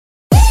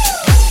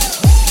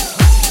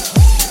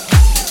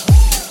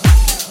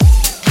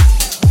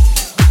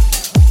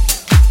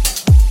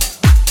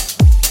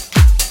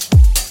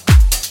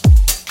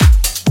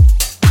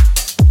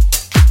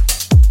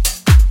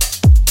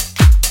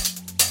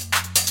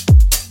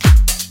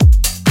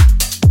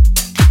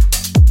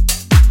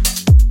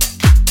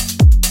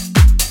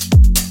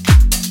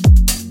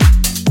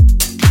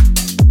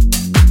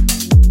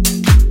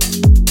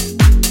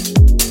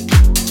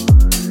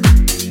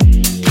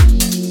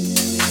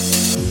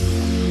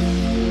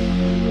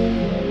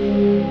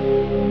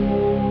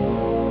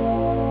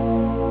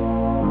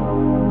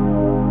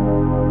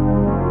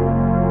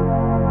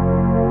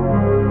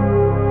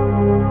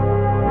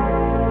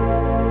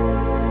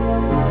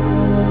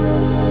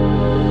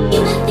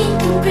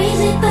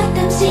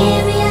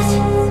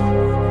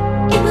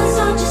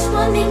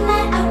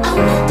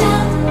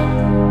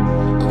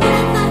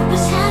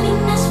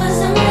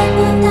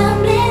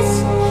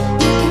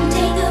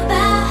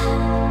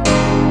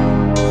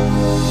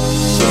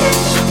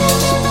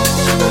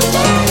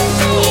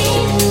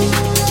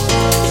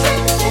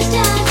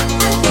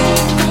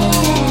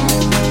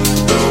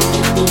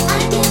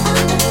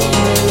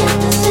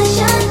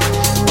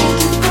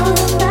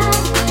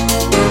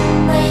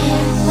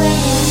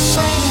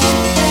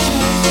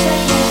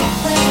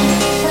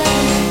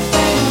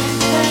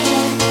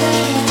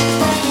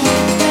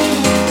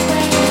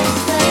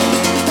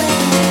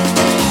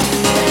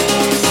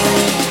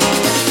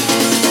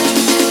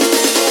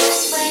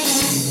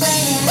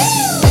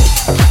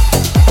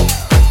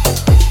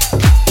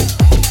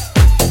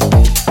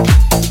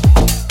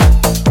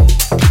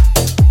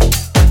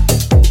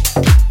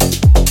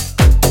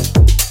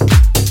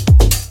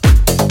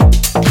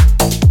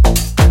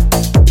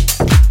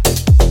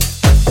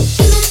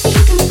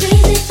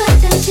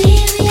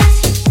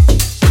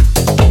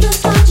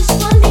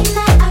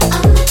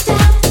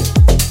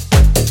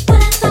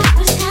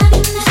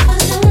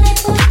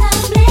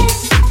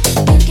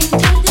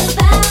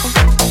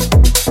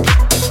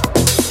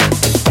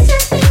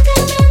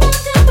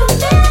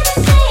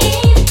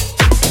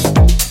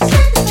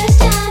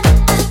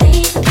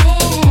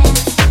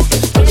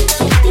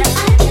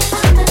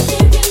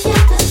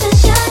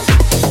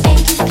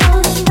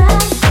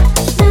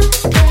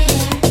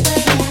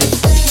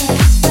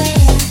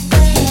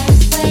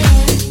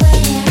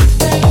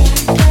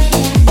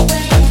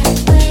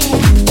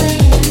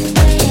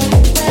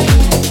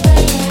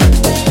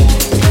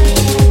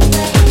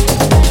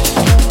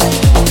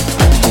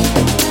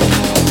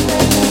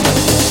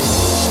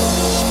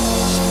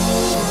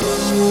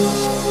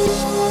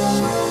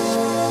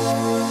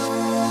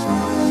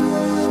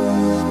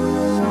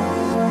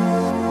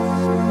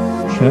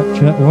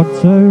Check, 1,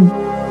 2.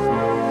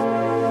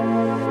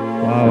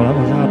 Wow, that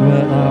was hard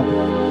work, that.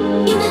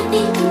 You might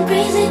think I'm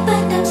crazy,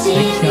 but I'm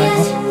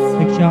serious.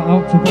 Big shout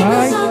out to Bri. It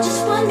was all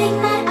just one big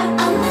night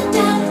out on the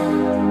town.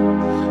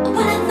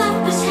 What I thought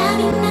was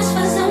happiness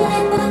was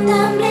only put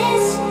down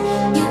bliss.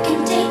 You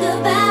can take a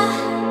bow.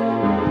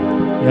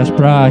 Yes,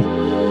 Bri.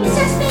 It's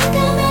just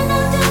becoming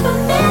a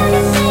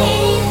familiar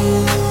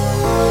scene.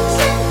 It's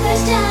not the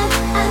first time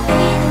I've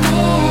been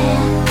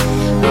there.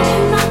 We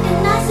turn right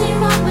and I say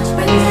wrong, which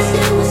brings us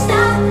to a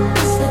stop.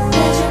 It's the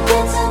pleasure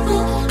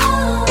principle.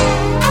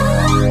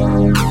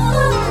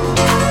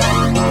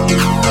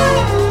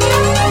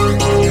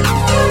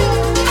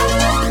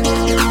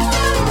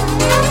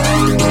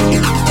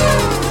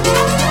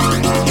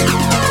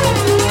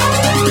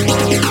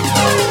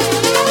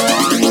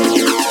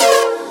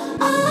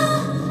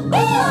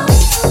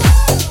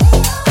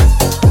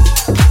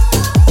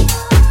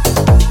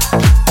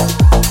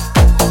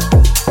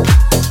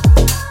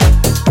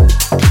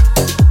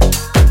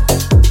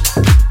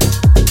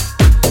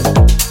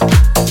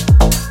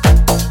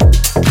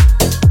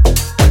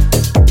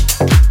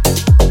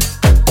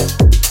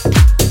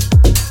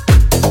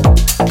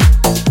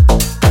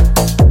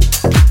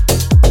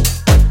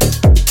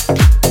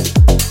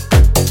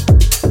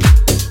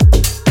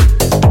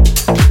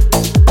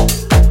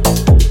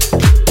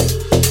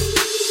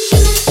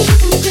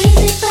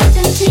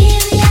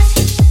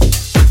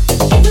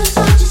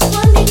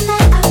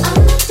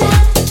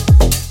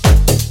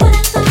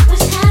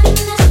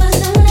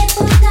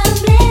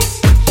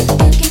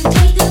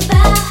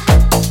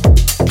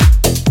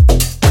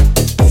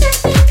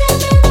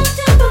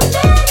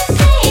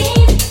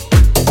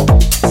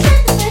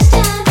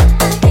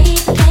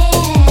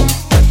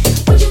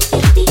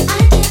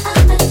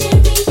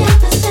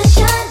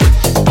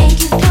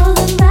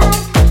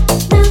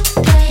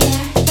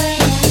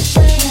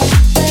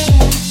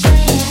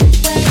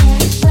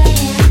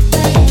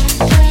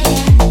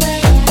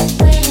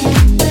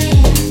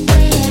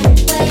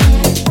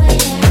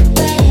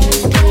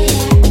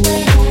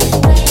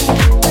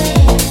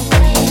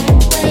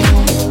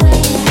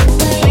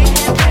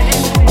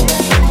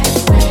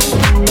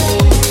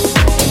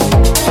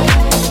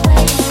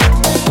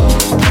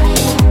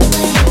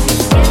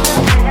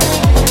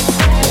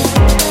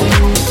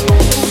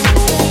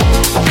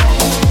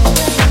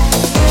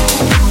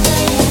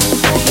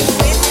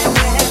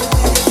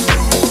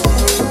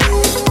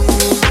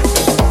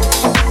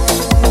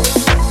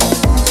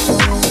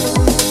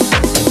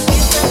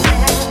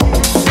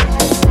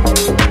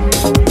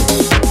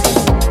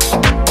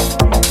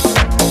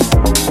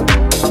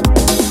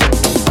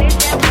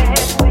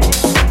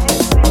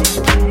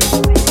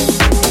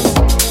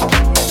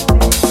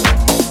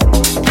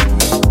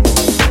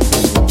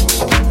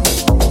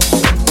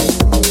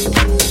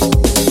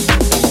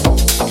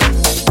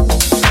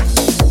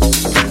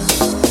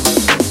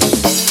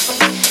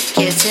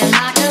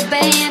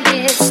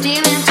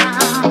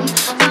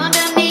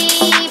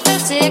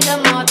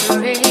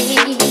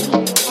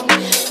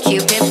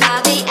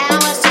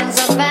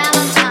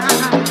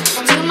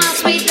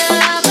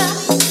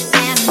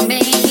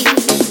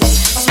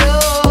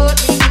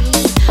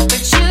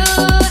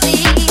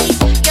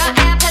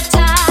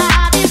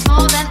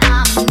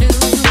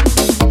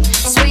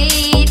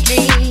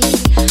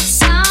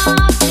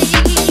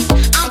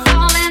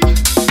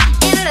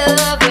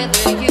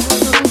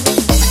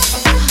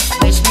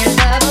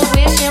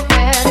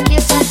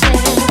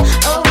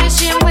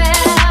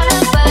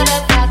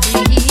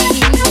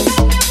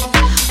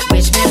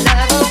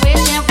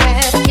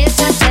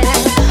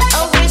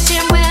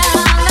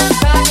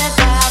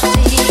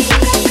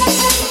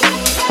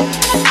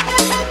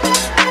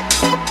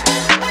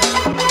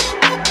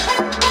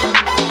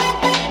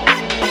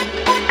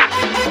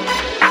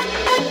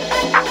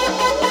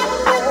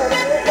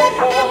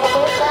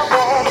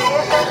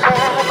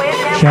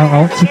 Shout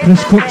out to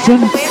Chris Cookson.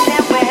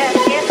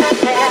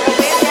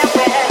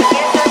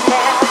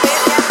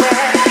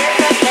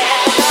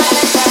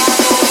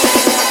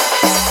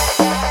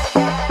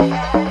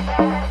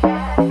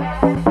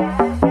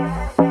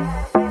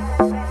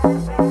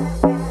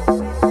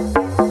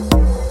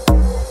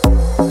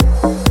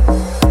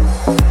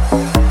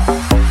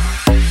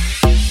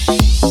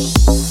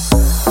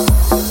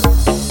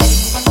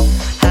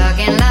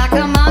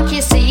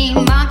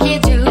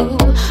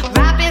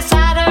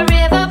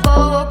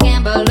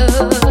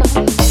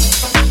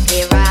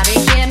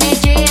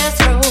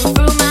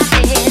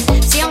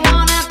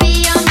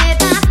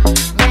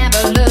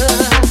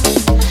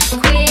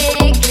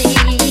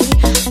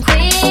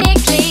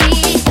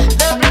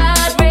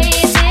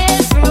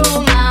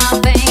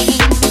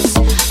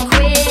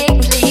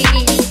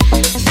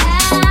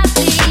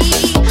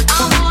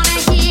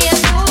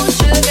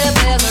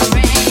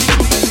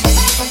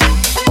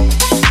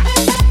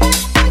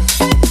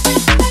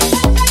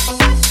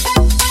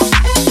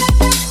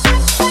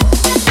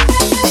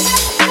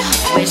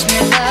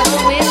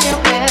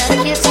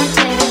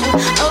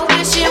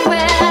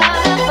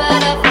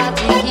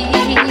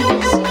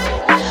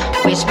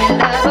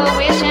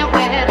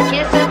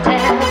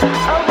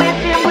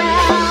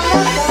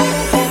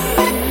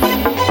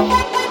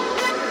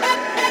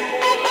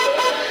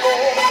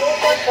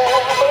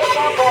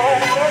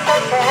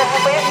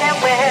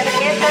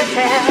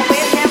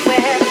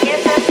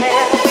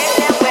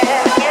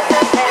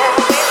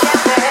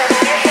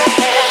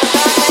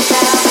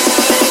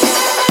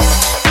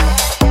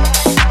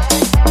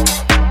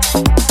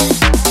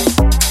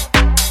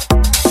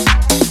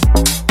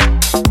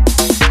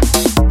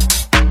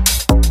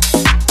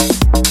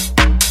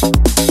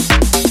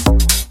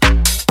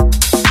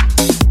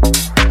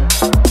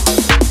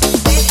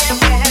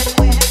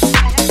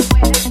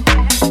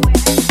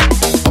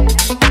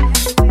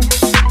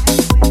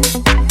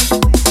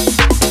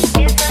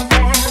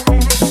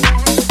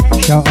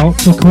 Shout out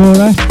to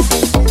Cora.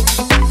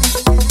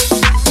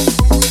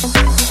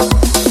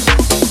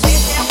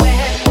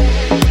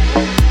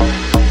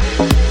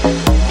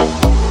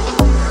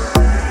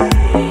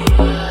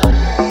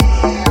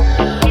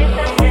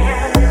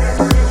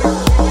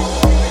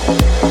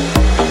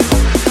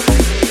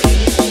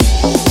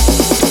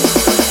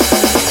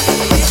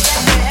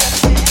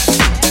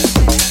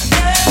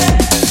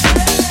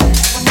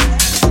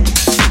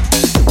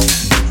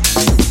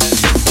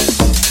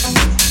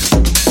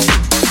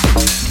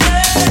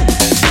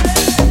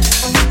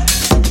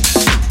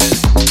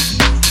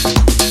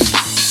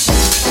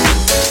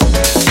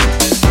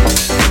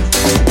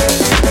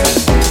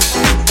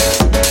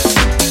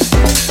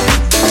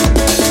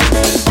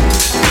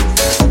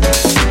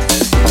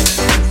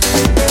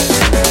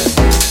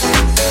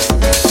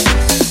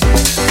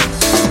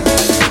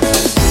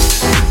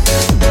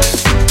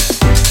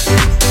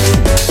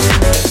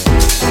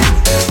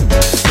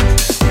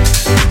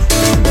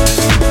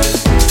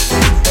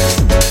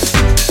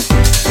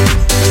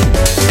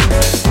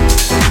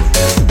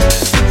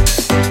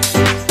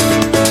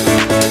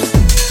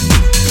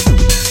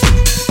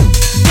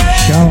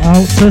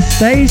 Out to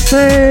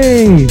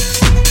Stacy.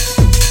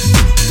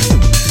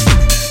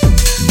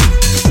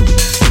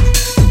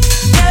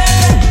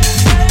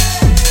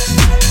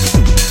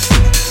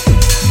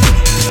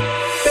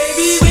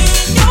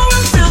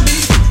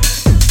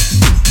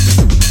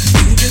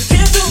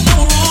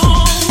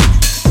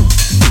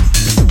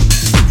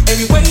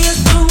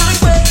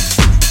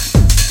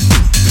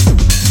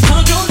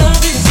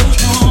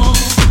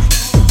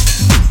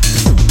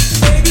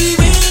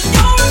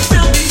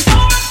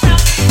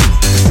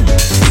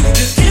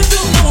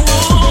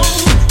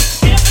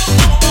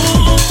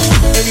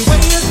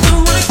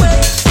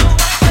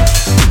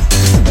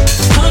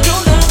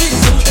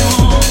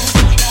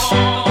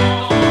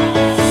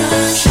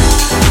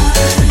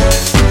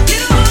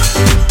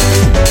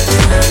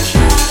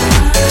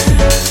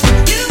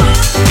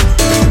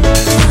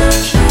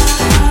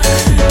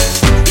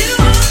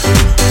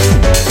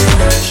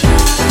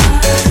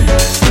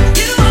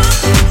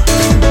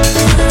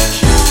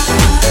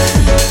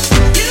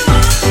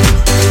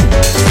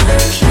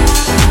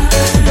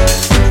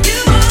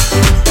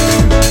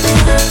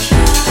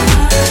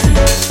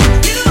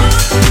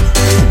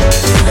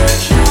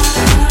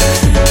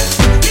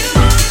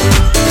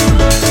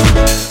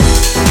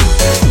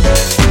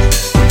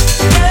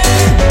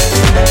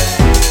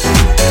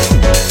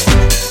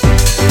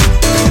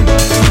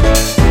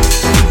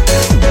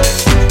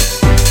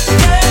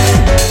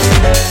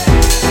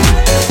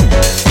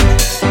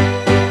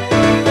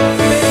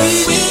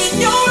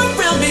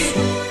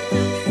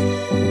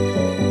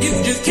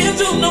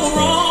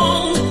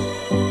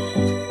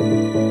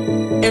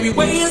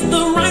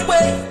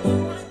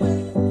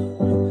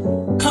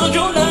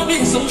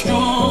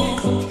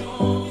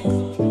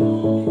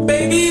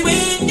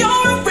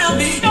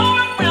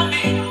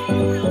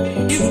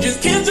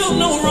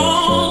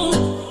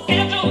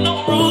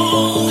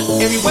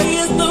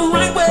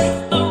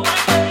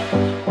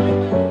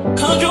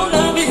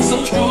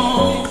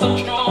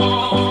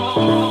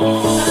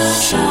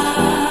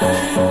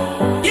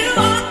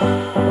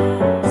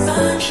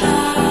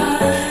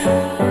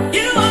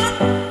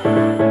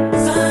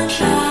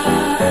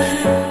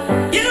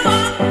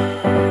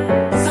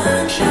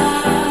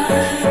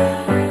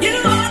 You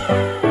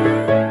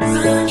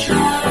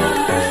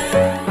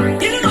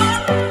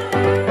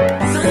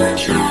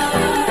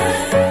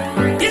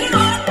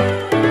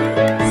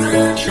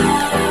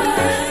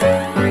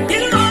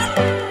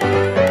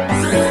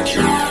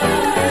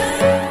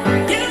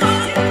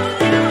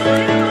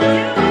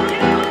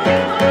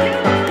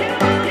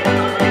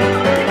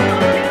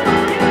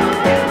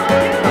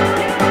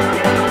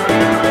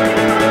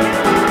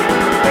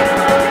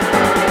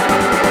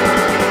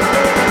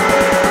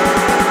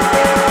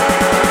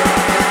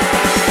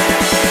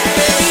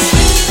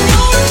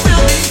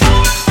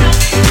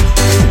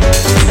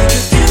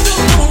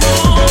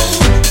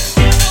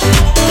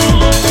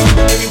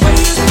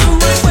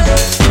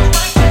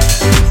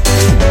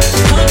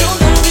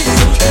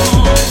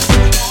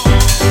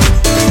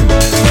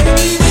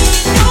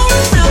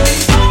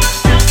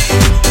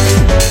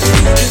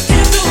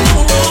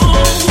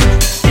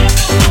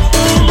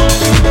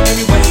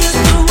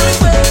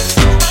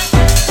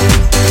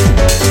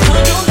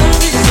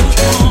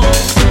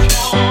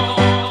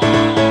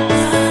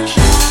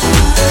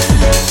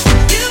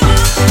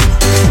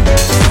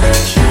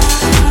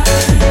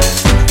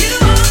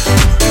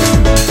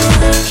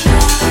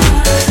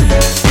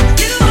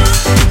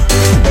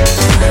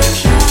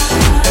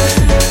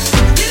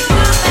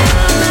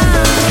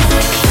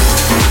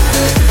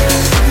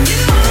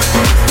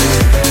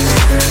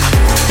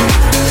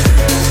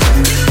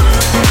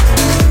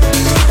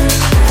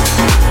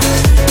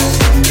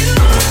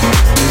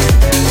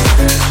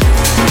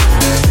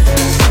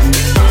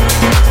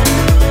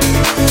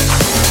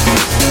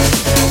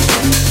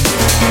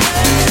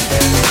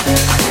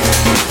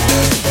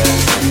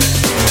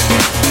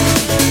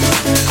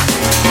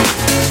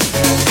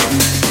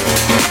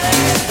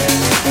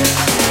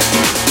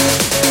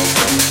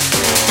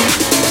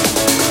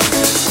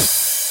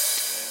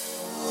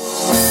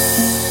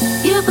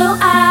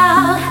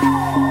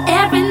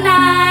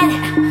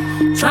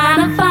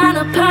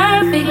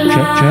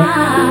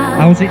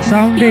How's it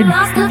sounding?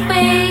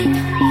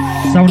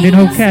 Sounding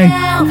okay?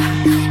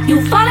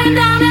 You're falling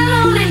down in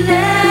loneliness.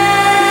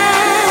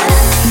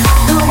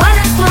 The world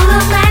is full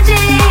of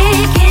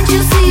magic, can't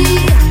you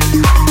see?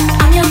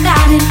 I'm your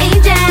guiding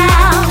angel,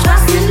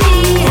 trust in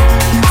me.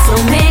 So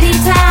many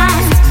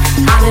times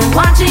I've been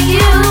watching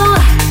you,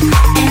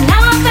 and now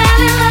I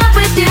fell in love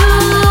with you.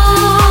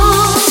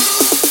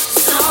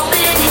 So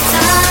many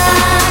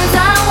times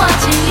I'm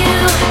watching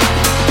you,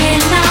 and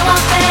now I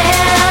fell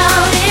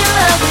in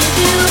love with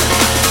you.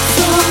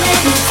 So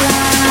many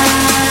times.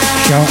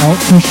 Shout out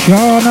to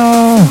Shauna.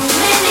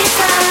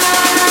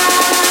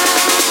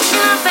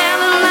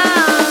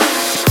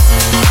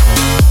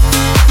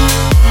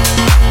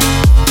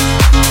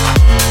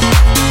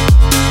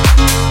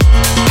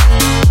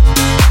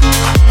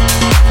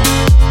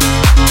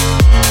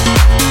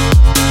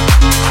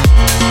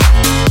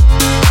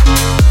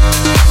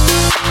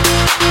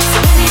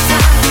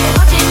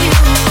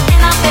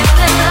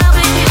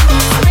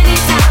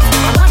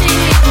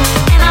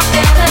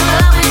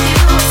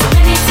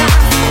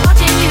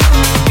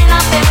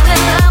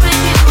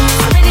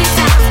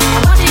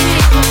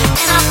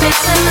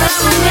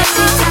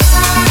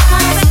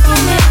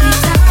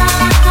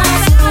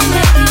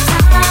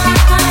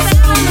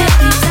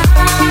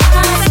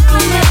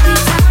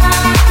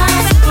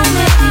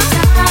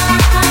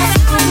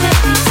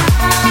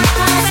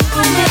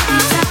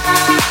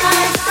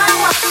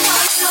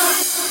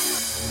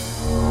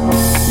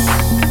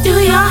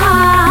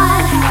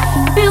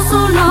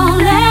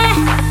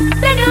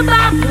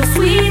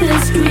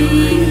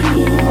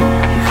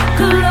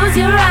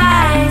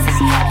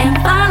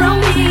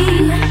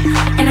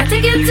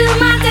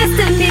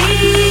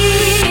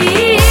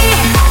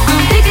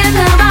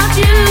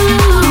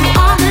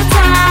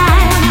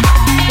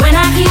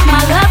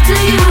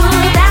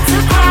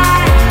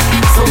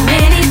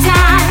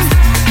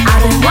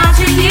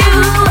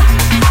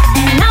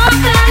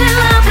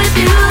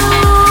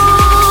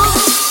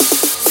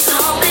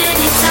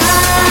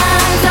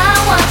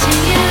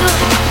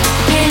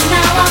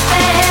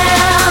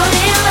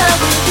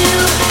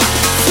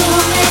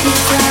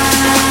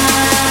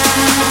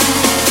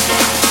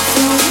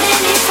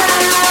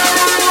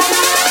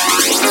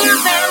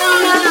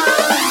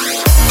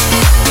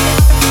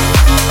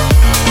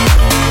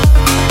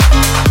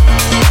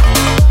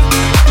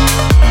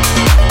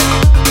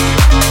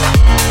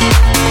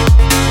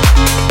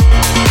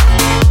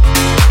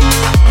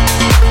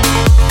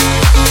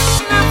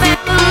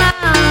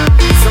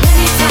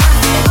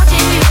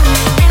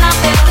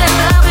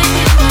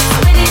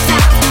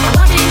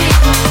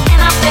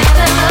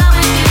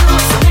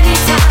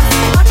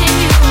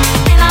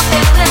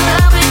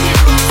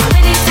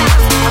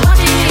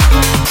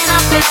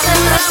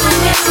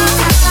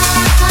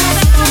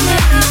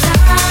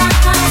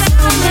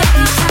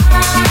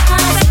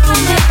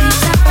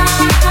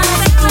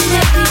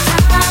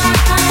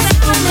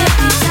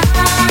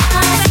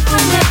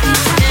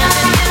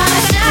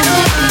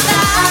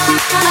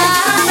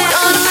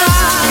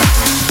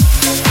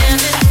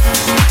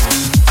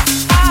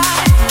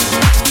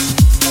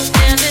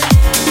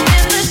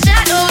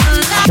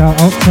 Shout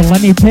out to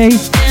Lenny P.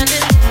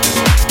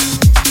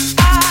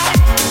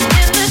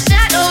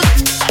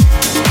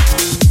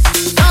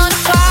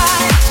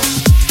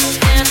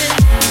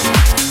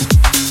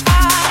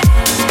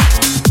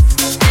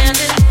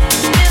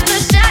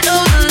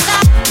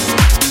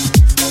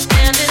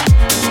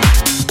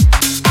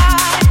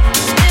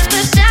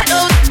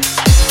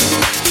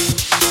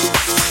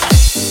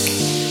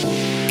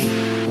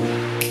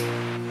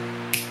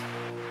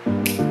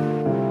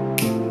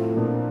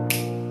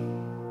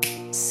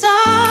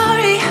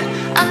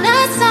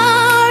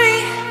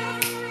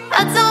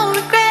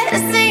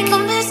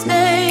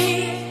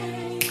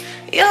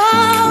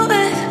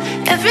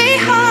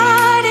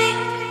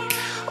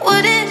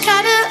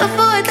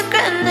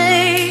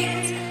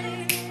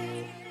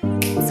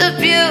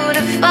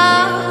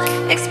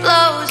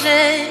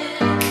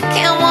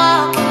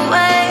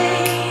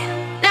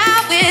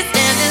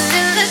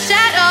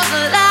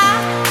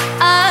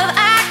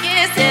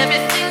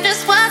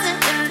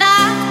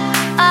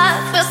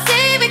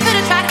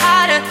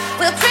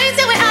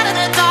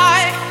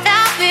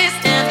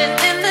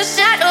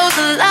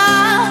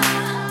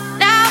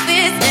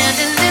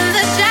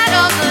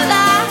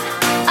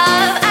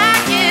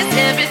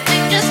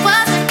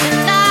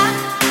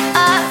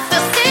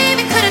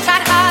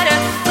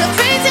 We'll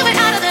freeze it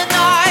out of the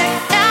dark.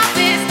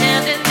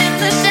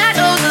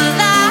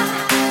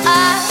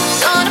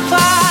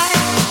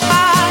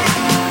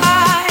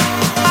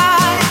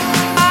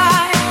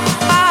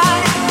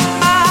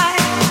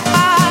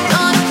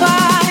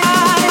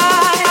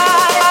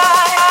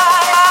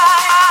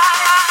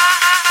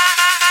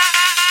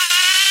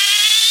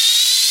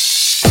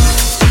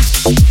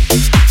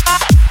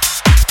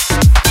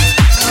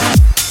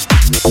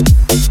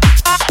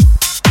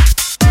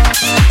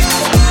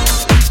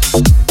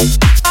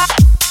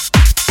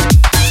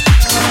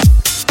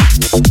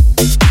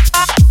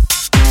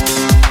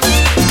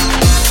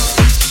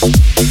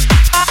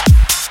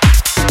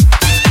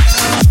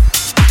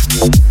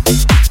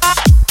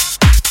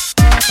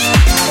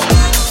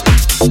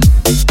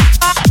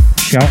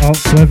 Shout out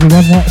to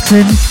everyone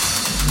watching.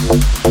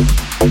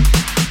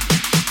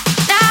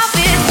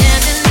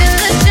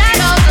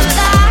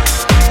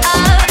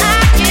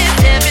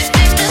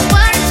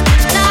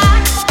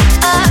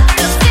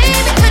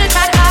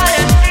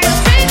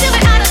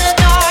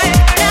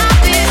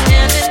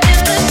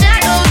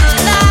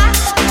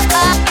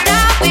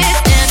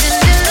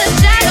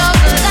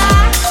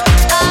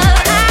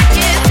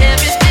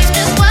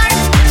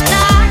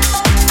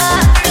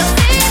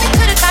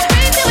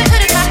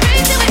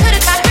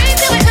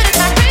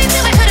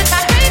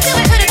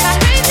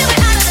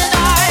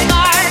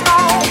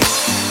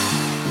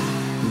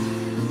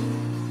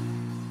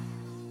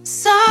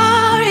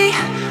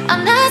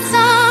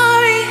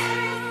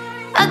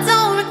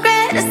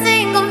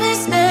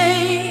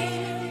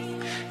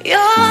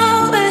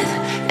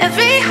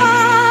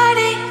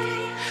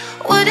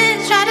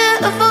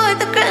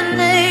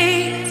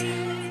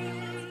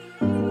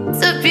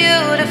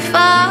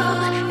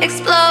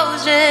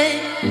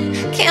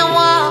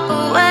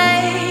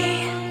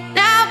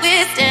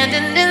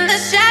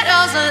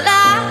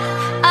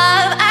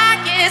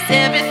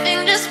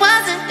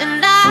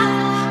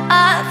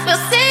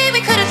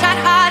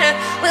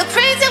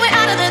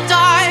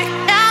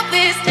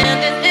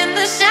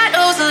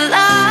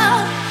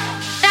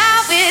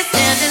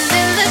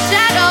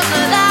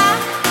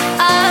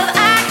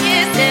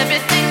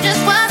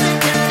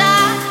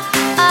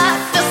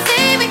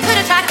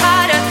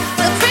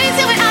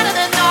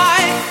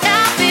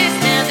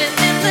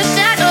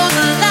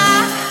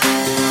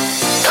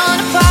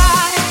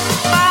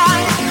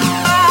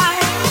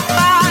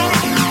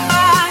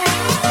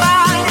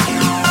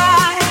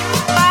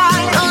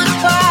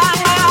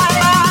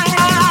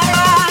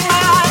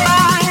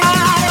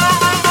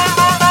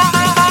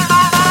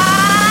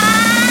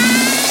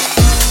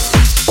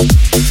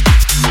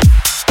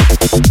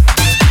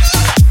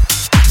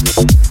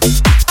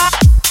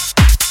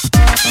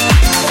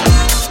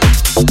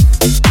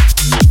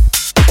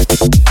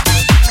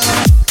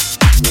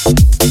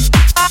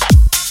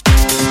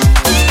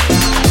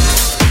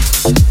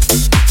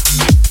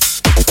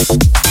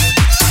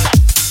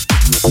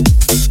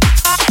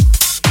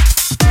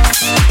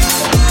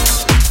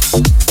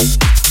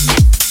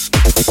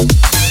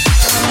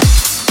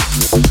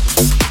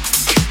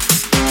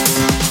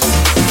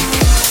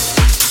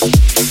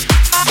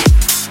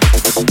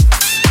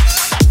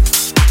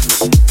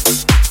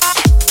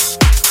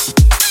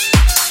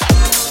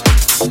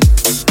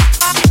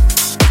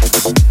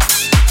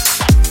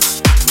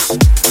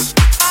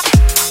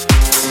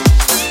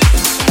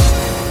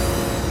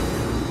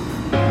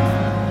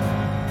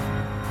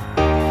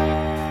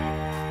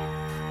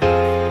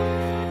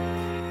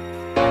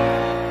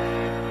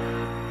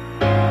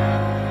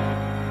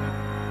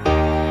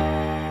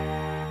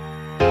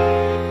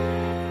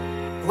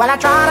 Well, I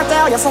try to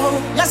tell you so,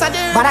 yes I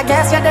did, but I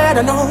guess you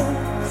didn't know.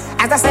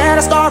 As I said,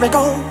 the story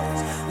goes,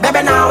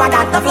 baby, now I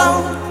got the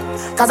flow.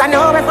 Cause I knew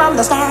it from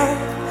the start,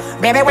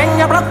 baby, when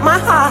you broke my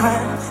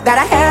heart,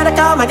 that I had to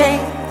come again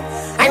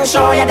and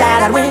show you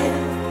that I'd win.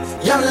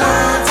 You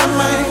lied to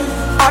me.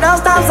 All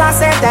those times I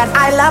said that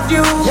I loved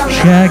you.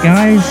 Share,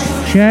 guys,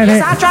 share it.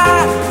 Yes, I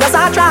tried, yes,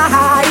 I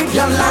tried.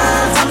 You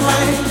lied to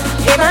me.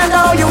 Even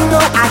though you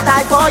know I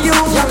died for you.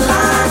 You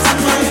lied to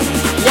me.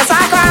 Yes,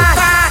 I cried.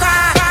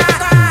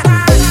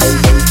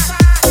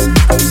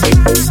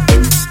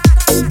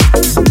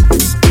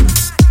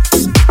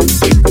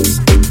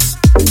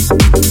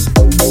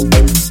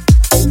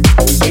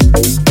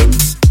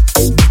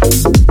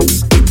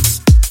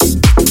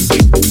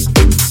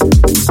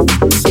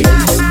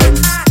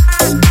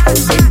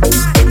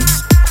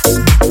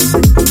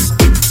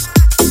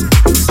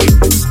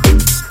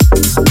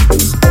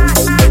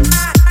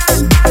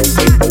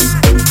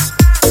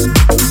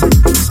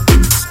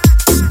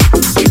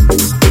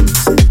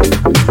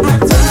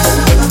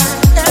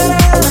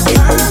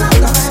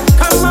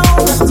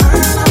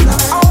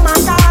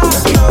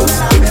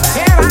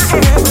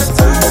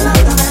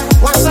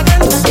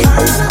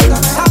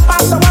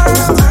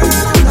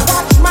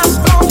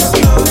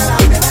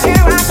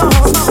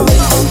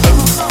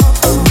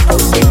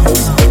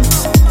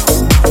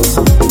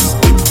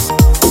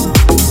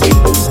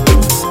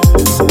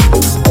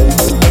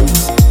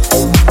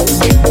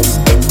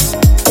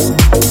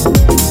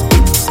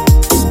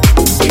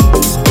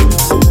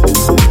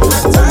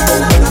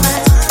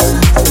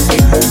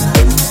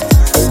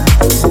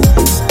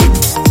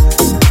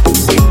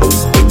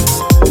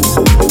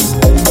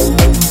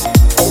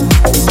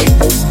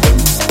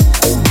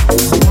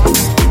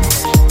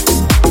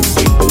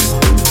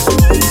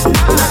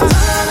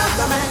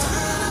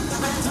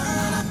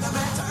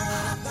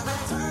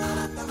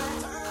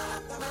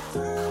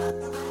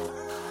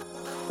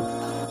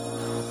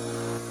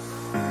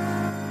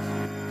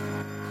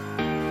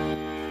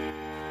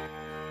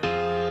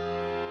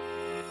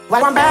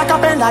 Well, I'm back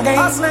up in the game,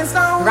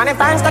 running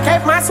things to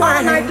keep my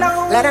swine,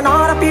 letting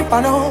all the people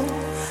know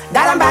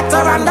that I'm back to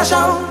run the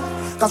show.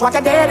 Cause what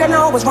you did, you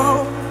know was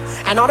wrong,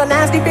 and all the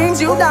nasty things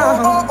you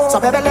done. So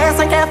baby,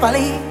 listen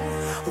carefully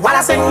while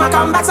I sing my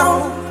comeback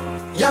song.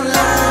 You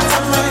lied to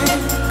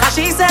me. Cause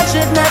she said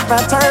should never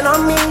turn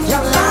on me.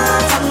 You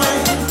lied to me.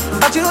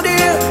 But you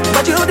did,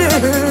 but you did.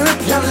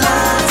 You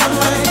lied to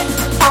me.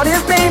 All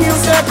this pain you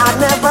said I'd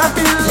never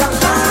feel. You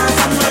lied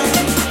to me.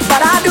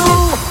 But I do,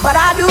 but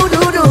I do. Turn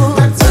up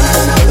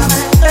the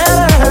man.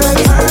 Turn up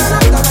the man.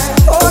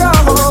 Hold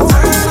on.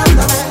 Turn up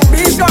the man.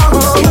 Be strong.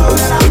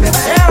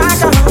 Here I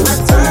come.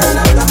 Turn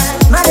up the man.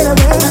 My little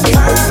man.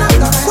 Turn up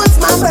the man. What's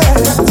my bed?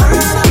 Turn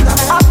up the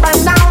man. Up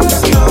and down.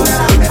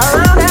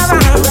 Around and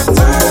around.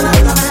 Turn up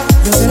the man.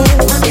 You see it?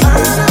 Turn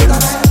up the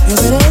man. You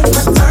see it?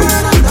 Turn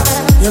up the man.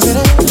 You see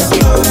it?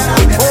 Turn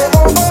up the man.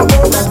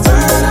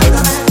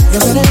 You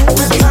see it? Turn up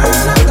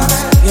the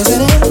man. You see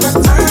it?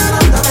 Turn up the man.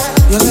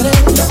 You see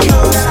it?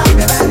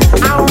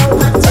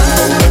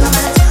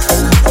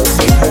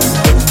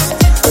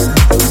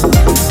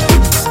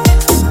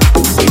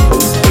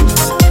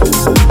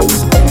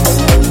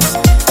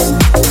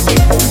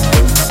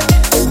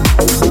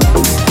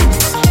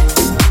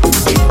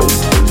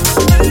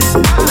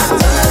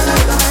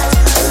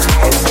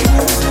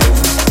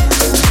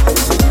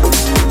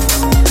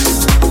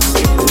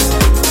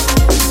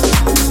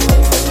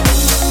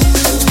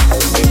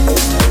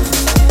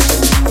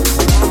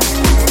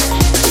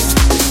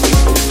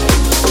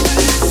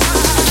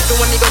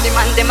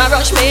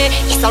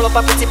 All up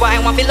a pretty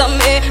boy want to love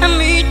me. I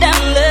need them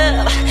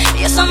love.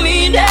 Yes, I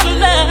need them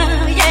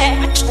love.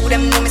 Yeah, true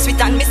them know me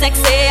sweet and me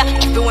sexy.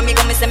 Everywhere me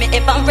go me say me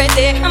ever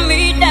ready. I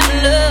need them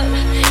love.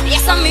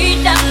 Yes, I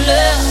need them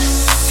love.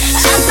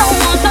 I don't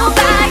want no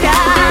bag.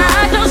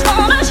 I just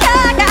want a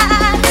shag.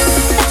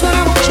 That's what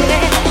I want you. You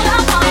know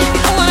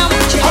what I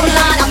want you. Oh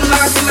Lord have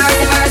mercy,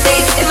 mercy, mercy.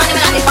 The money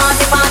man the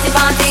party, party,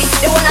 party.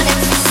 The one of them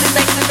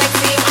sexy,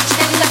 sexy. Watch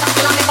them just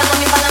follow me, follow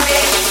me, follow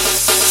me.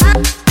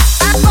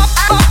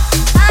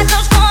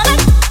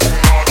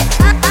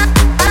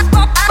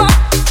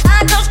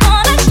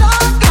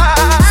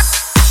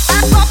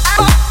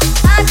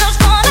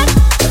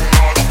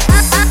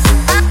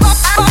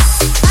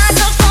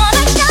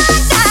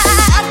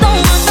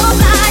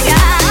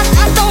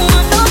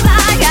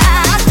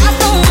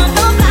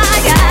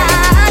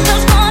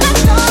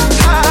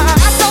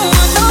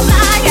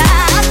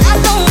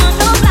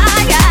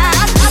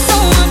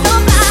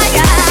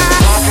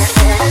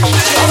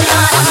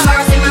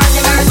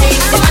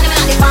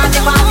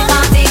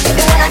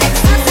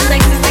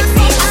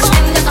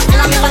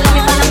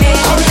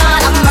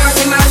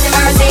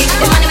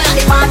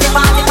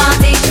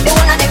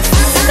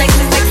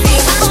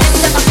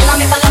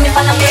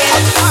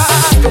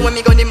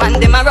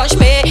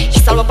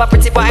 A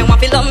pretty boy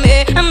want to love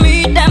me. I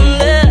need them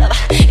love.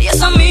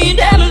 Yes, I need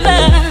them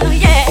love.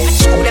 Yeah,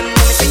 show them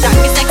know me sweet and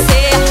me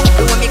sexy.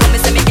 When me go me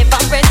say me if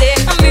I'm ready.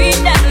 I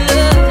need them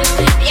love.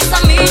 Yes,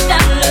 I need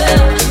them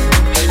love.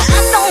 I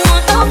don't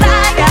want no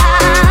bag.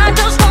 I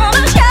just want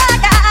a shag.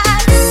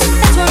 That's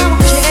what I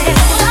want you. You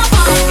know what I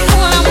want you.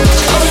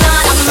 Oh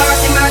Lord have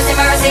mercy, mercy,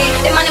 mercy.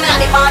 The money man at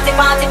the party,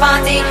 party,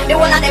 party. The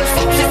one of them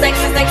sexy,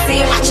 sexy,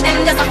 sexy. Watch them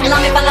just follow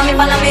me, follow me,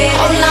 follow me.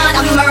 Oh Lord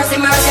have mercy,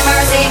 mercy,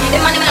 mercy. The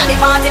money man at the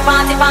party,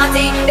 party,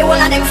 party. The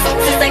one of them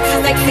sexy, sexy,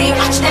 sexy.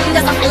 Watch them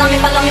just follow me,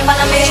 follow me,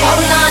 follow me. Oh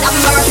Lord have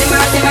mercy,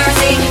 mercy,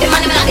 mercy. The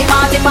money man at the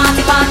party,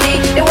 party, party.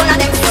 The one of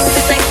them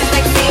sexy, sexy,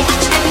 sexy.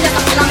 Watch them just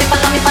follow me,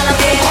 follow me, follow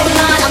me. Oh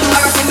Lord have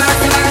mercy,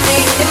 mercy, mercy.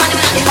 The money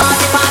man at the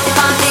party, party,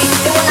 party.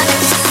 The one of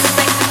them sexy,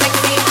 sexy,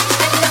 sexy. Watch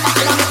them just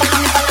follow me,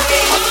 follow me, follow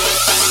me.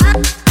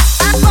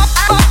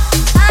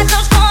 I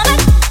just want it.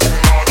 I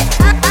just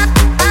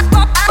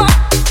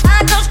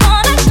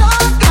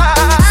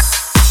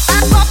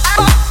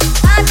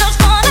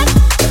want it.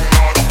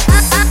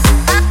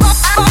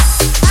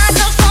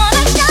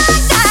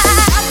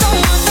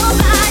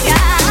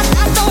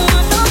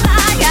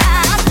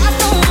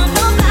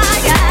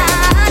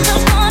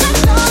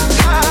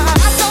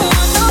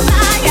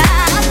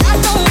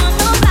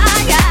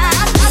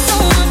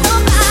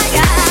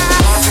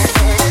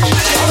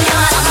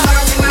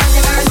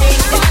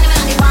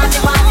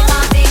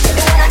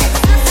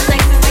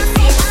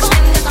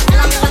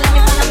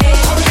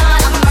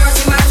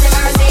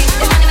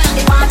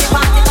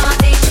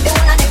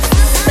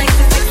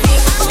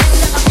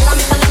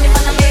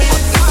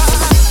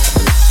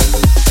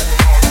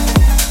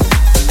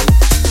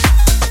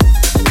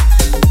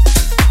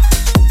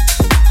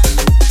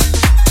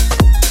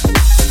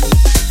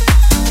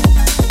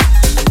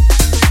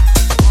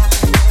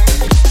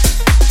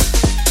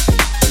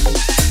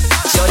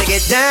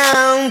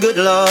 Good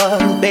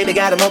Lord, baby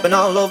got 'em open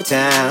all over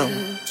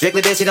town.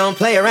 Strictly bitch, you don't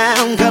play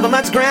around. Cover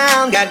much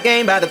ground, got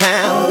game by the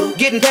pound.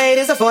 Getting paid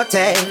is a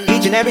forte,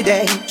 each and every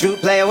day. True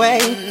play away,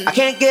 I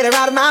can't get her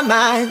out of my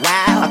mind.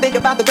 Wow, I think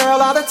about the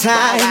girl all the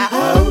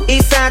time.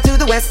 East side to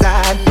the west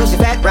side, pushing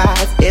fat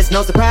rides, it's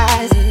no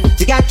surprise.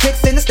 She got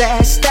tricks in the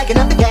stash, stacking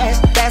up the cash.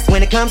 That's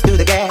when it comes to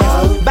the gas.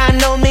 By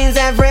no means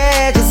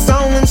average, it's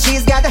someone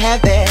she's got to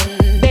have there.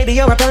 Baby,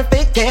 you're a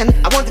perfect 10.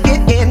 I want to get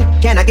in.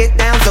 Can I get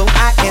down so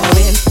I can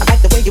win? I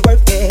like the way you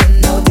work it.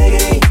 No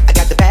diggity. I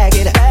got to bag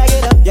it up,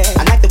 yeah.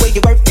 I like the way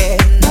you work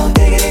it. No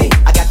diggity.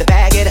 I got to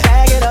bag it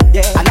up,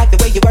 yeah. I like the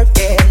way you work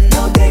it.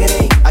 No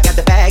diggity. I got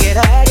to bag it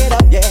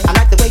up, yeah. I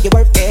like the way you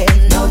work it.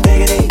 No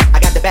diggity. I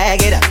got to bag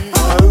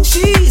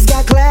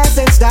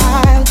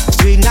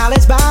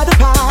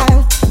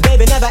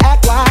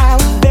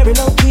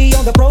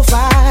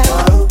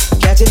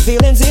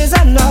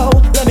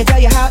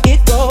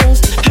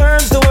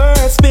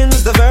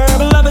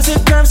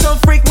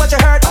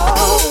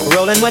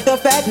Rolling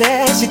with the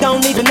fatness, you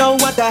don't even know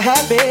what the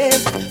half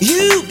is.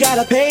 You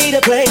gotta pay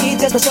to play,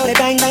 just for sure they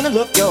bang bang and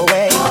look your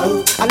way.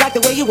 I like the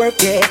way you work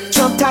it,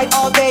 trump tight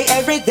all day,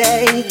 every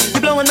day.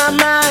 You're blowing my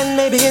mind,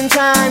 maybe in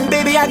time,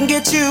 baby I can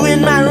get you in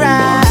my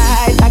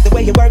ride. Like the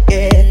way you work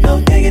it, no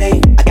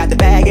diggity. I got to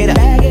bag it up,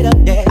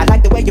 yeah. I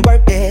like the way you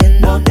work it,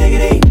 no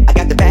diggity. I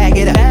got to bag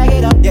it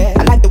up, yeah.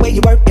 I like the way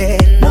you work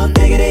it, no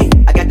diggity.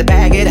 I got to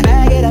bag it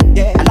up,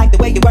 yeah. I like the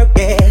way you work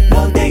it,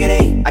 no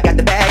diggity. I got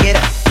to bag it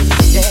up.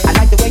 Yeah, I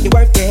like the way you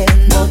work it,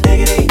 no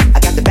diggity. I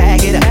got to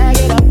bag it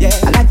up, yeah.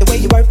 I like the way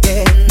you work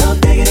it, no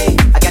diggity.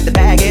 I got to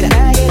bag it up,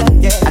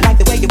 yeah. I like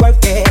the way you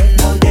work it,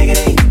 no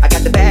diggity. I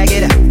got to bag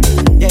it up,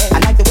 yeah. I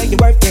like the way you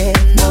work it,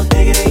 no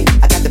diggity.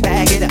 I got to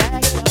bag it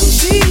up.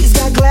 She's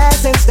got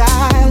class and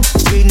style,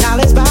 street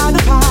knowledge by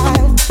the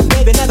pile.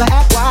 Baby never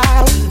act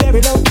wild,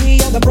 very low key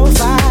on the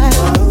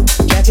profile.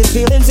 Catches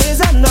feelings is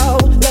a no.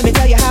 Let me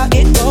tell you how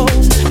it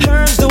goes.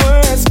 Curves the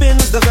word,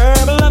 spins the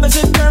verb. Love is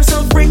it curves,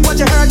 so freak what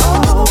you heard.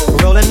 Oh,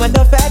 rolling with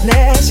the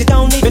fatness, you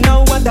don't even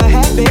know what the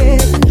half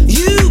is.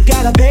 You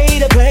gotta pay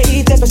to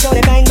play, just for sure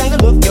they bang bang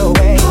and look your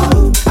way.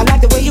 I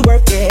like the way you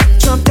work it,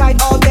 trump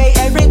tight all day,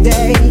 every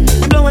day.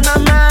 You're blowing my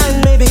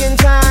mind, maybe in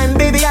time,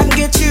 baby I can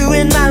get you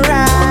in my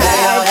ride.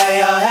 Hey yo, hey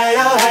yo, hey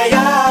yo, hey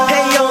yo.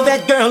 Hey yo,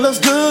 that girl looks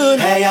good.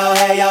 Hey yo,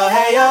 hey yo,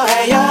 hey yo,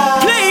 hey yo.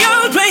 Play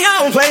on, play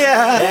on, player.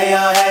 Hey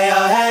yo, hey yo,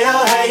 hey yo,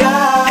 hey yo.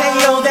 Hey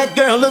yo, that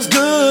girl looks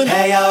good.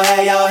 Hey yo,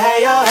 hey yo,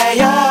 hey yo, hey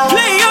yo.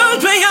 Play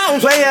on,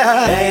 player.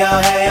 Hey yo,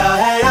 hey yo,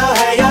 hey yo,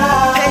 hey yo.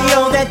 Hey yo,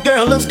 that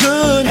girl looks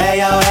good. Hey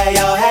yo, hey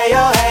yo, hey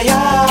yo, hey yo.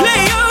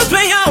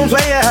 Play on,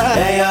 player.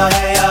 Hey yo,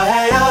 hey yo,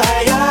 hey yo,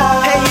 hey yo.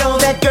 Hey yo,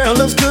 that girl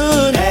looks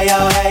good. Hey yo,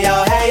 hey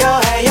yo, hey yo,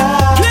 hey yo.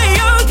 Play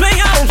on,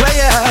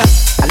 player.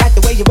 I like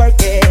the way you work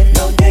it,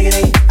 no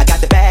diggity. I got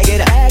to bag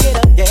it up,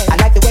 yeah. I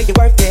like the way you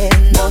work it,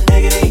 no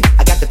diggity.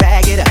 I got to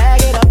bag it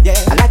up, yeah.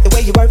 I like the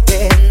way you work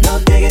it, no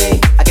diggity.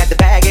 I got to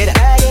bag it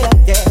up,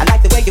 yeah. I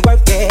like the way you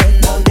work it,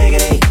 no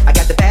diggity. I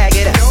got to bag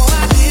it up.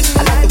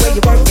 I like the way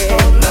you work it,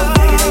 no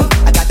diggity.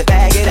 I got to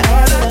bag it up,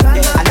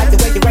 yeah. I like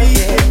the way you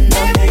work it,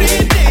 no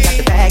diggity. I got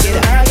to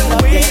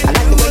bag it up, yeah. I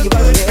like the way you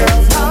work it, no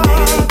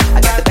diggity.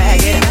 I got to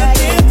bag it up,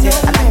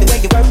 yeah. I like the way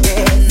you work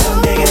it, no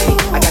diggity.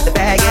 I got to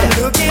bag it up.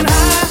 Looking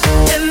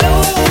high and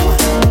low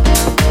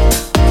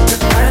to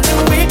find a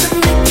way to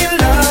make you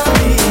love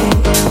me.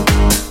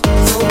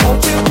 So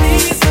won't you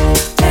please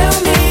tell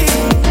me,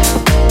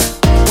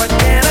 what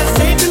can I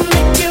say to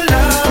make you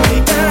love me,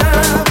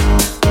 girl?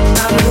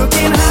 I'm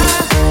looking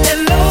high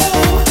and low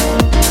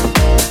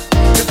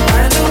to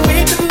find a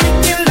way to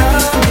make you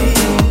love me.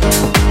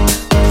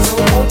 So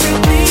won't you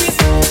please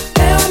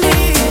tell me,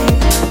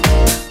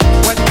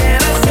 what can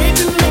I say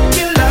to make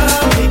you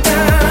love me,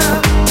 girl?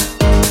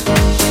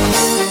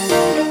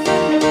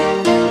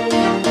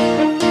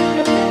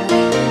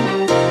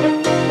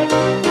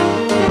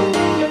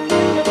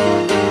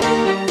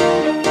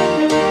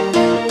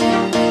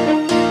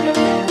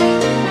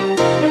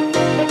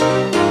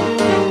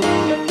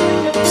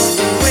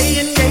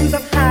 Playing games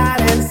of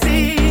hide and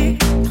seek.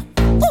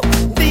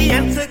 The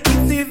answer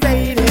keeps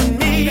evading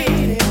me.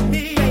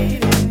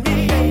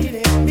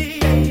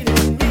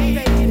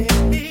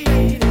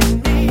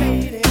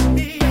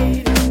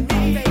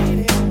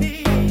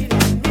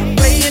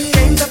 Playing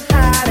games of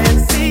hide and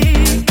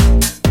seek.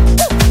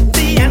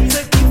 The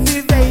answer keeps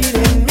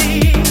evading me.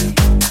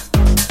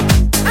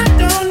 I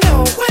don't know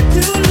what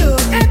to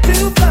look at to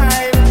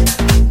find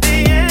the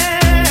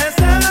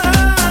answer.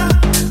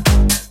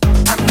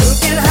 I'm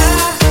looking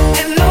high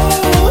and low,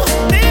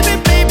 baby,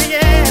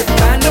 yeah, to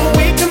find a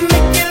way to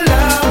make you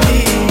love me.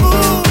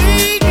 Ooh,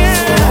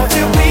 girl, so won't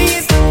you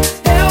please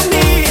tell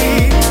me,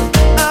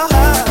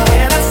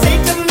 can I say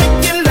to make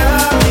you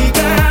love me,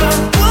 girl?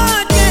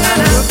 What can I?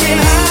 I'm looking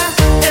high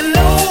and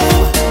low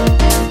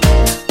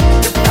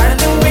to find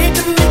a way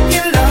to make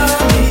you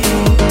love me.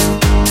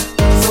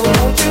 So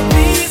won't you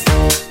please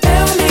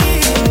tell me,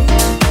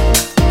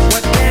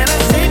 what can I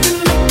say to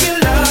make you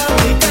love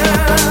me,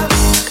 girl?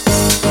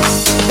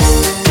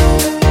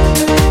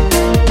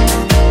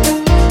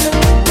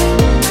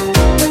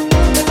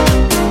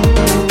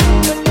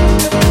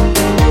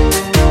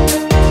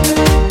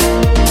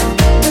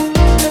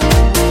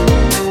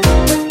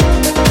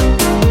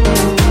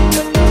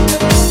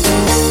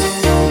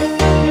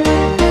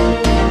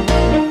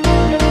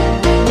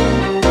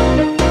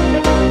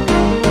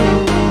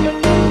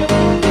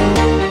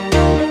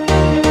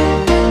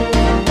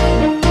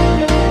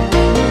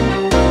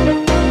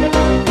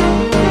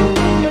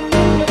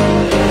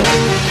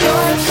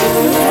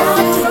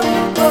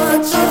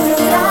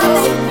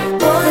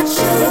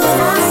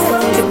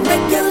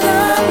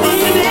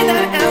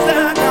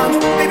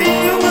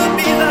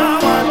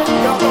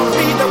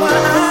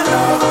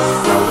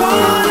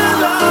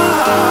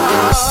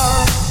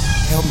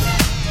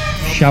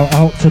 Shout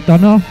out to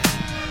Donna.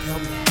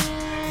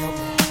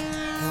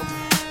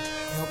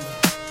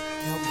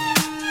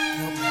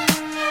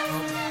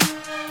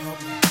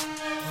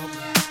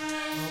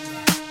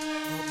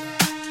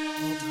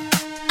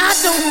 I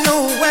don't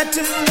know where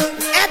to look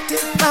at to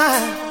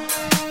find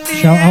the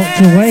Shout out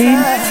to Wayne.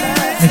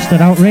 answer.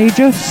 Mr.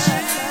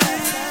 Outrageous.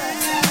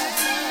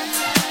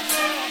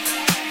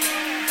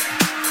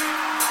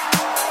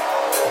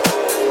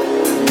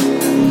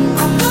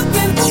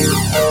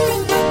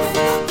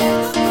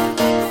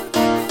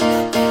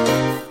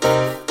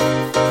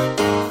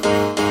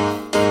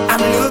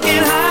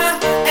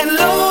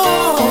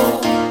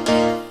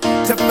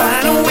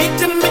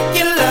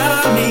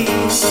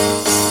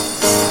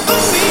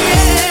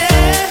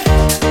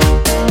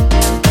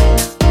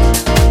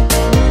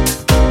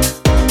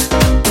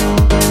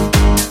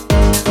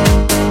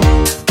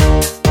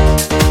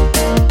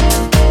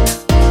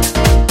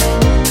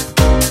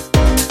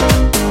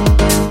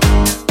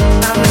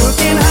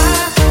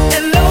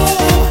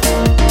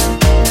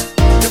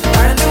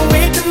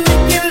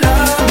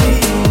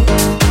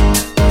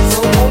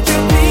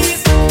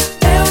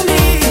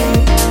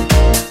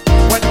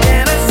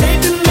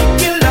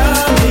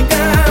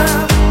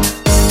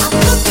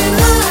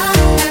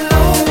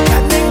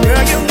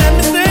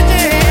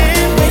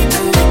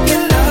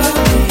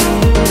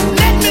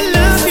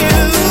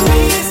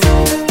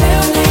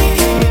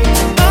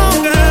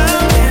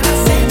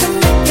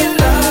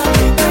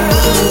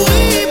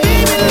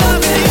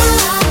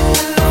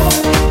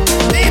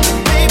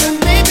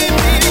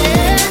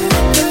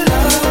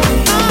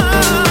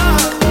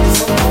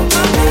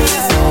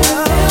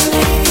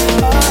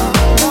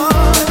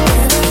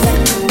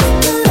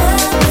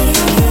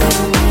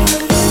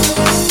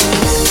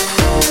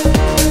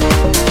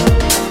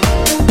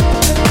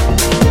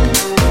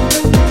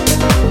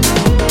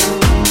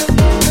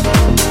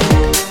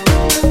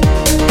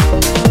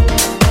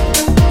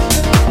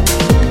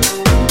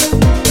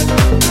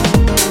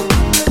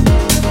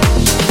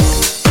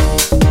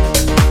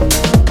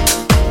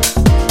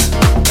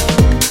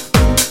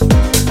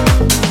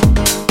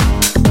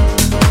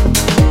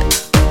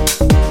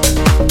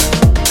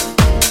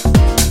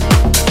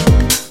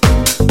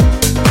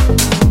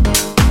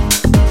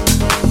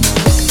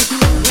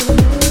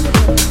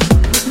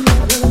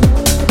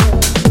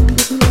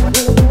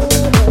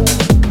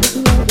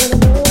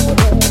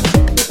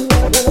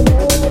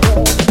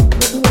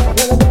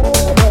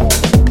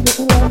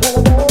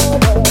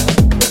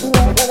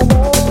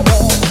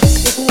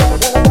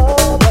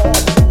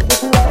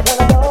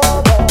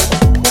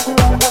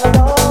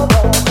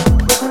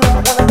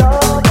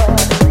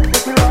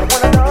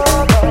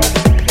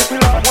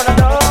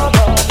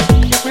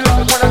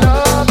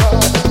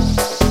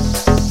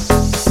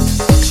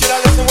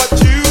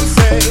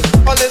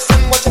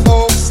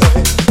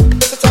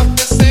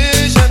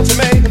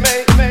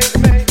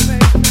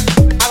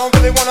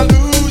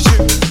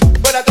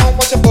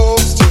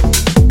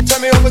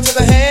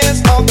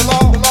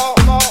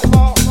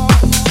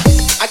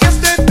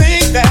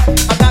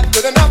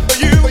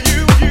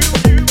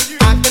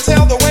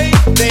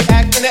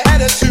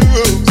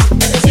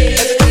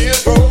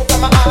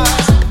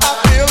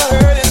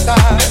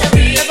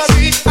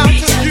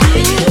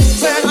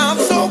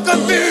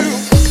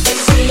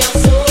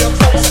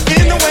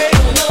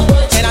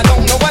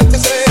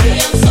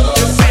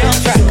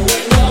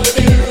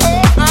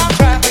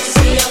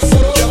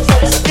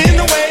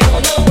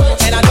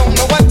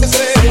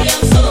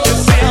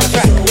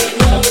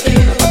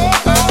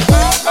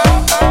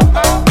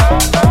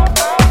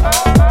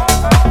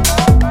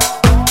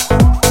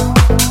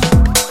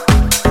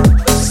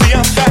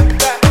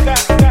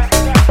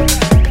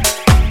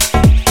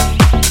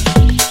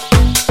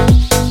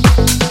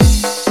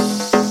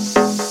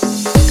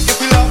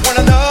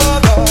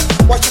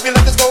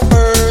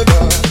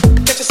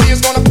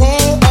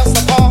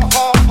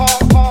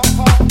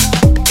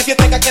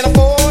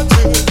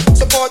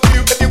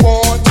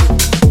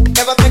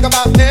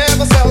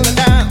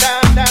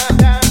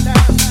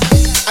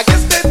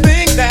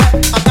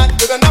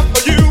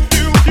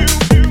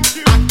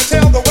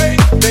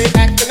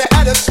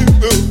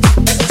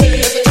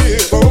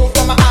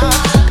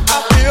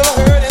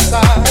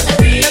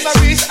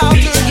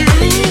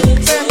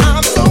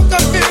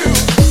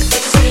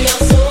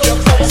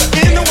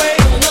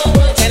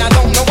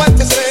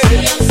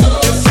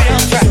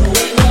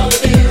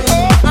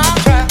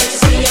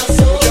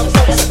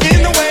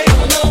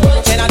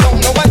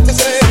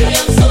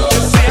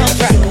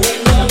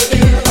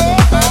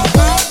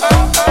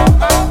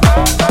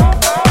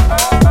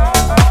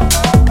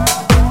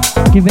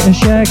 Give it a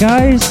share,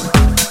 guys.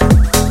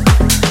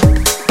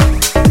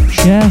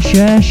 Share,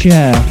 share,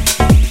 share.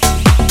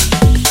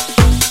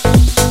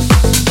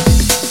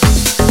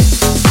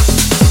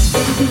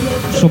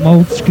 Some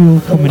old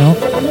school coming up.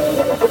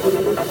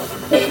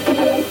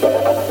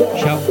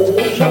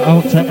 Shout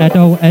out to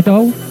Edo.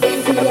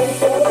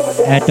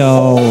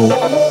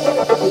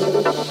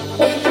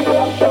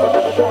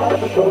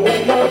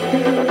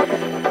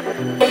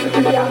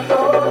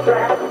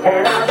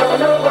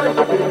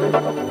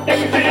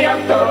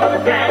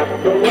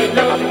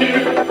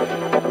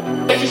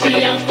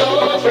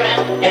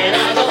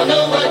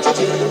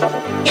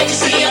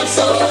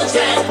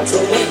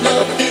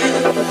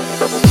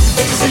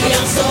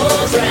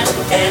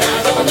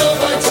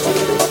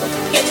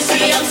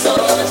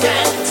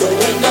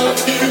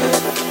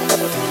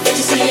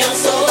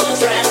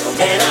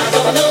 And I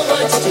don't know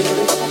See,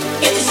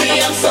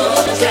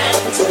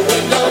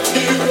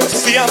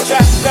 I'm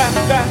trapped,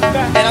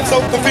 and I'm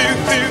so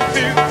confused.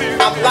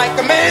 I'm like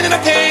a man in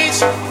a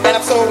cage, and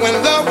I'm so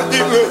in love with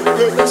you.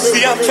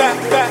 See, I'm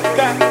trapped,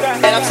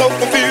 and I'm so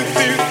confused.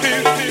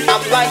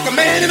 I'm like a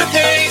man in a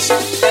cage,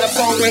 and I'm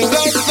so in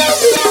love with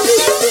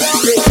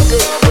you.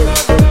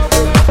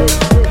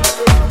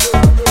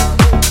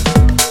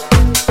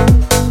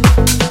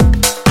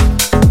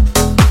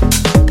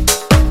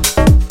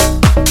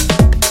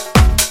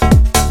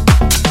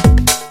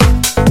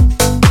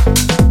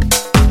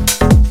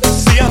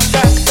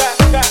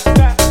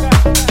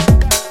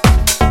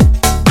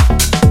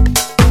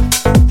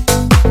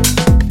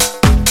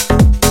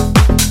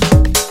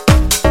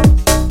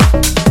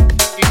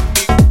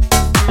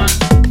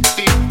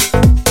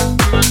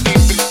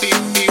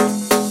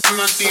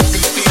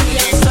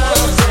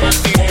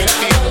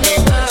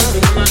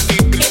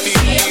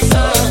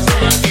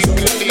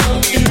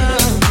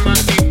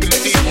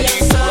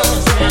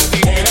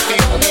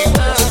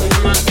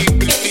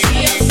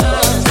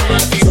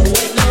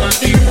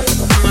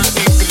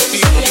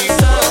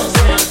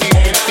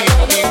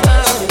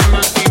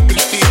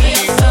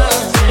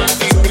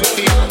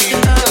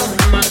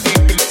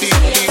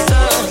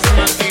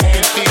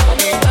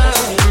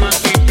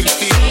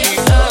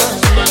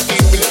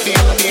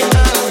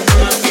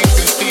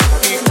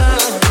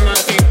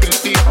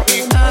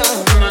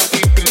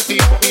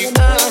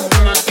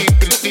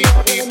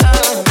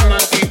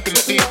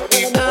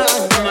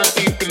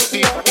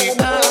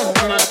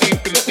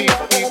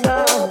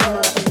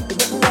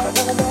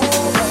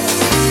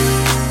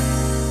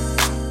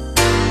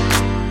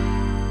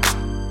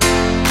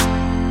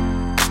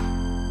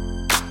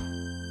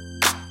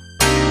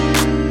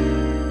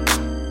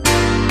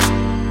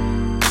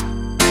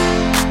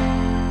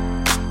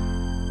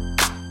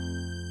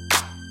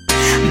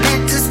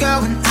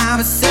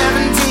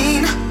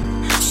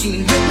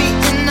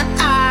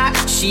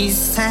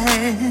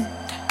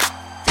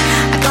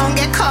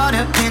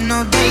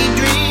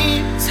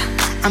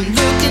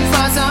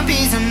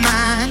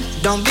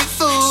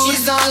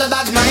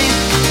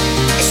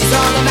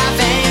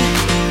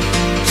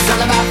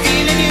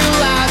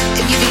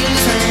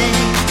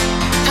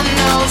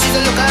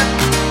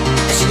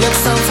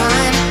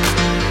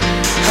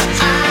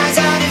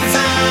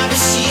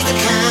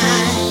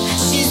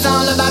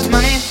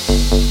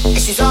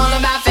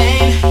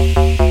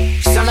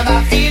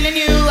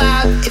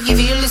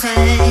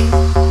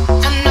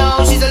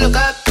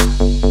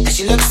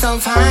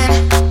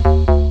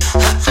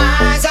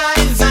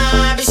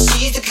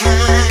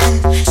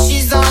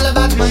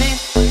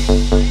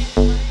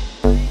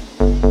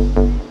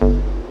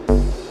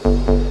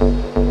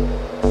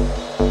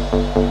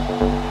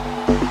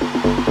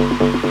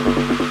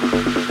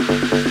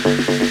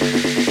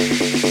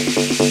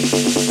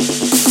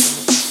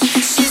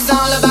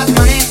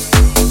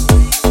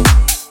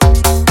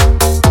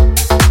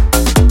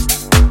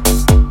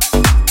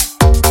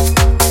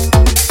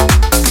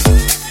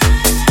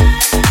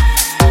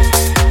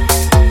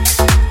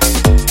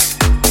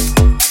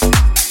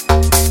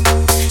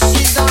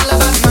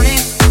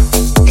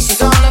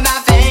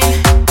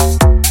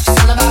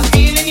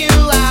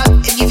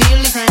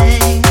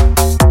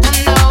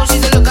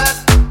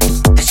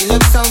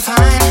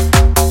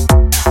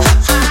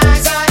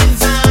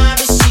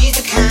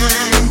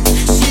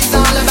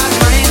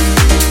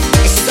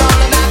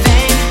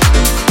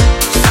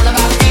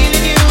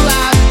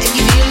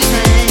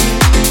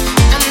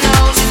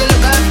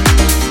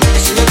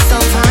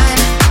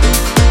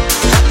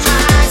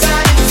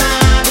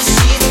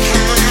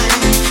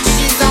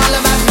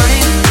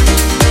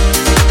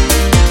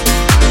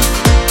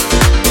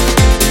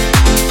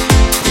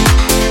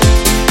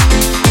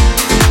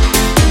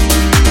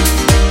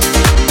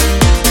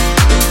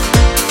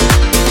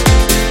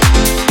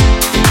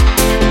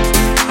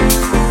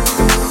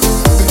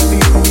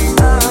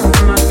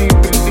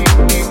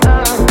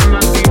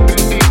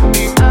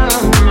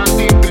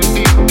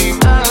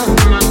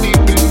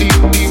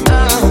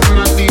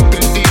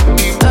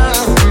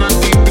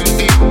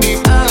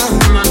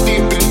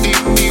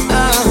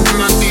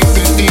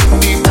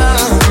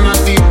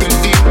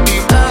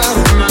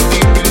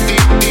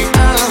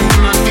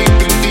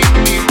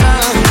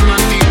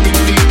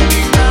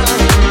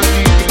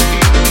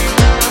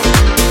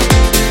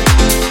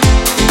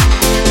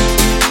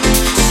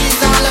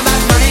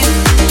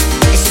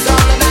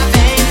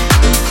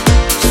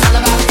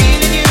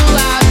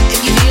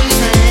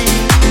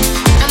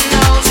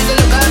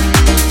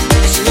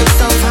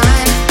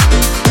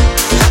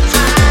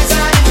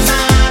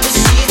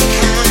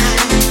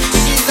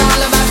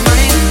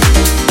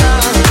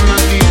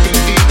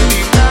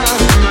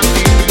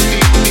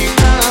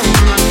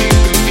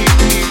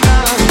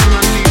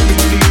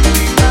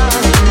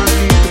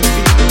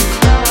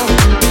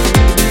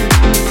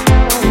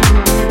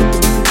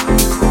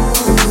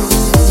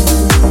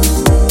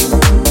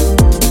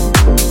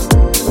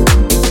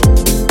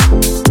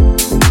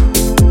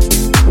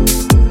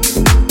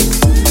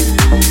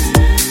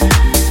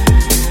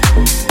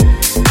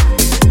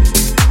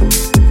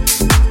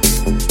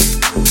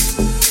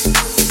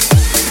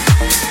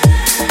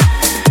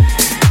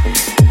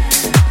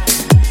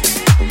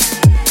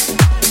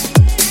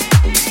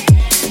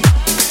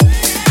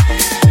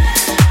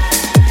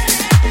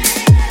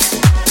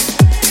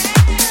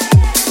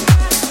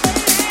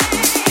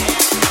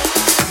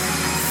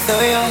 So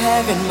you're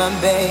having my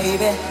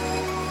baby,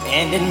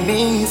 and it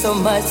means so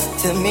much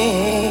to me.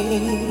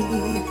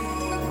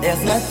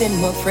 There's nothing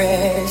more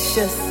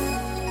precious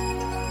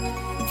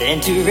than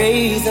to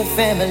raise a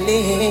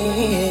family.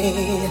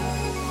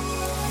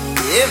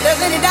 If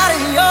there's any doubt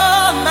in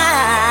your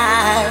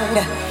mind,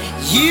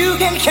 you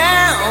can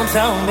count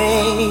on me.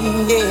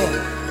 Yeah.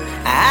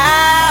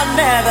 I'll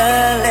never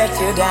let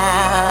you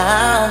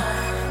down.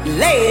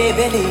 Lady,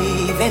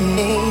 believe in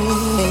me.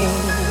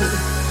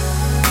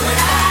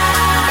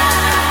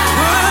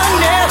 We'll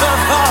never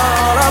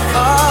fall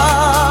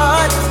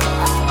apart.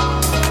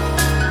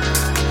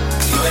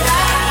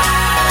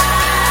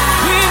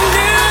 We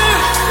knew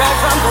right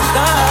from the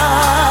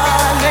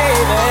start,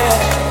 baby,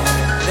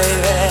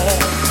 baby.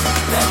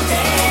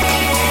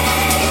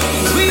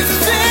 We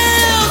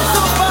feel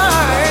so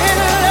far in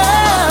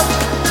love.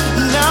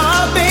 Now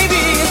our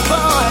baby is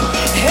born,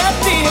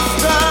 healthy and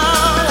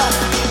strong.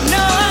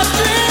 Now our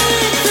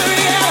dreams to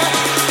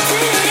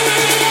reality.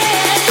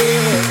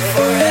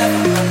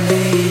 Forever, my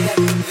lady.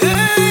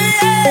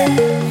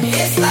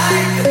 It's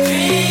like a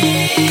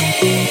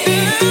dream.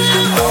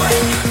 I'm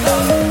holding you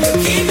close, you're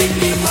keeping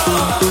me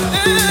warm.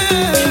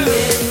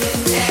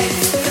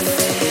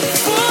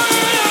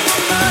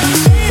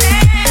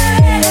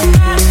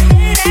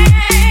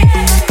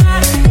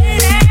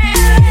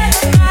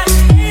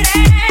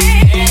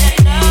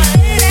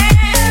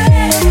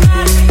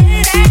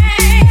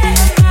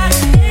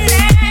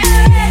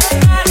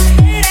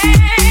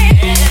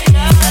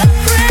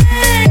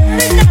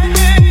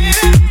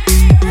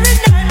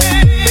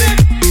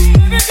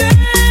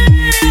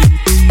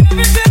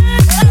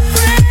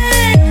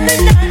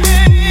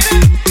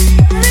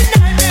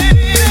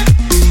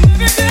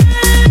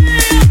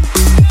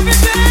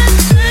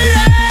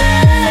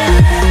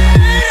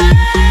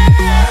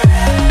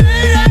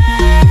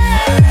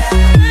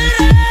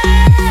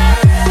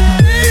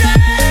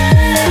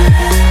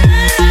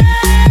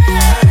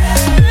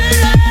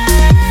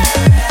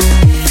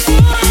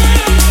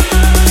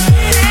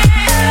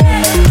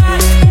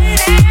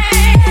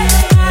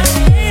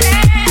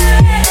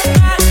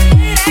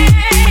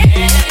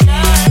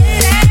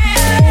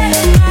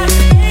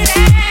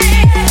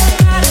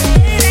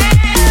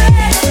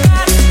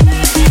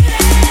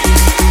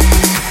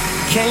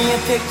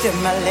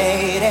 My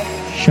lady,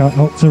 Shout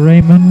out to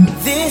Raymond.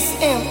 this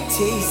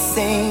empty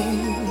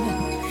scene.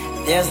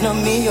 There's no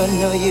me or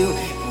no you.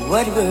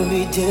 What will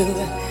we do?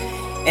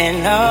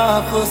 An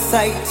awful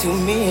sight to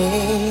me.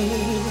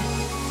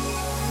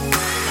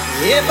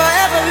 If I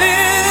ever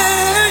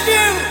lose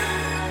you,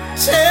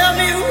 tell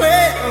me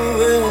where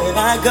would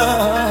I go?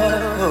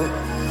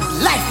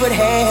 Life would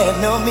have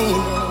no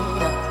meaning,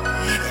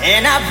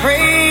 and I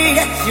pray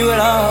that you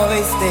will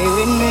always stay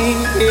with me.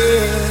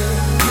 Yeah.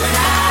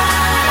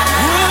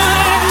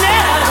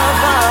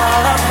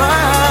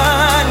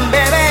 Fun,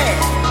 baby.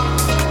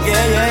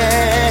 Yeah,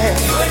 yeah.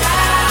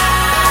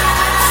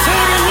 So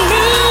you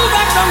knew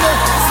right from the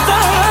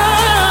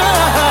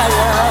start,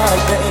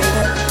 baby.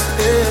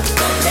 Yeah.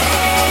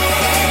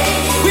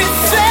 We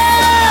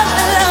fell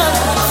in love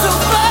so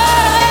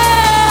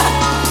far.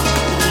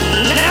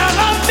 Now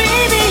my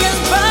baby is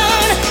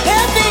born,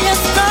 healthy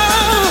and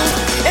strong,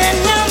 and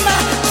now my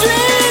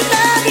dreams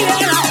are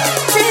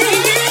reality.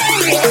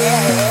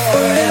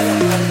 Forever,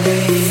 my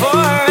lady.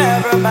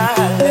 Forever, my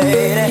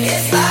lady.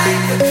 It's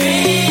like a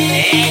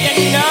dream. And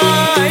you know,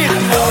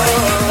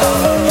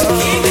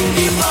 keeping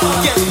me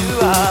warm. Yes, you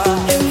are.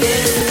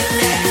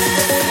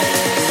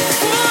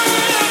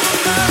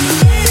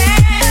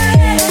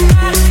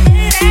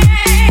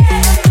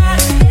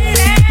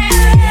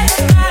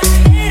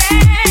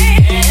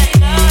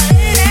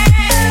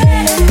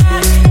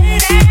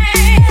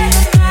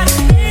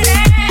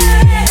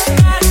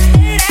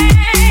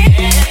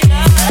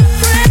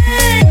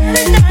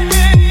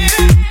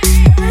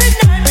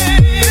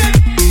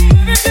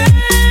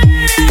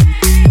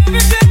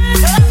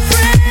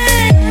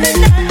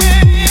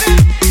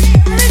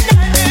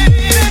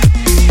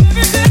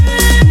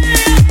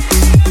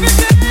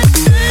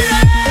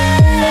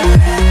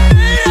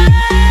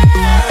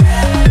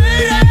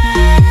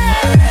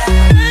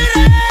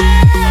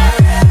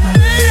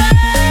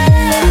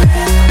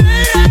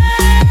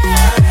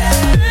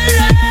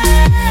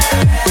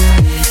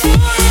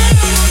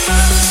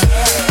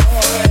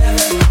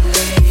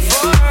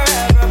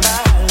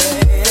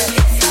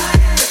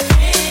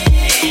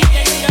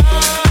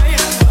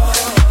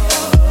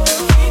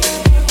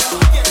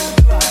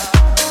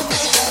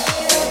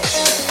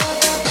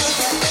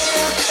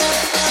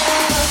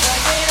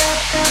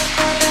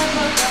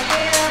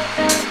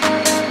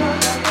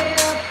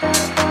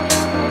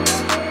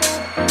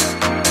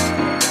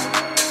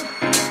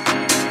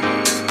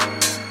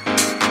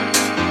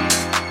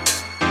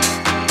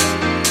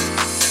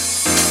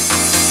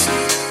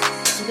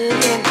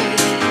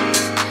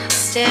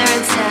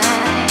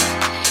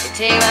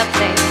 take my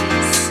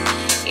place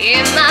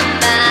in my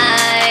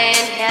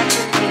mind,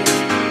 capture me,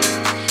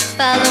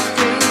 follow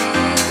through,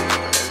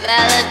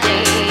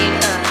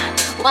 validate,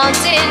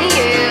 wanting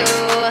you.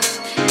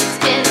 It's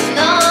been a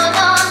long,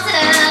 long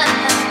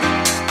time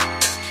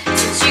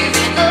since you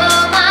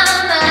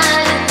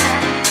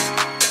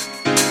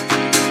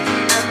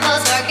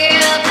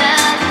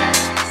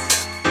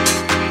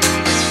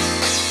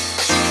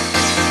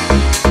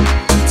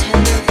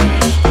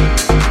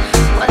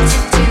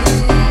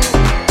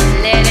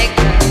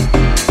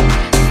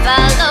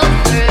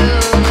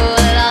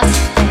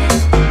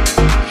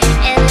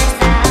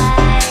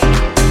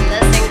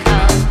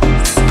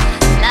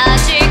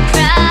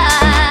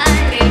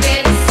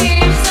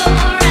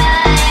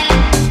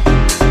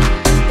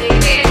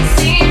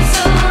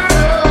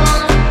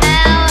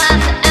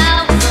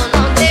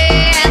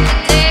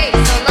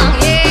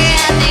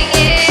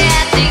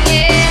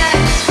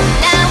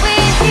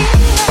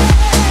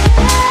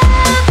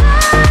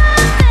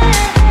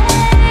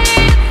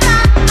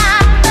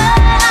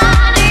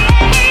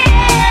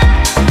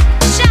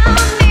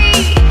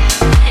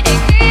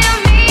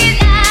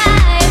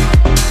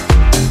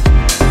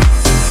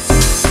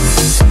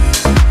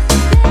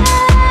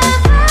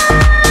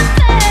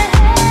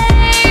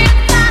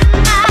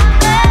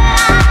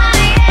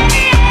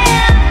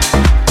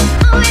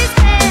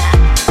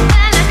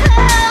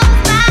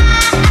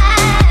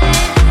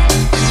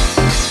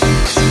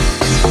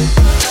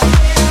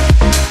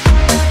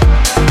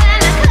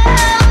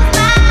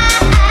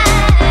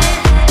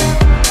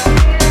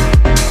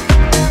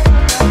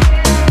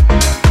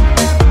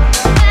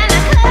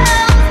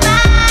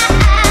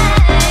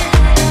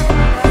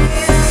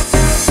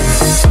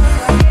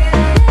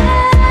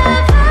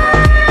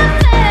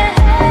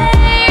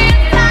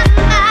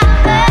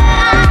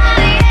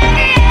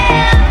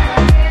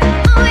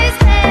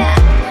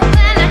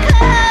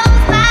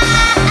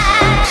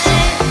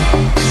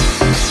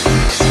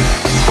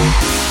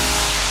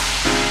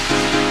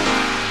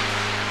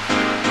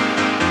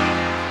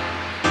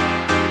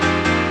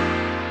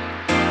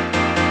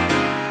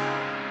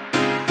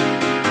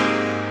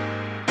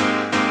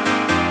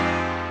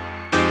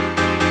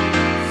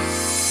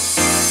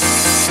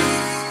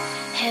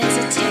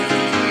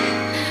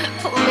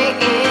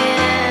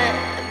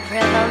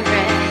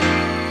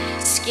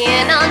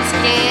Skin on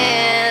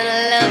skin,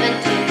 love and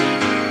deep,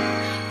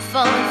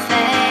 falling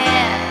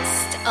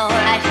fast,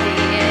 alright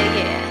here,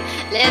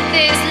 yeah. Let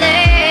this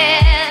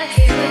last,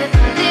 here with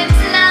my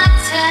lips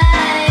locked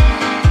tight.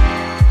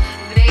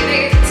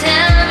 Baby,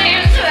 tell me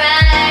it's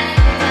right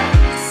for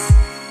us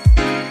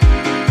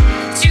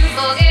to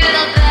forget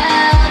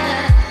about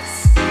us.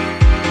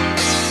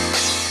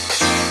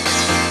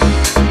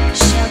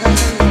 Sugar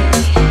to me,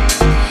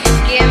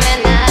 give me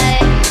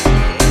life,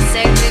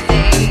 sexy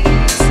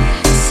days,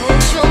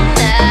 sensual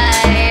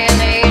night,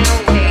 made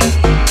away.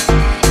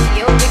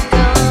 You'll be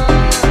gone,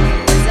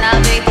 'cause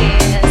I'll be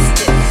here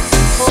still,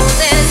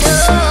 holding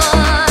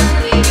on.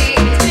 Baby,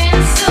 it's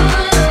been so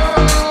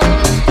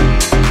long,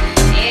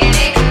 and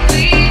it could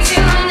be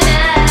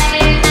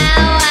tonight.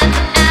 Hour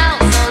after hour,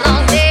 so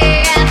long, day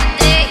after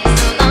day,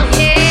 so long,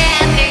 year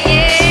after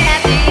year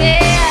after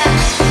year.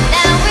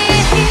 Now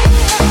we're here.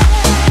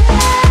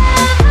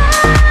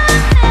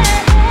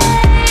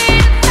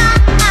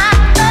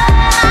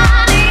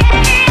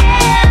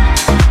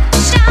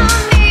 Show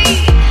me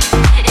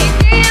and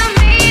give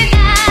me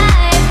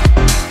life.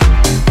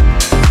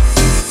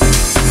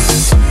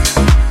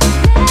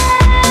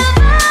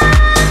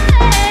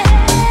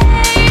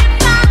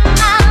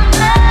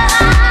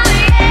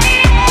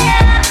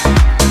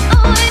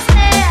 Always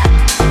there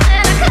when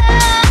I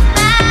close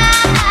my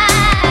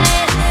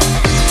eyes.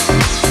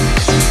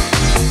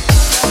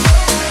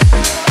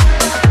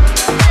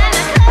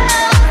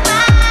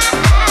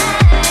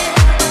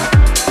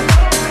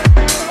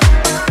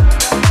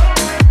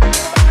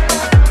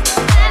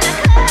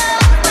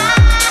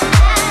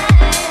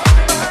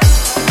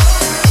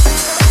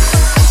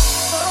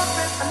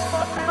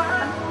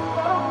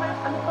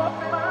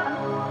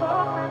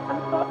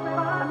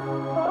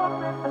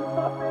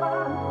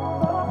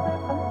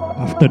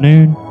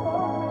 Afternoon.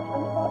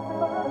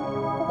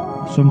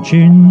 Some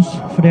tunes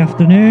for the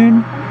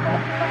afternoon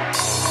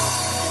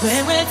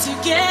When we're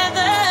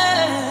together,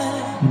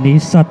 in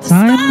these sad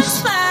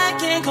times. I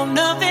can't go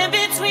nothing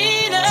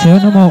between us.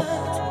 Turn them up.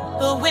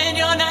 But when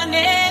you're not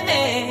near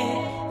me,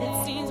 it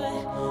seems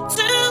we're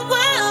two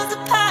worlds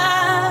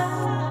apart.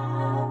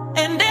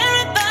 And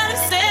everybody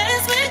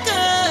says we're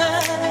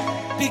good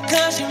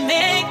because you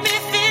make me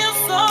feel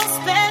so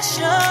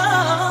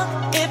special.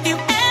 If you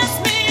ask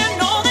me, I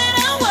know that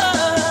I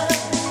would,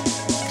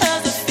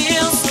 'cause it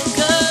feels so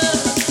good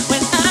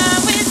when I'm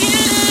with you,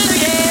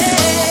 yeah.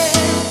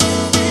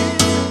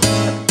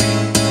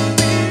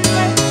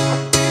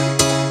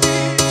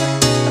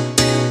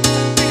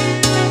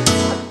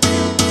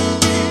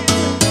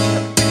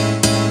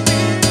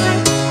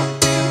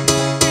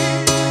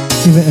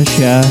 Give it a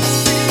share.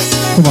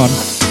 Come on,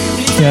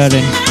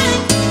 sharing.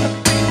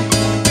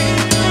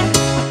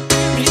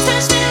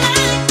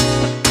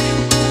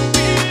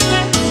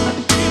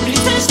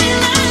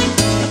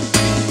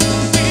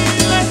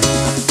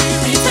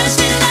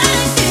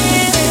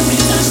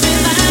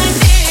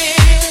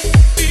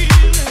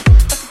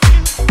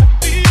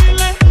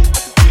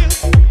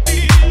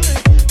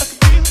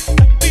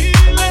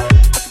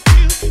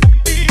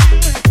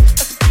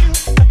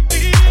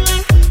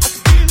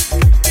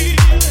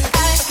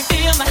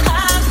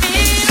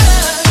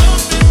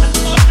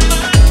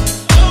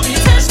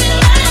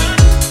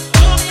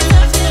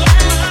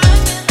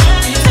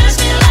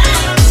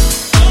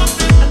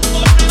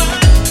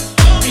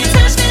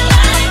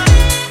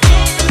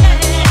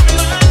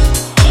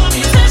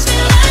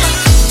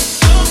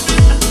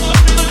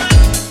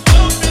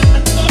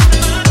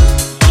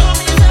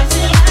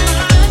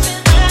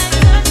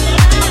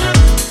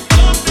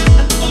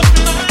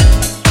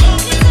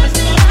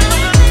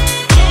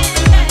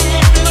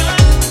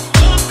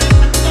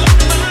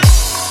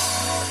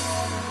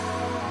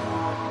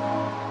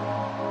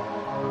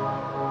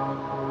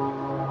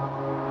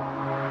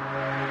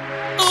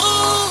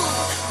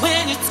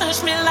 When you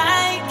touch me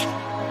like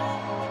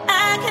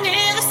I can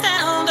hear the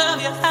sound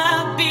of your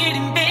heart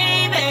beating,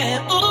 baby.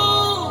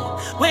 Ooh,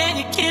 when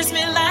you kiss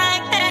me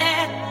like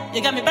that,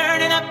 you got me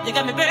burning up, you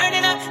got me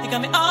burning up, you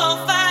got me all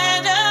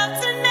fired up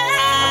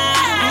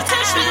tonight. You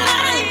touch me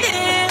like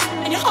this,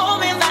 and you hold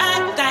me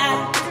like that.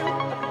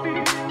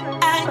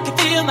 I can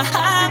feel my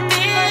heart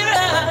beat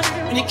up.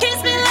 When you kiss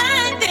me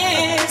like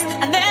this,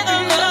 I never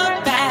look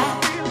back.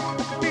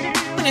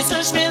 When you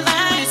touch me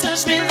like, you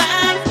touch me like.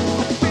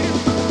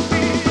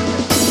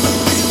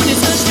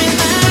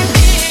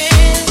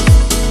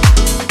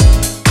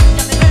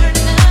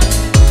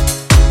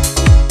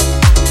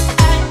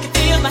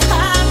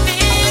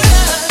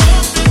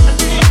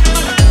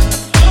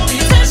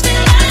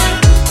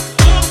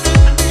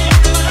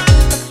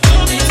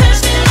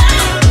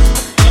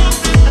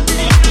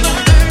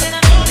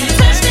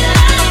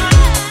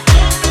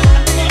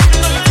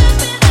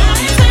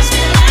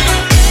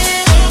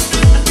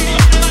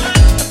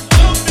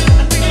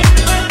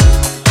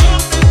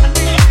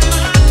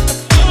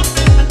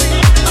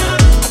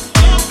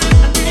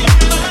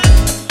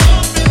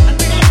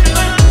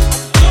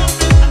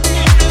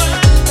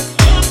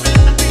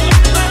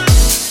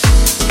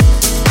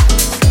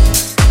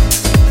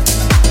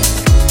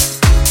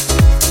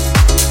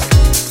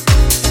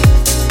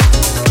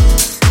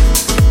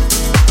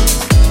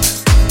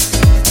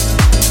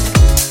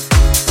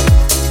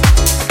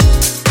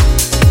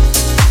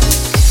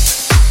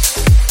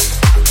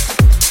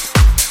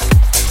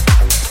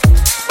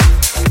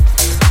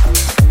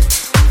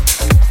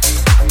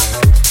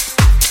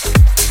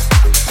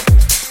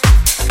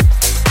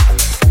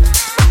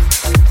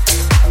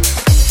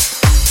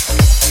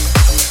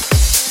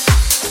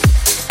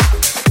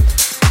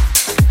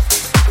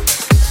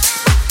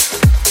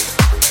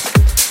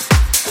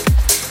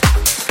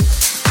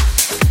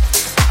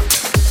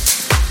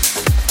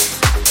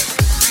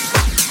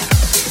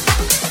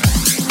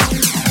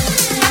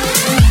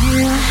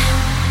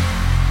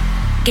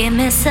 Give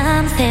me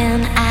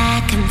something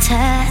I can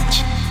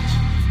touch.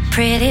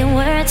 Pretty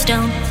words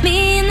don't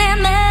mean that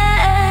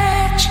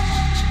much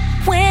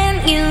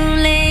when you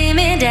lay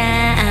me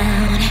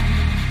down.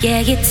 Yeah,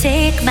 you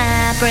take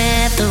my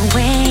breath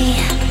away.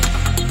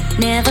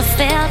 Never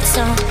felt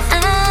so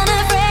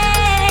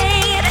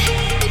unafraid.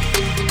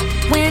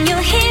 When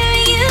you're here,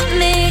 you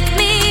make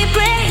me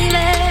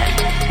braver.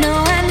 No,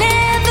 I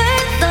never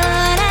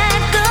thought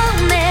I'd go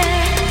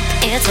there.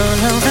 It's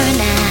all over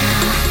now.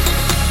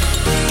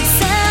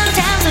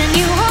 Sometimes when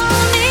you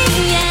hold me,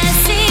 I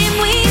seem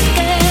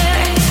weaker.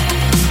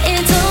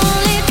 It's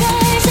only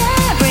 'cause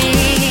I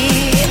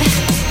breathe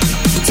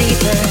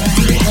deeper.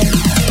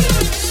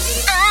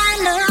 I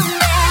know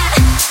that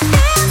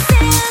this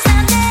is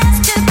our last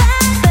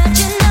goodbye, but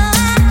you know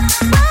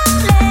I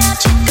won't let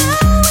you go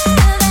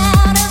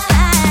without a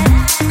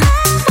fight.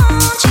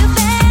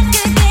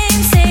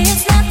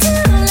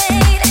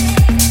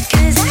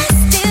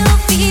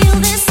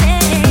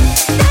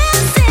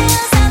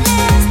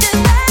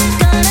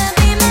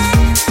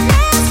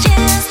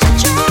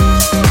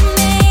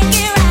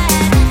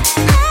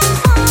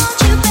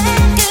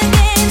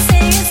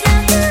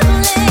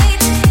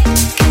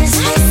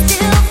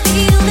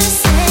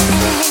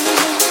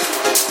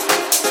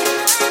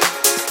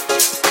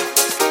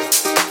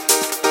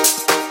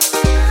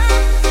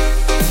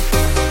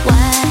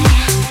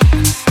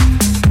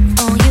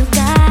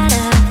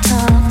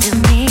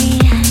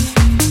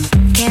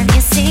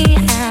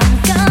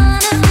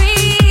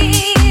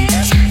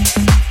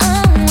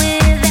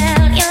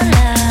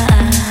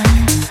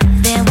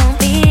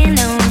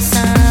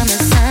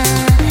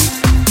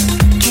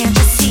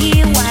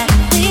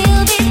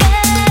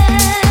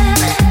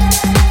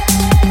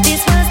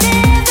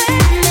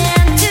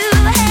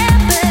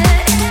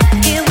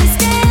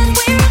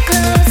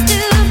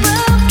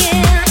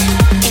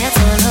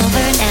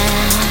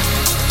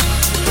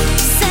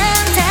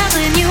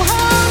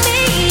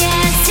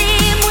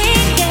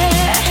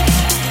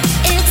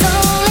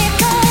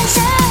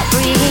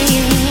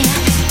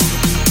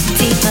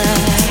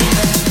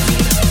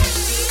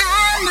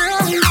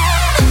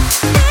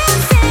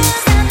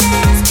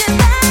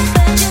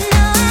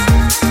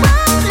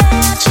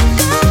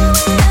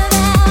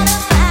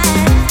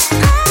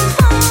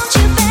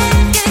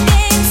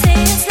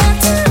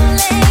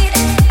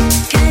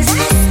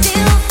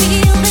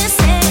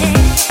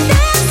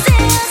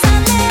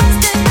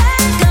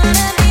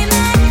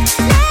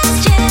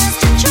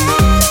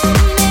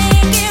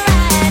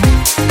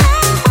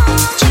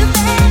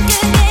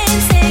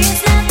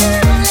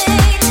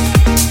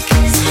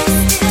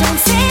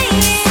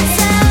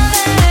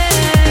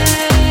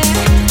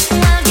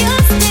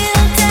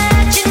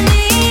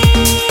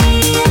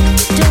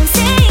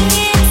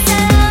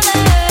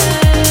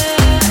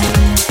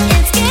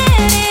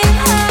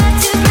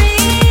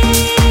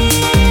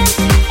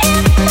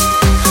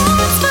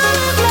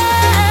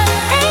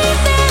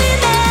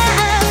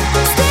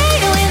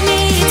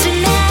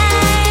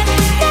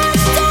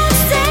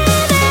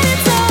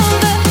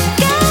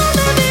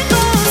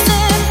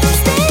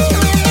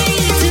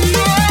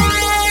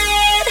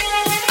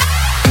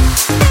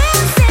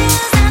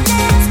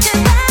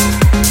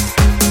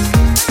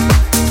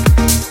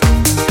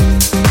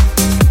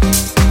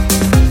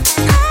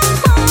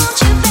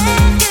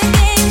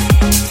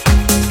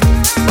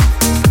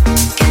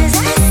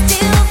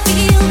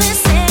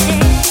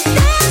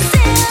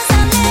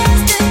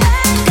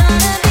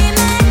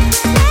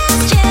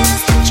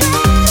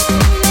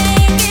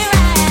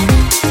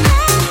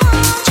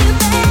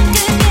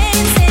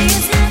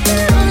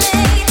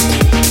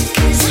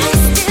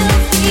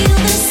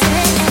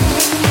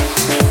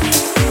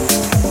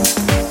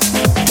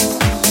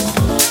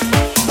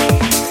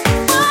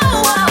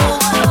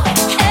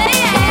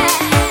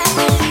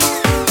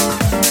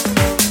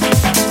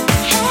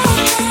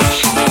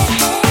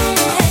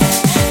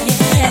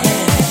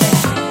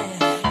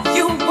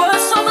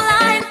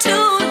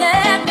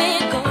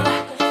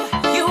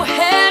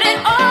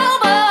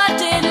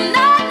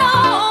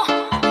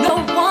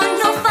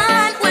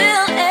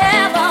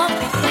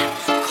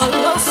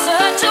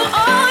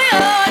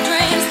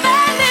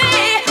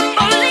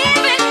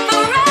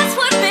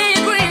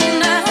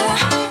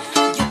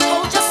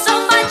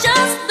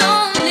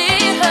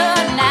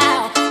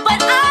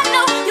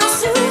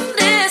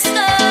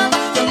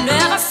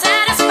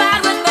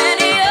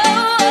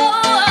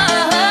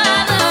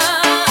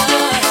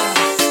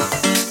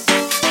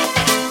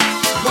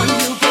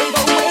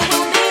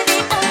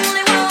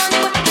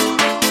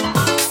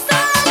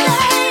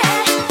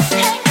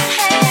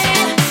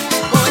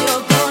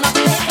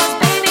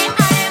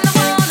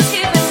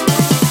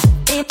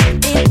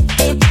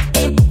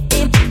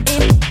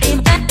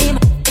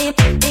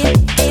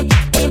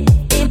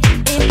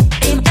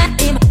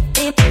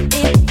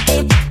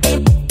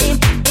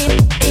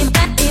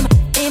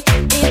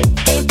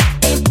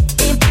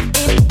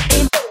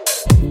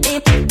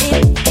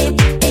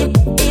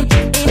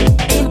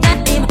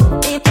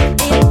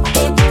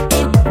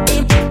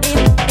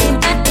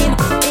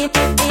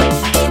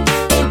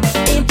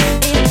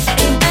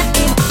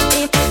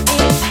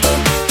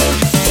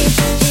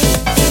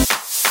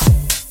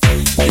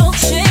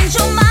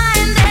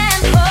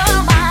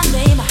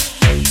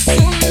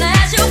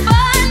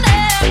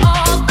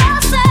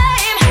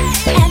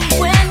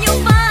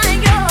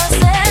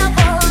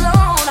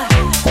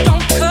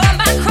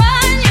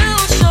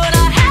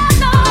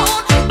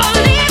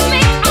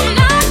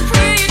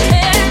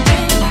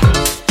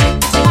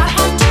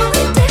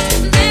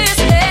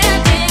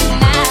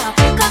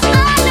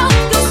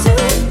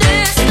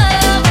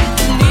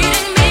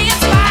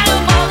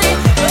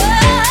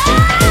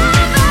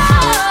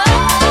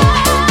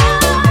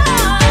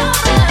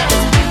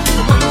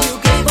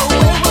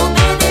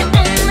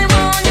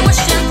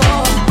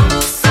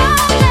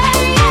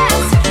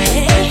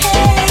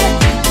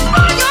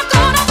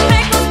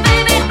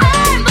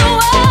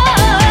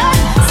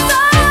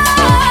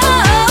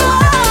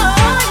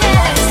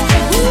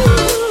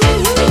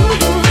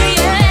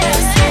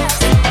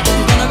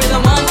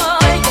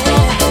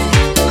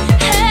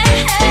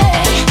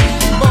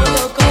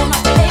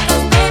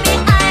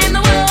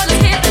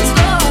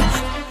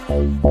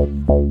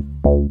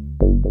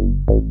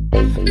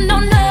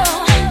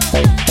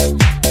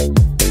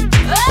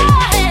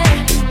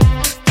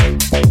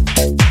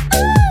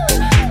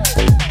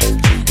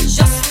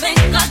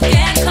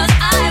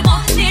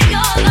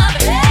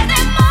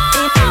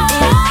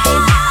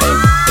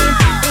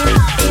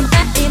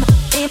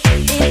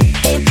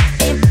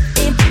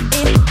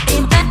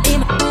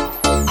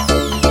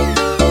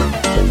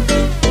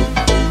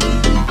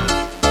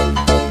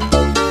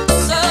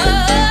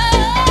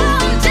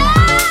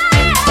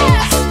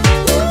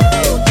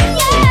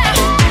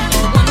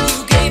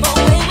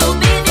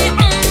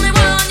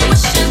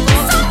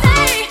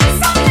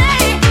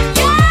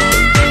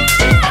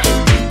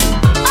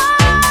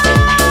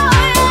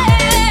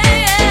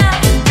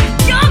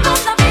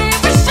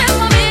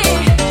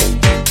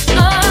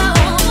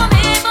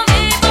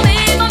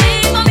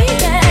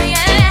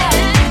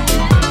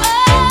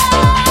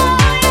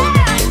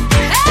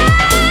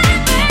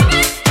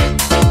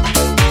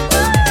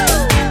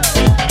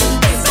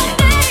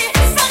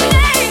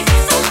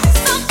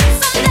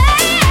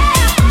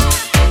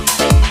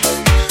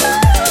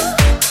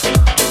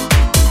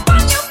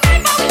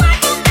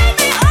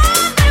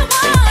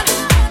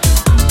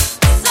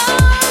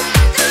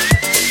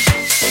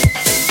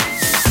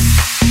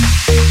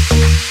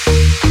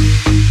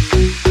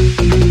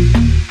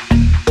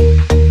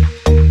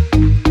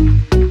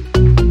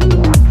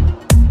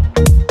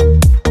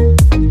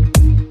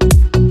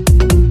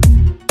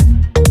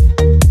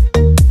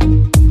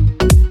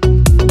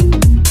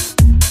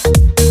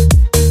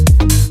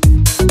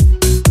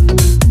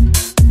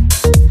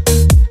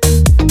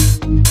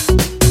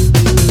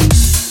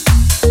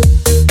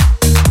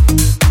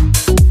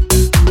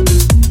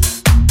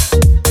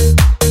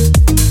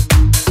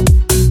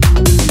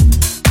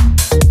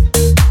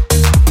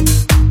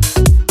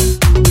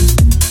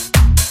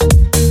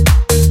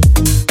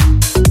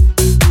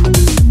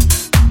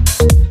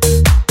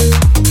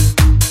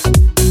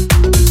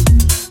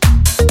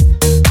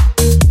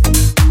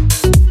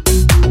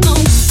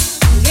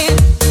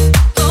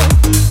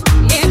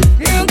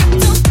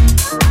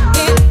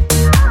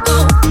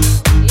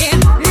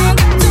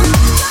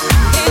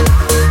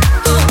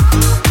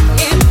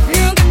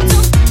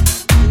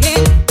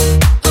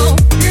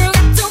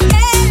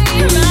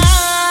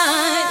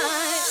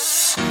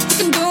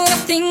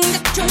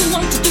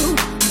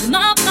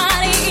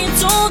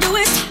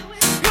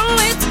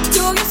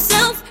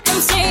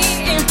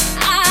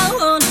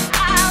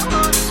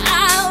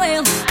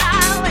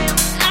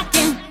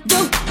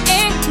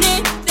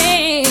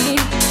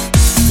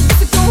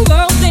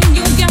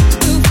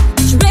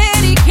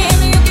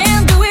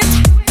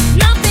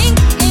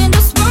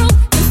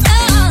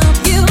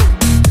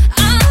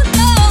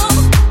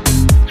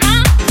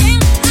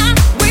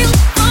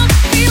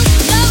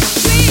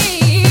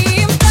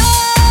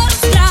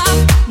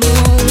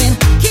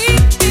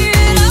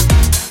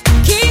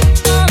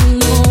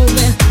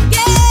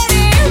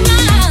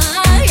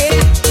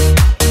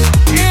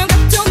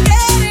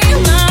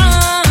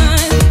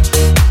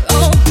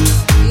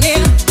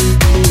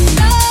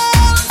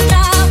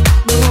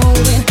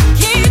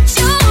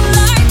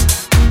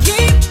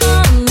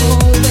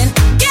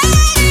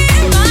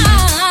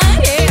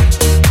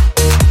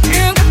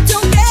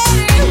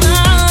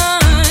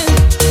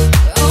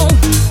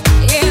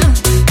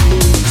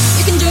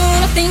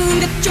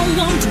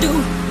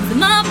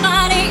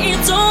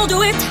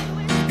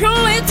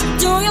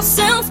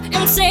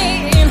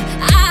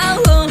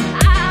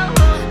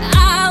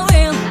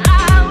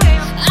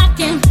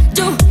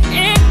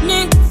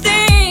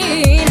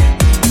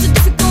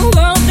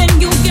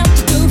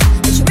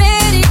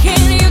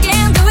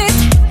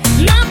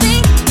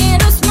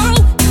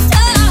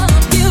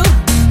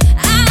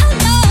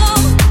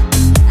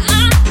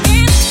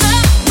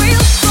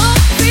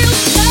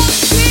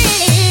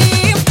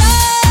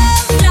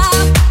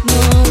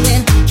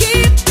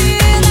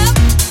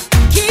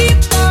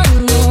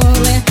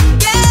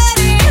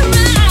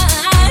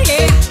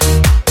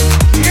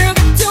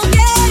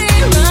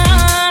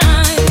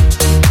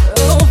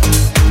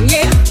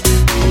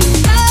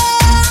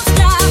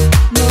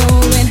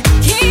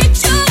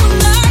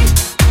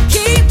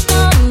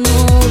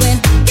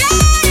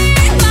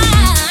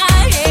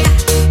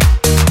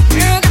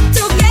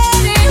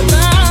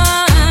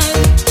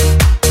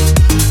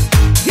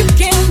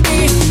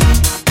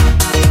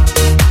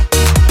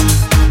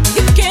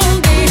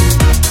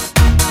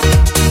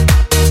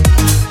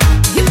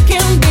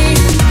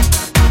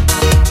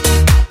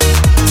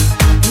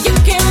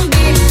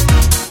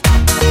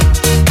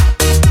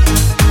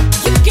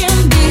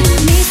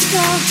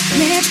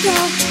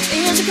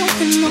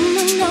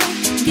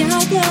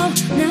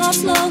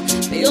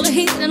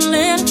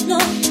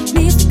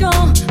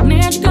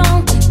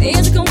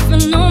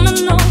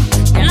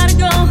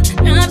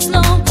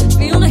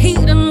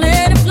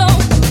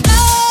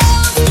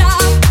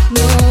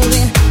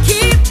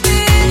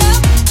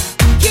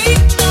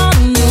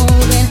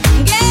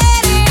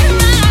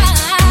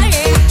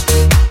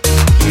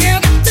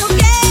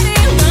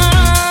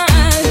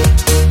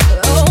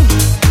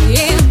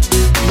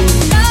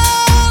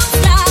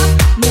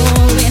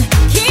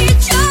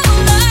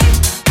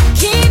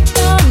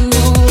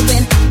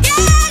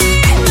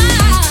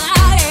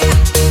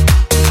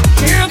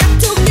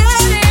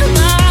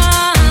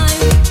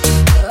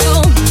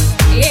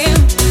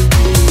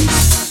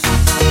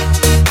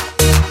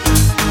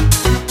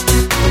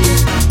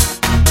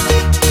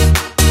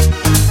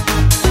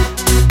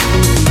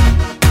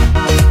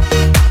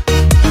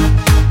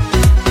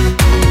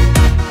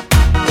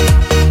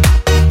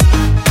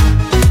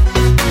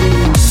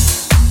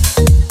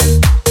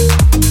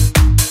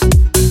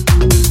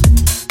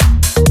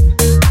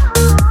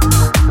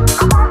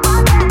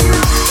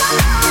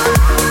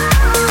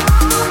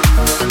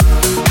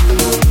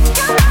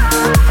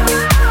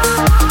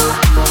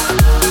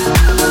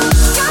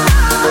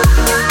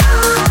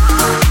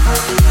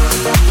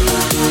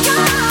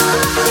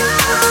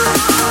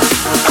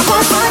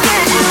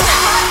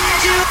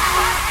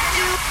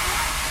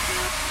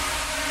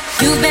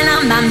 something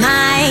on my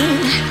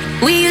mind.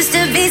 We used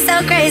to be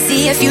so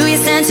crazy, a few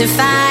years turned to 5.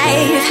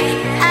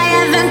 I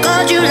haven't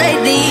called you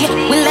lately,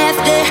 we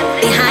left it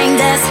behind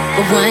us.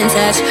 But one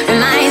touch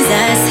reminds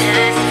us,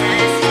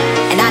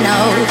 and I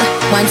know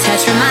one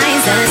touch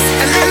reminds us.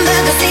 Remember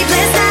the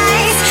sleepless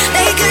nights,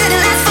 they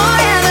couldn't last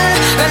forever.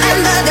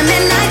 Remember the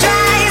midnight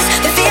drives,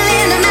 the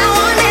feeling of now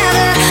or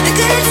never. The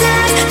good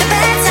times, the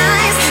bad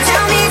times,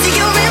 tell me, do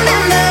you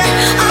remember?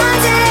 All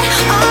day,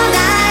 all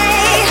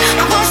night,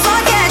 I won't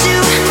forget you.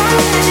 I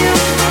won't forget you.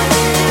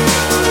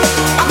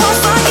 I won't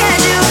forget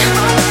you.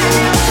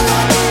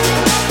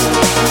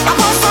 I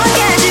won't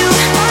forget you.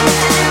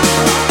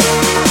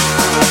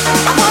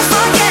 I won't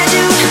forget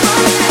you.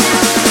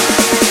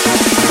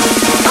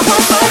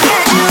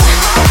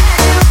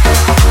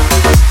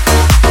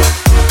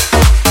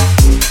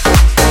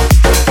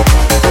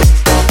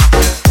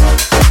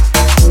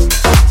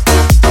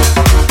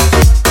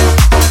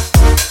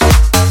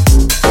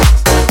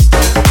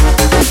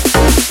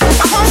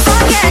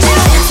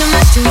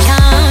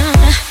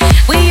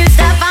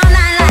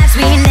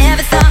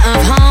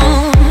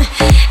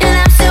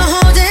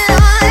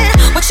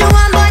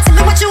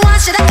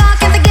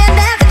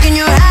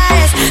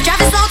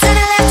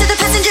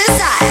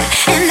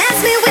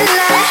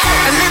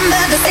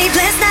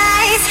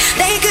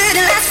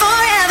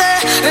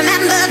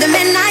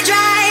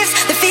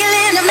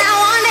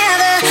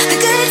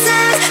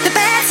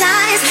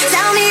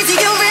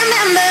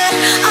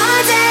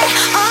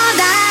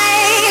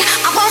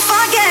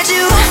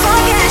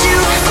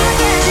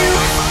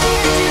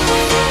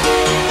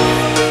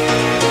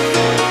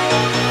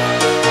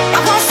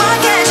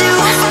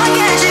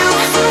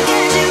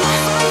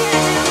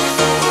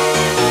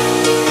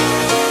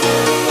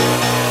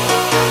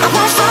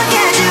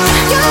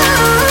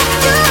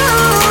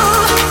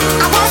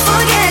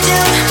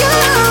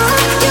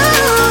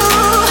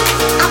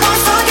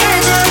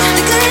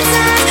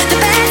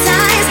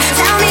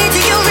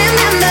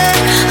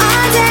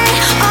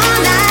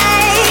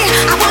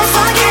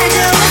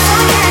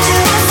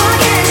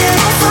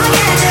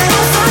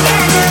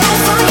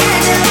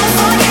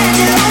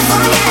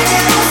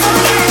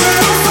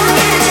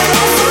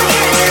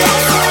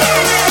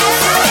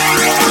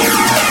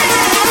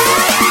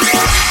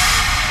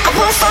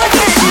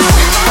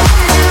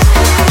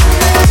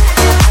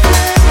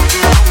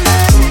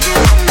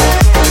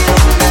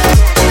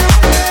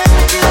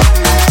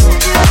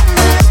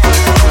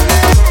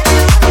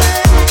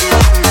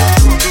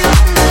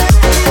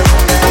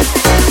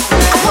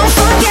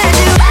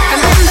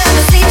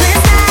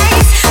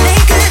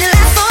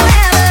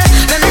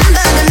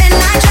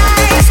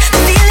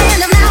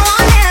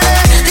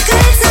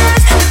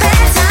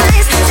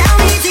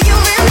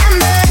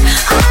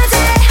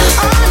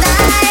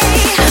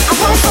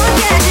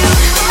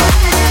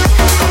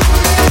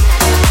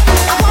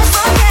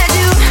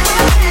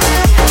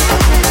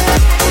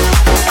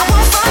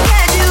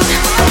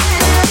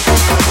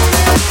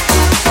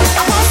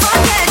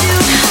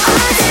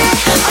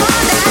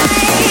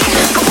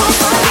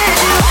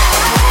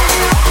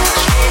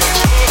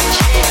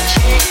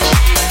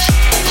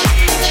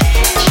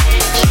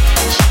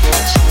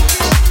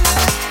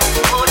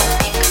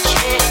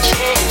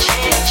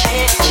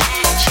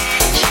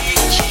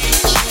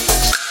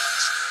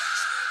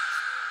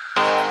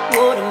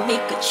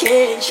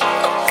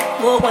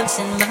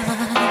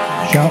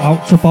 Shout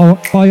out to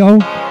Bio.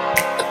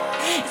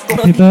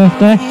 Happy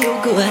birthday. Feel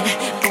good,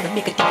 gonna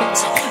make a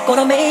difference,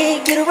 gonna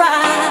make it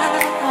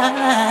right.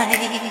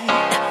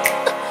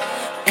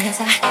 As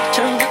I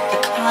turn up the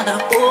collar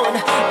on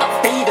my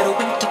favorite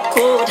winter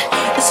coat,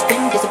 the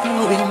wind is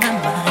blowing my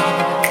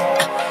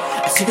mind.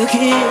 I see the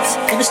kids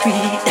in the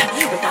street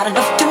without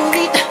enough to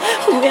eat.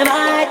 Who am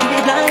I to be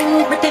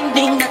blind,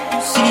 pretending not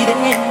to see their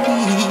need?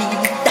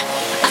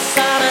 I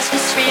saw us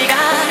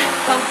disregard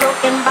a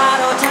broken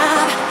bottle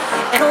top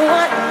and a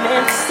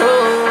one-man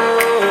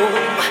soul.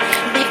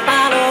 They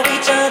follow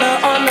each other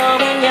on the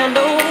wind, you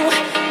know,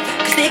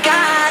 'cause they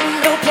got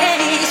no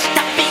place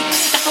to be.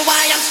 That's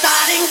why I'm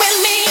starting with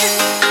me.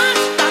 I'm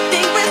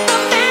starting with the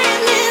man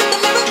in the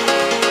mirror.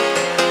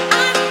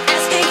 I'm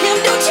asking him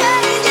to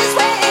change his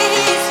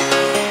ways.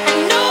 And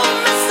no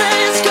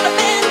message could have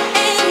been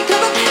any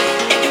clearer.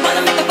 If you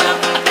wanna make the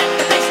world a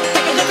better place,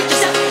 take a look at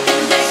yourself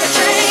and make a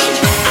change.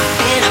 I've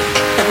been a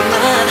victim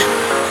of,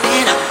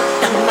 been a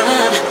victim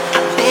of,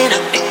 I've been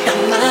a victim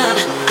of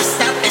a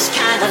selfish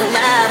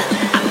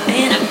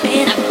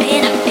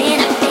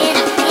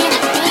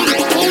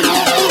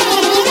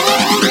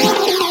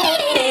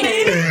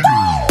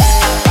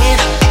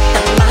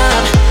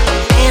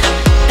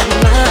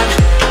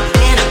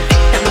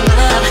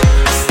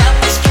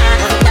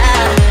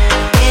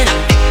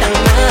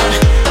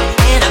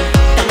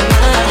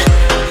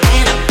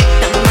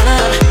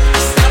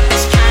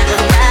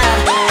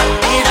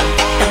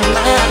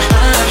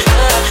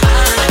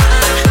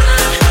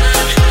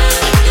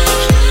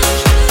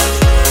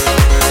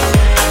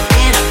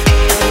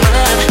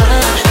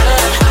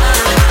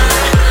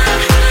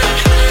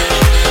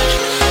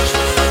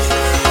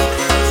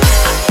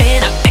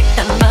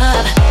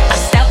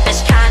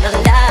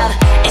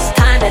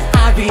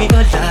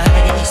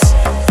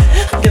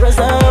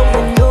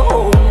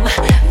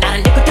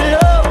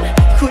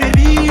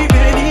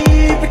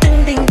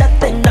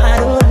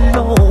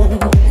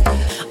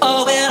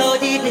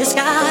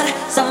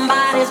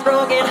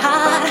get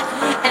hot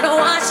and a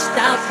washed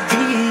out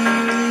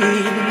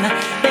dream.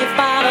 They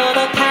follow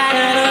the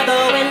pattern of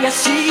the wind you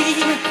see.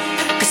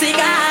 'Cause they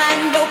got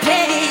no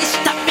place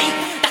to be.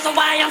 That's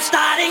why I'm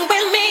starting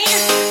with me.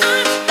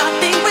 I'm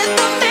starting with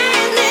the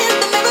man in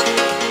the mirror.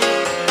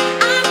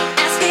 I'm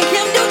asking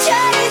him to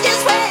change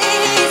his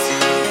ways.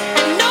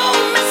 And no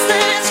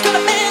message could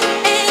have been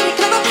any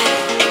clearer.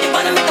 If you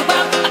wanna make the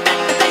world a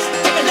better place,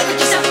 take a look at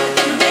yourself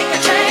and make a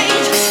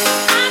change.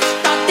 I'm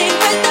starting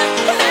with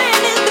the man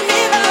in the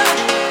mirror.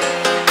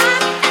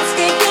 I'm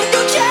asking him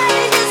to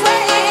change his ways.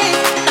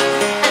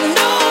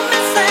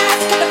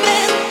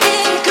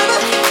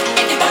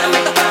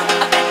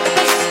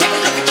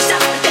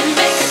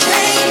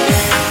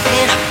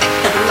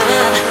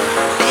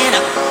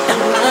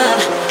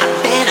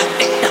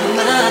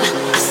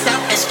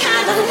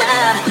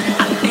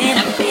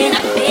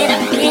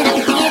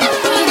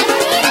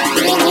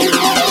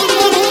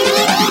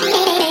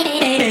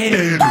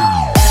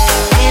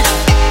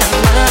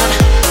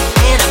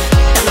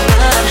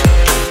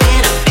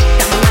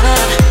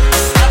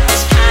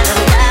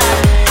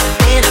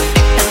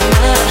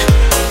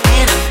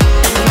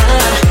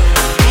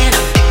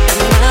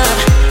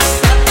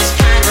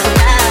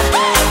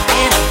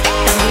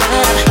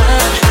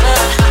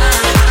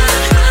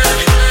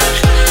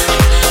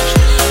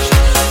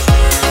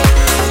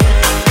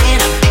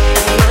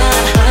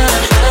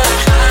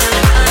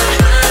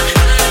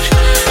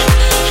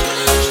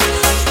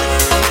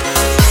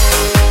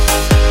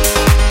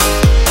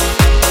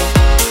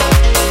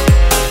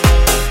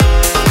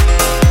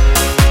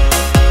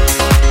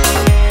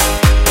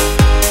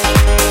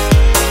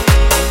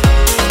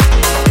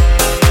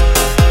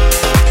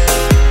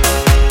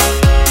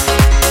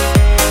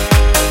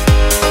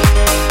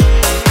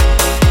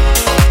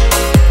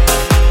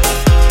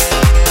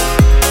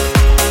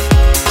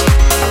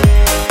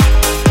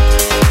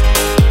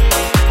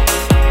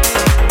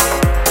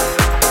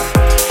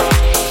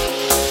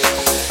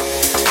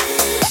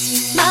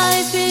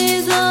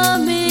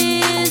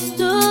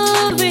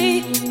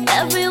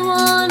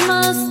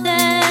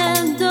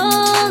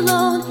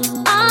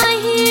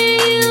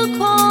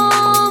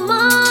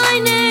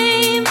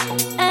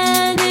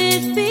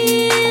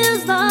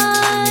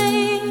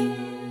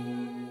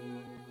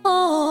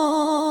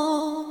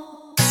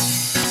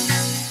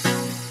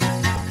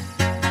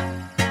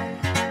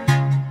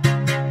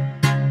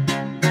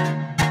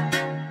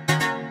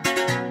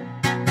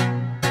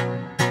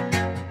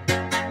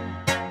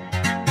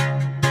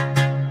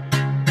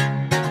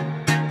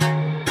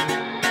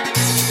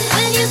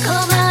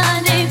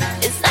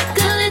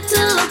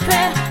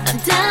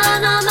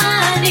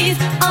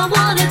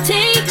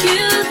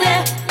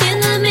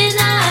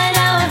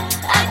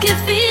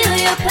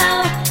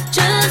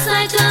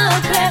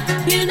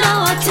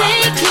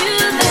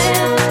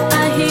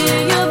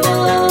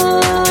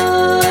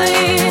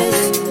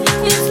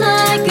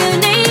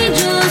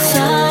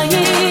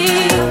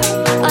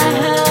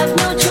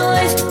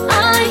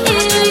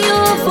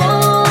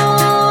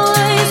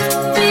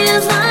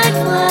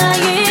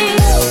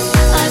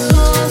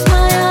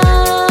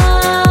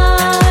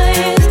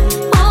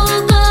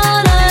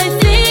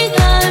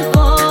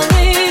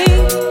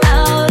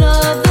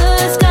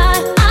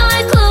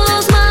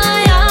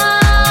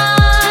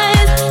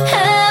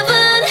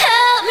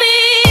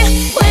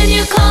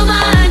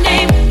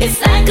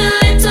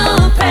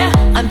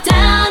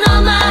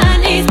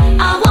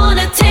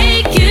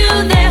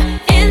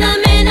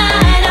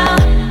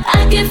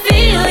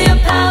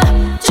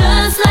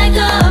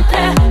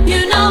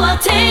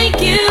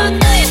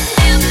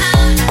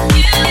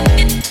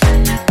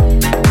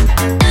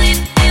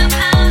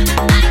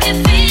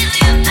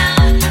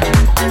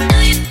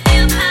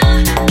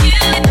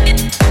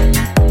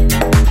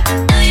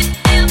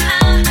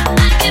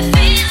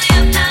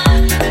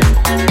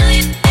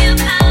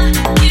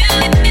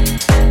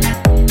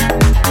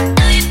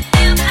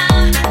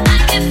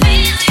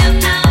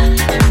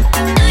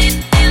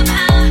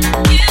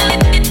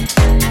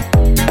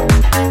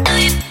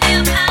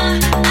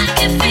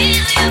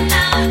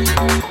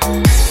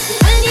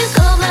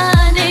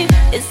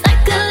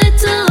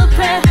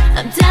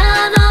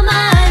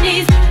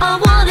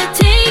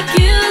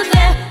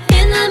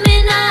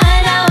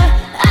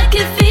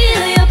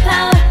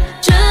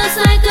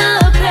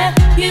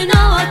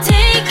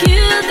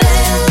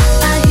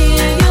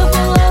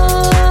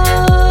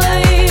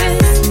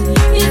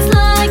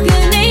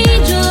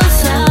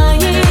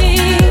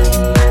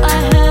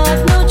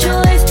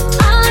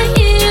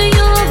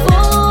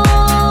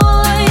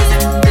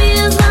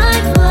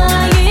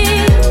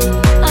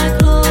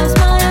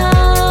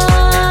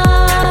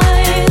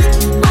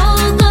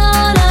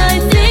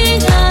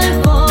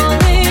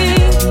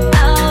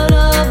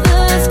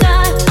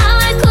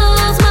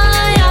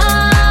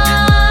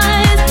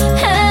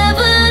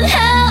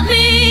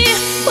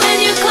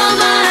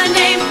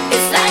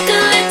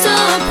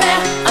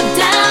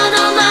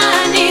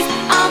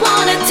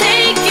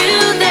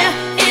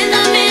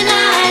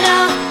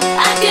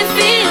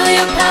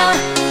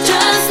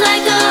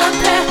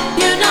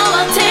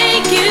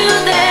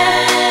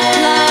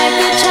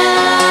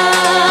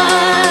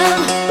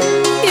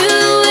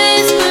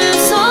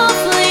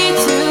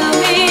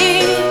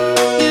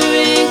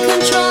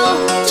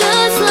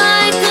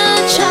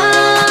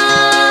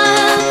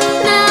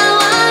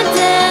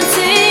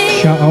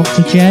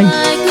 to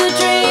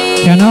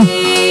Jay.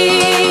 Kenna.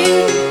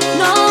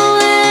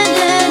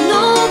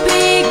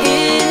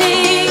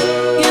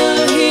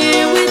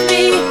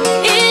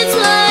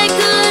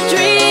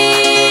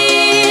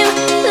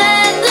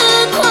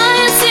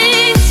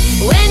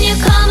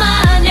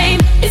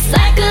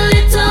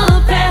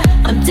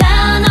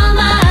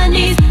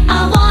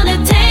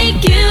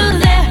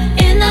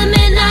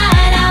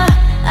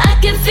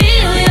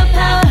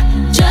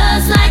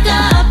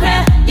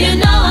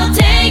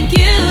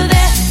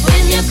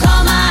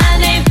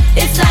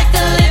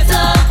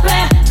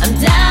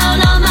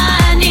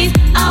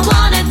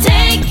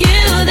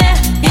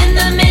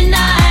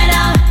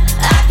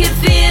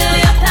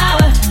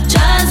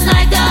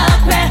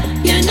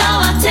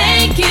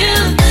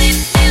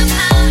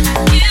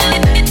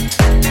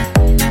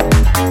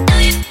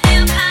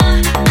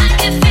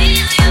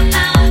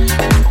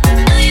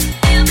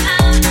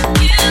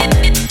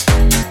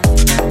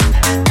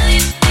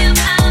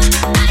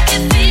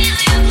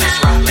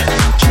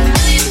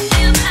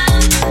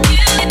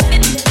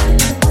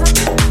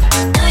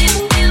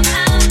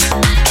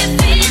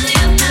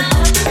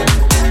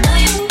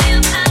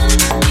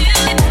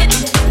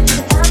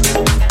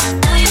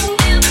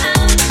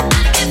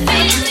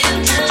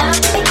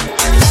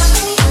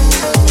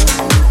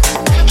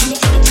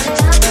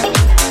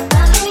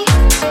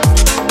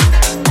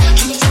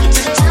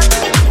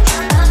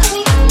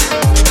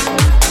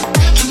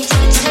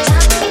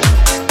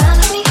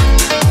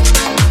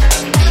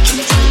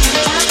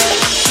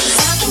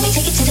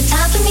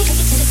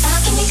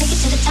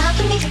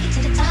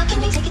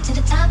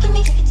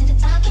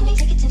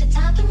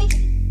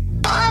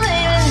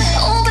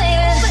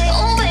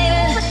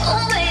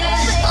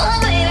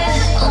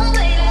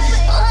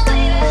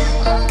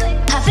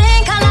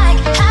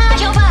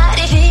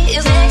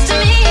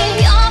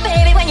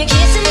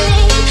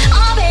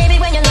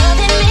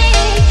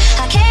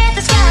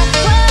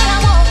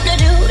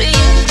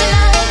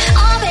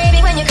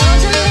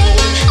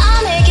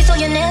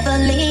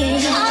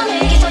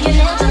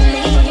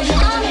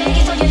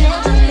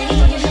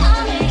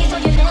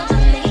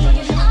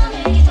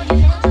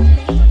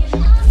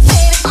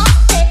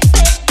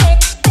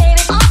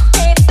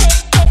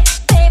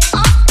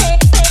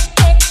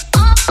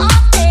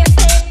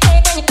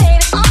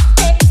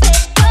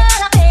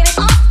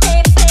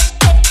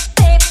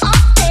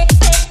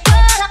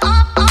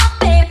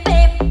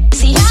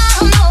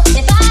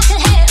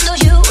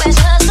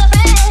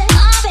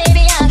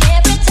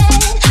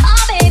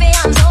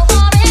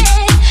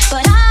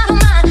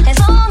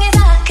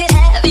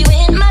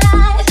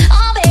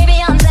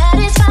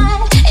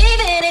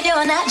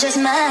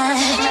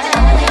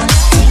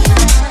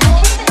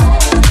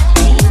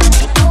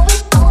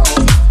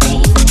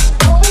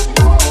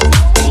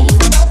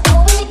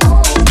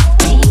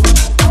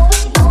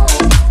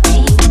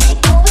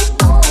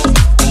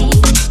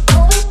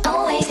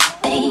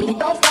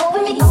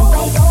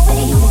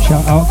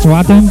 To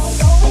Adam.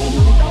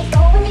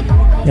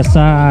 Yes,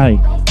 I.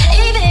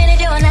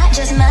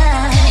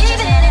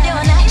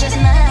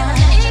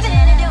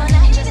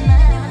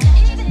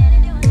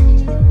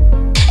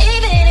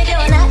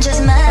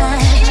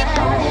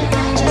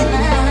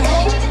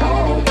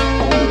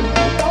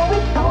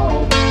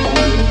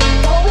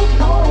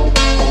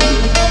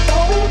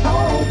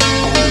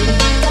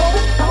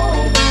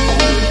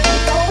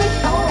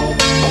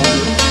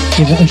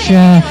 Give it a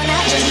share.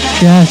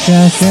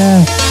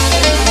 Share.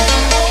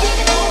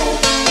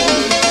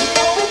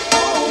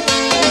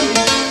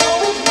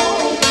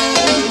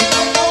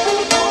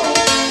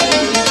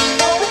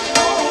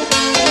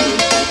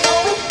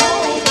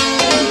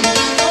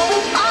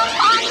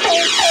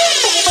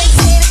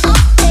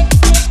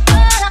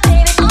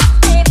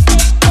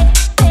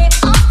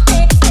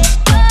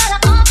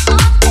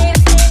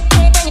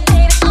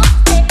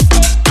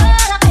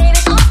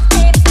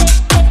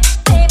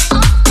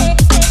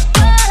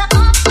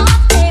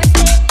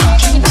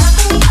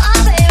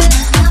 Baby,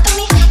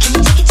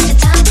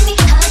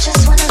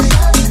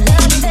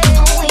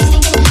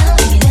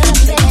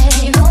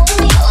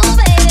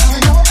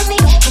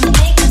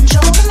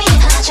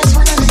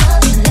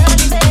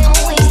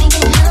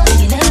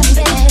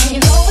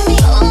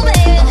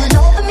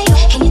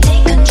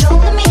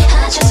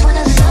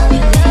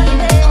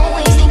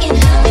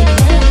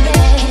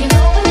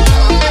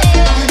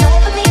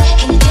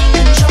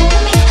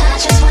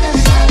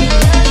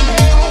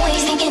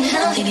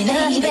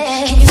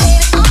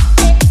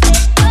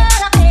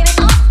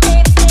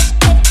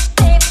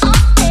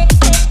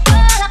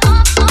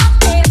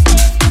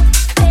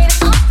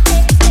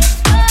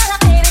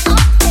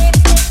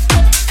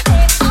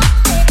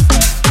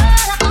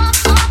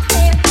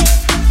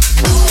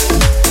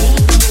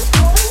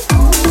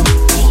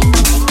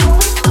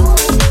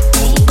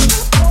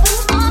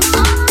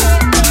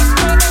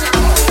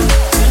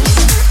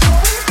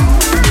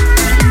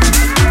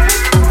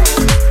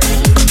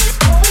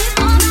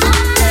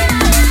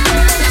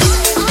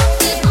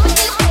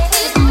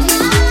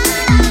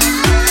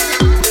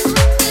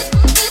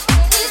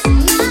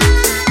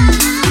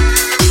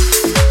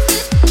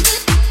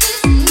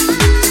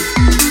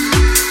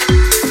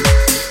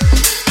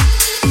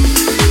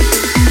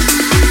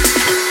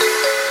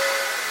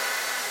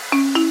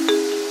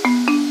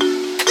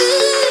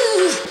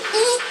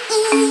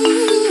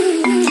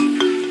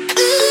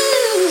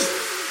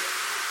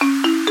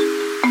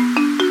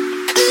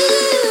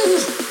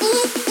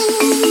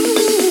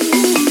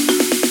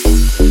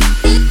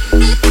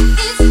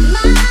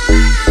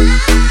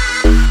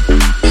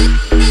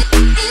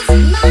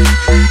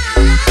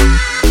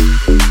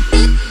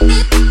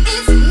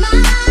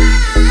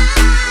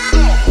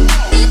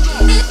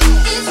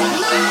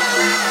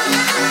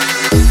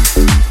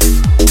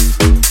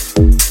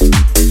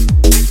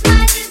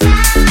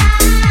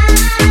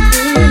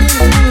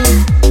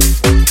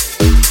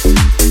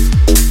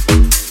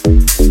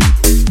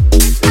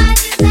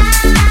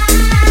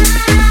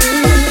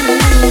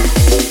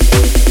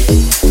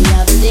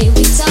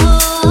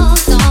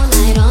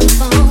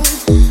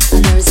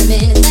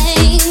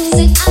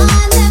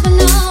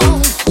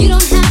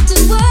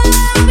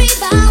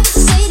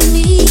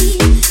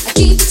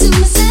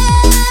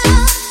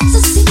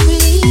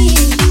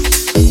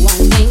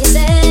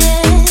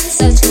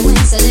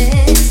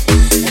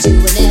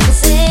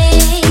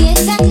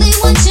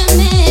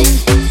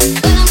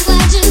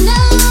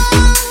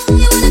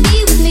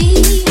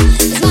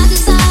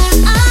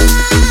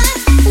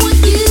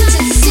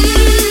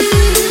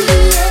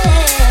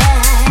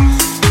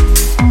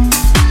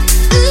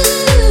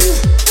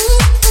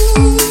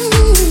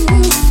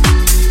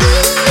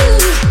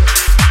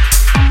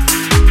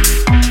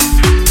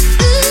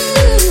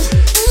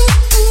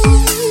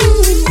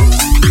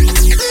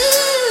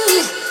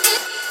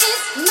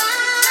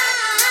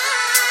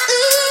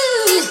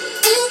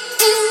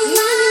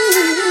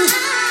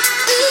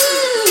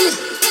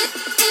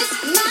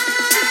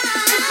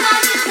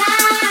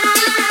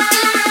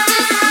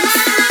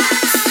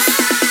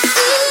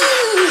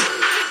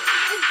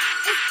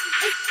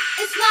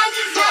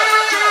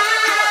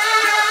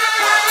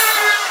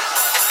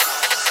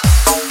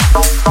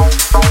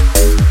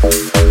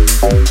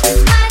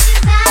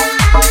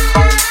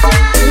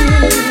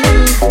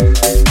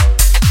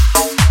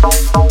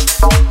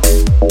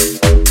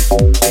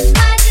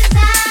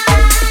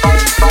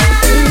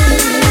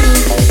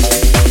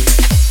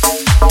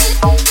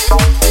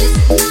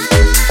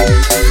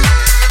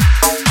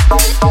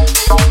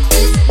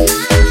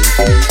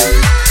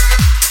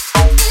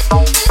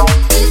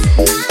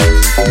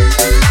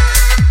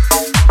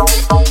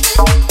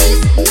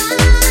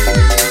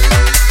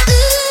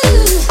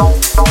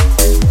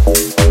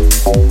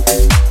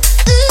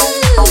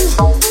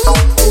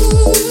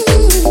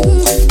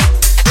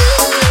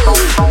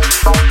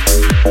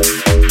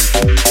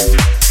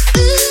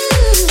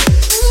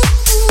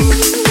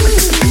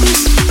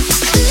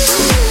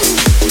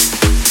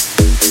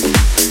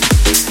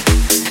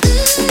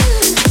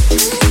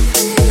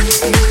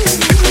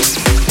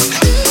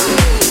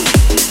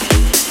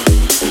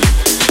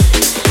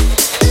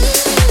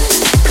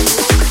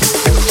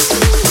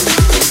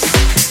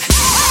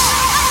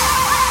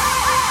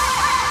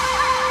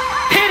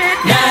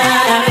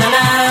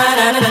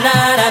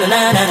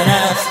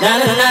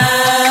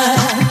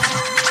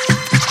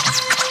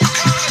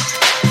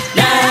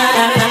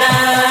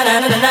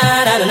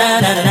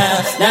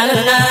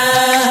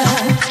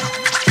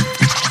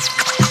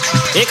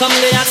 Here come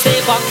the hot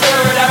step up.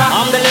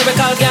 I'm the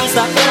lyrical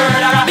gangster.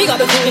 Big up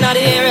the queen in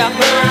the area.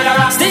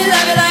 Still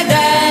love it like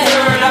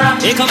that.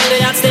 Here come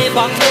the hot step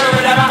up.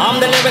 I'm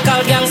the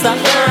lyrical gangster.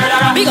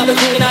 Big up the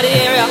queen in the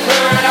area.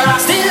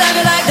 Still love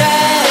it like that.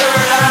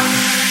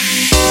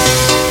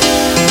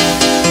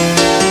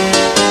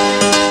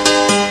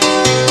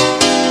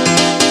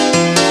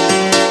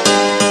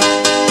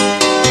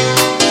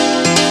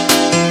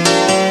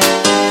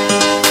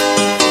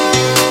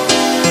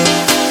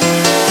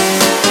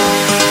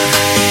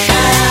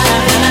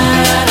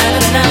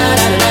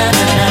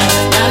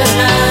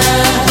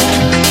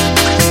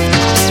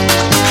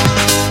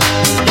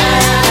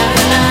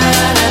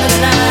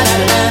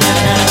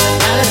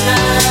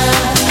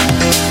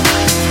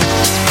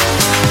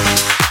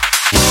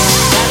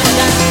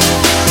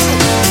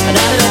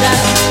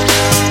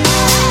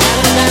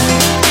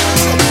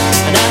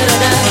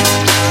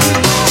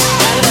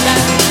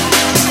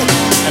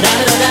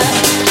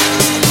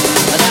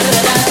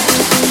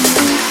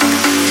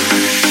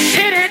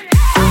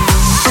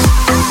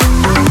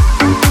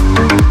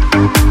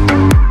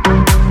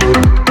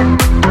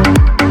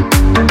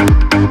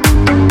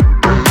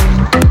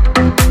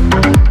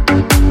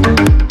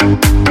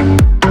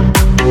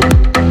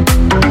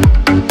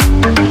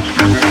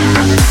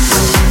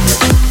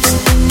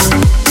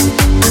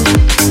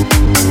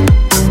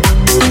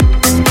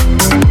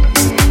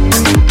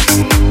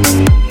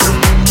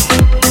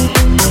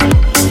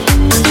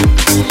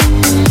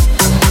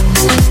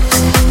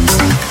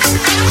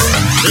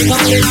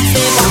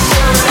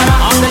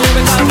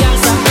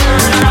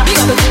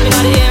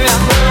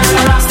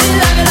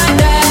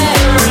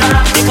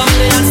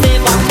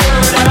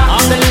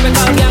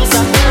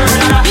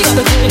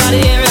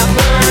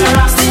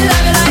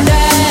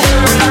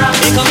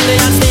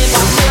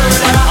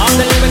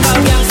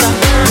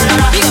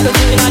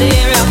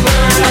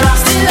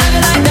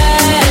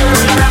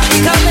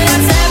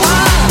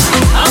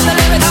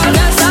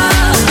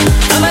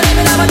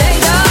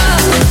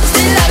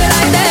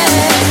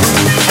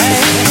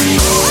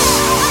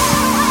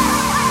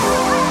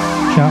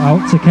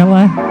 To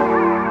Kelly.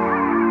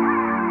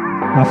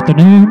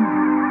 Afternoon.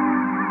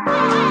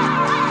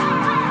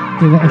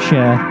 Give it a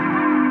share.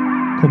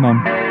 Come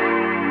on.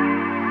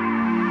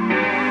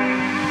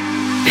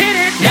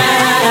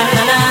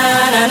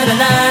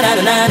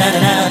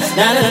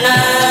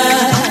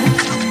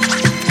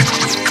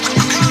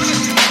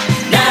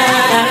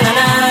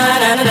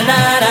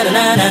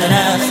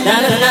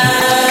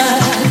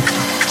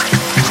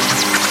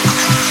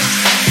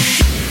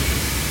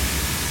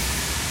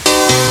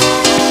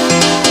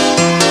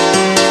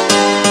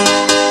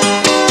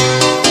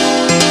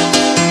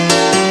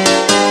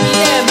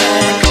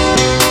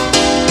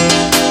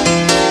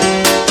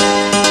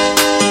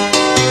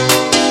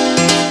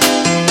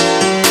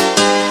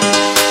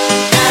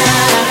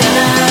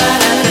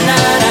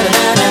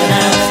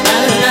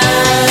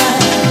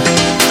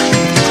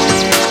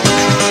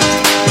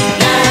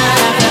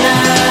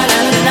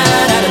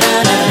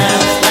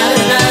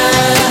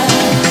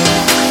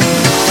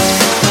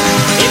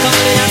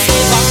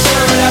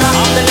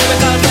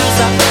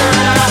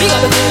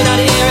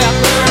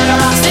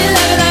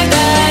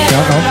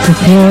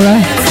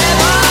 Cora.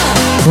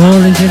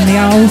 Cora's in the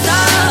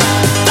house.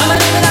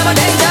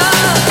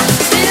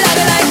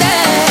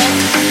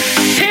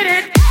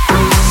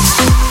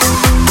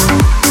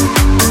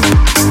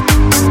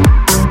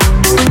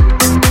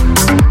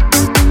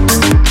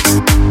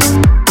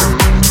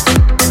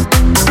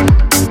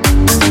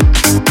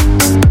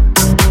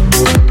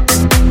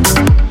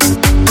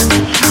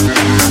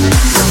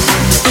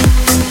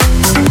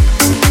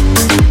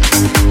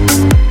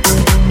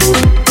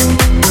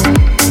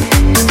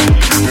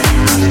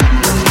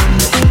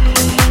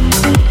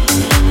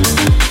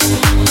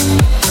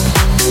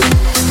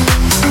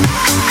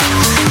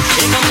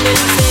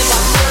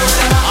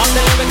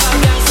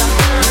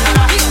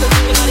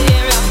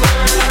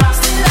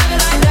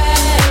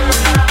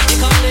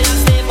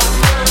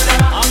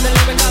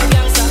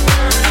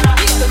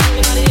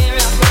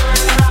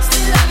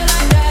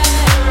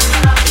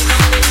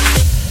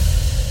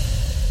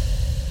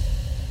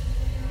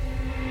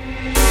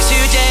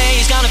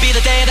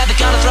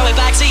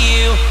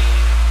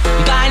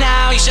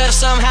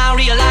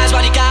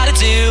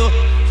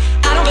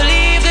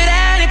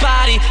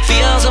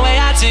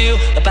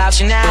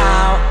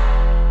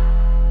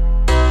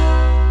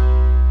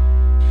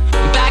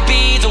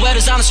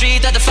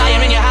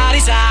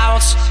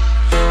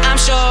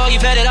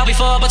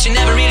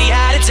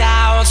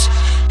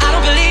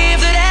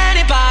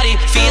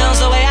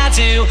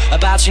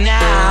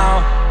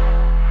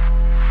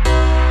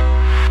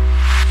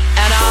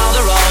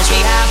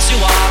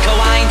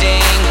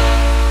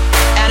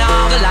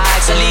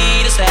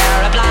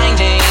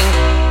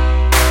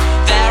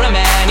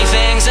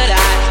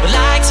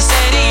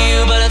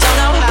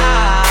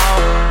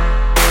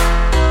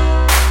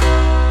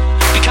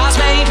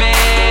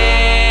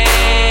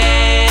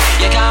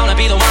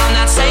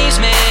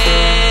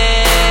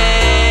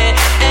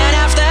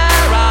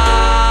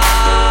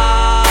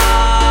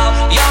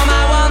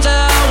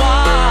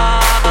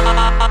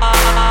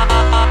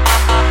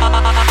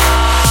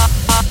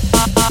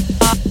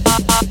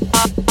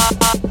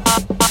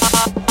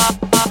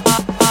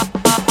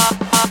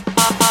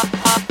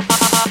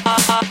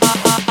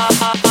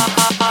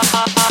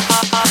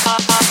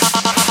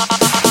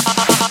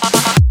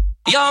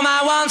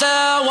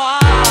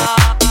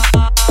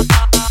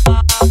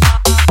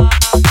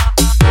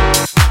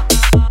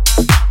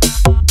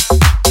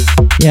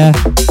 Yeah,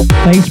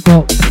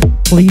 Facebook,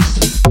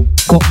 please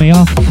cut me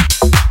off.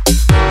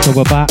 So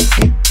we're back.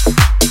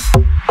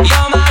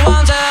 You're my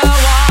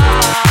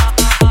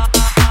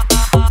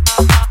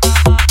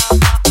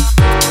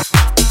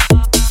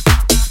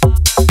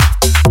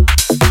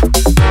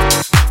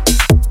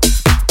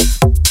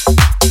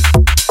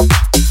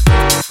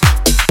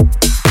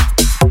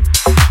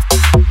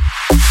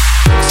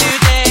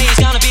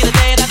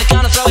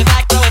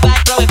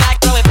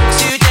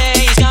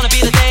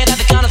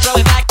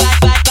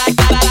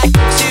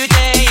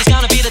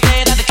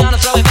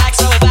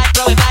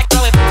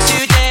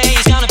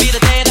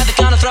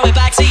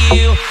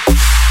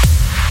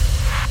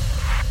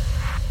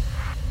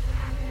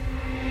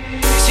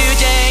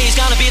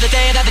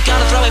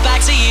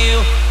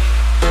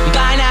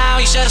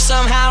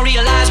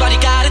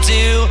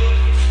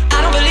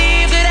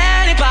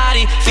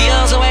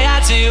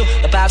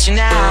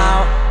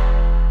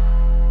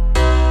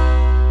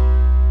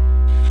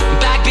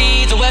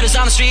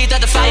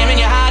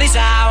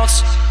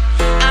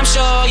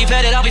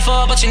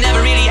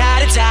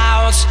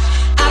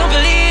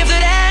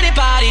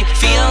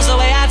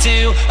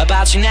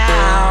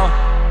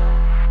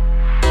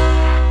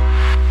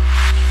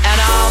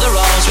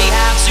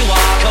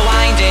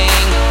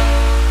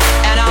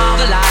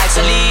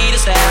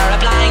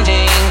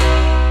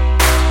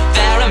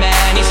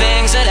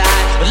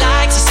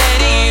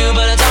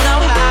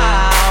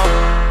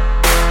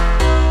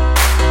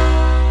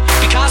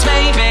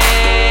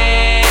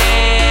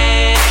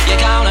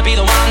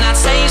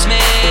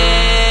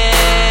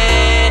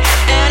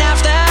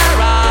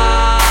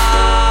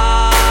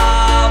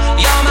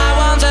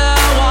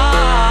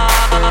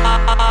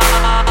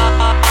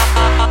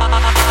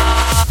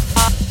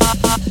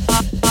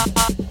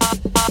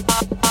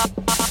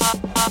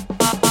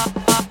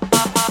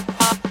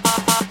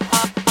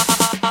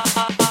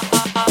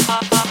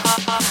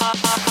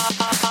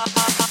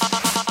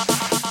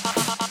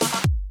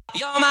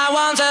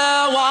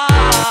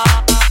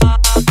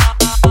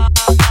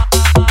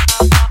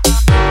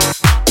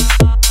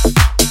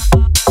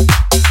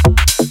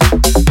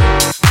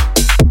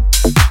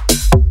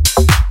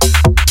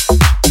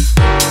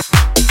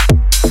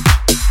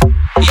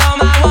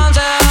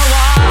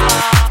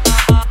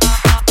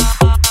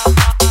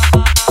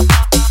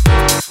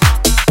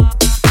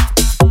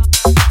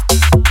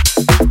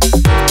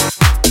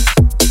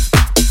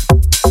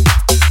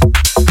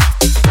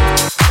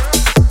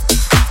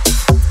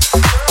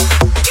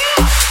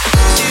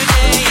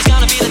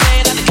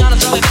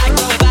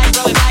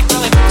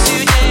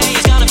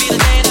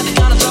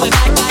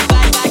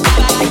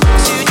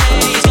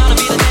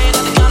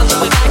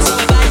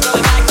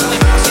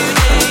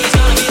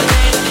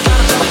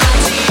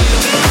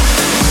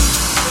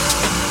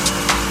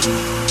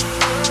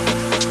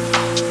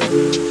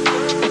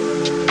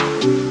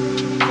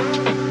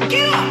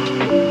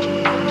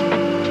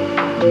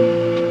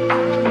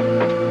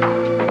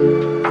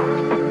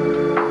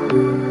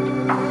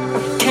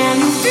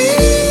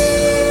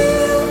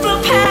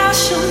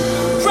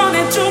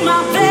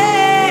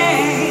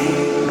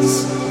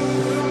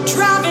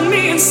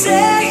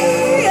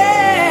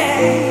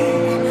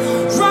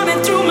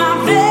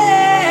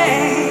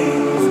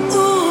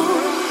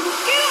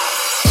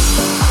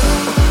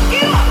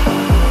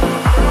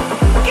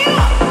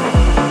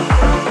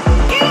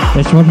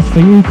This one's for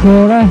you,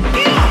 Cora.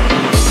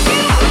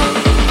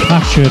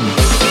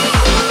 Passion.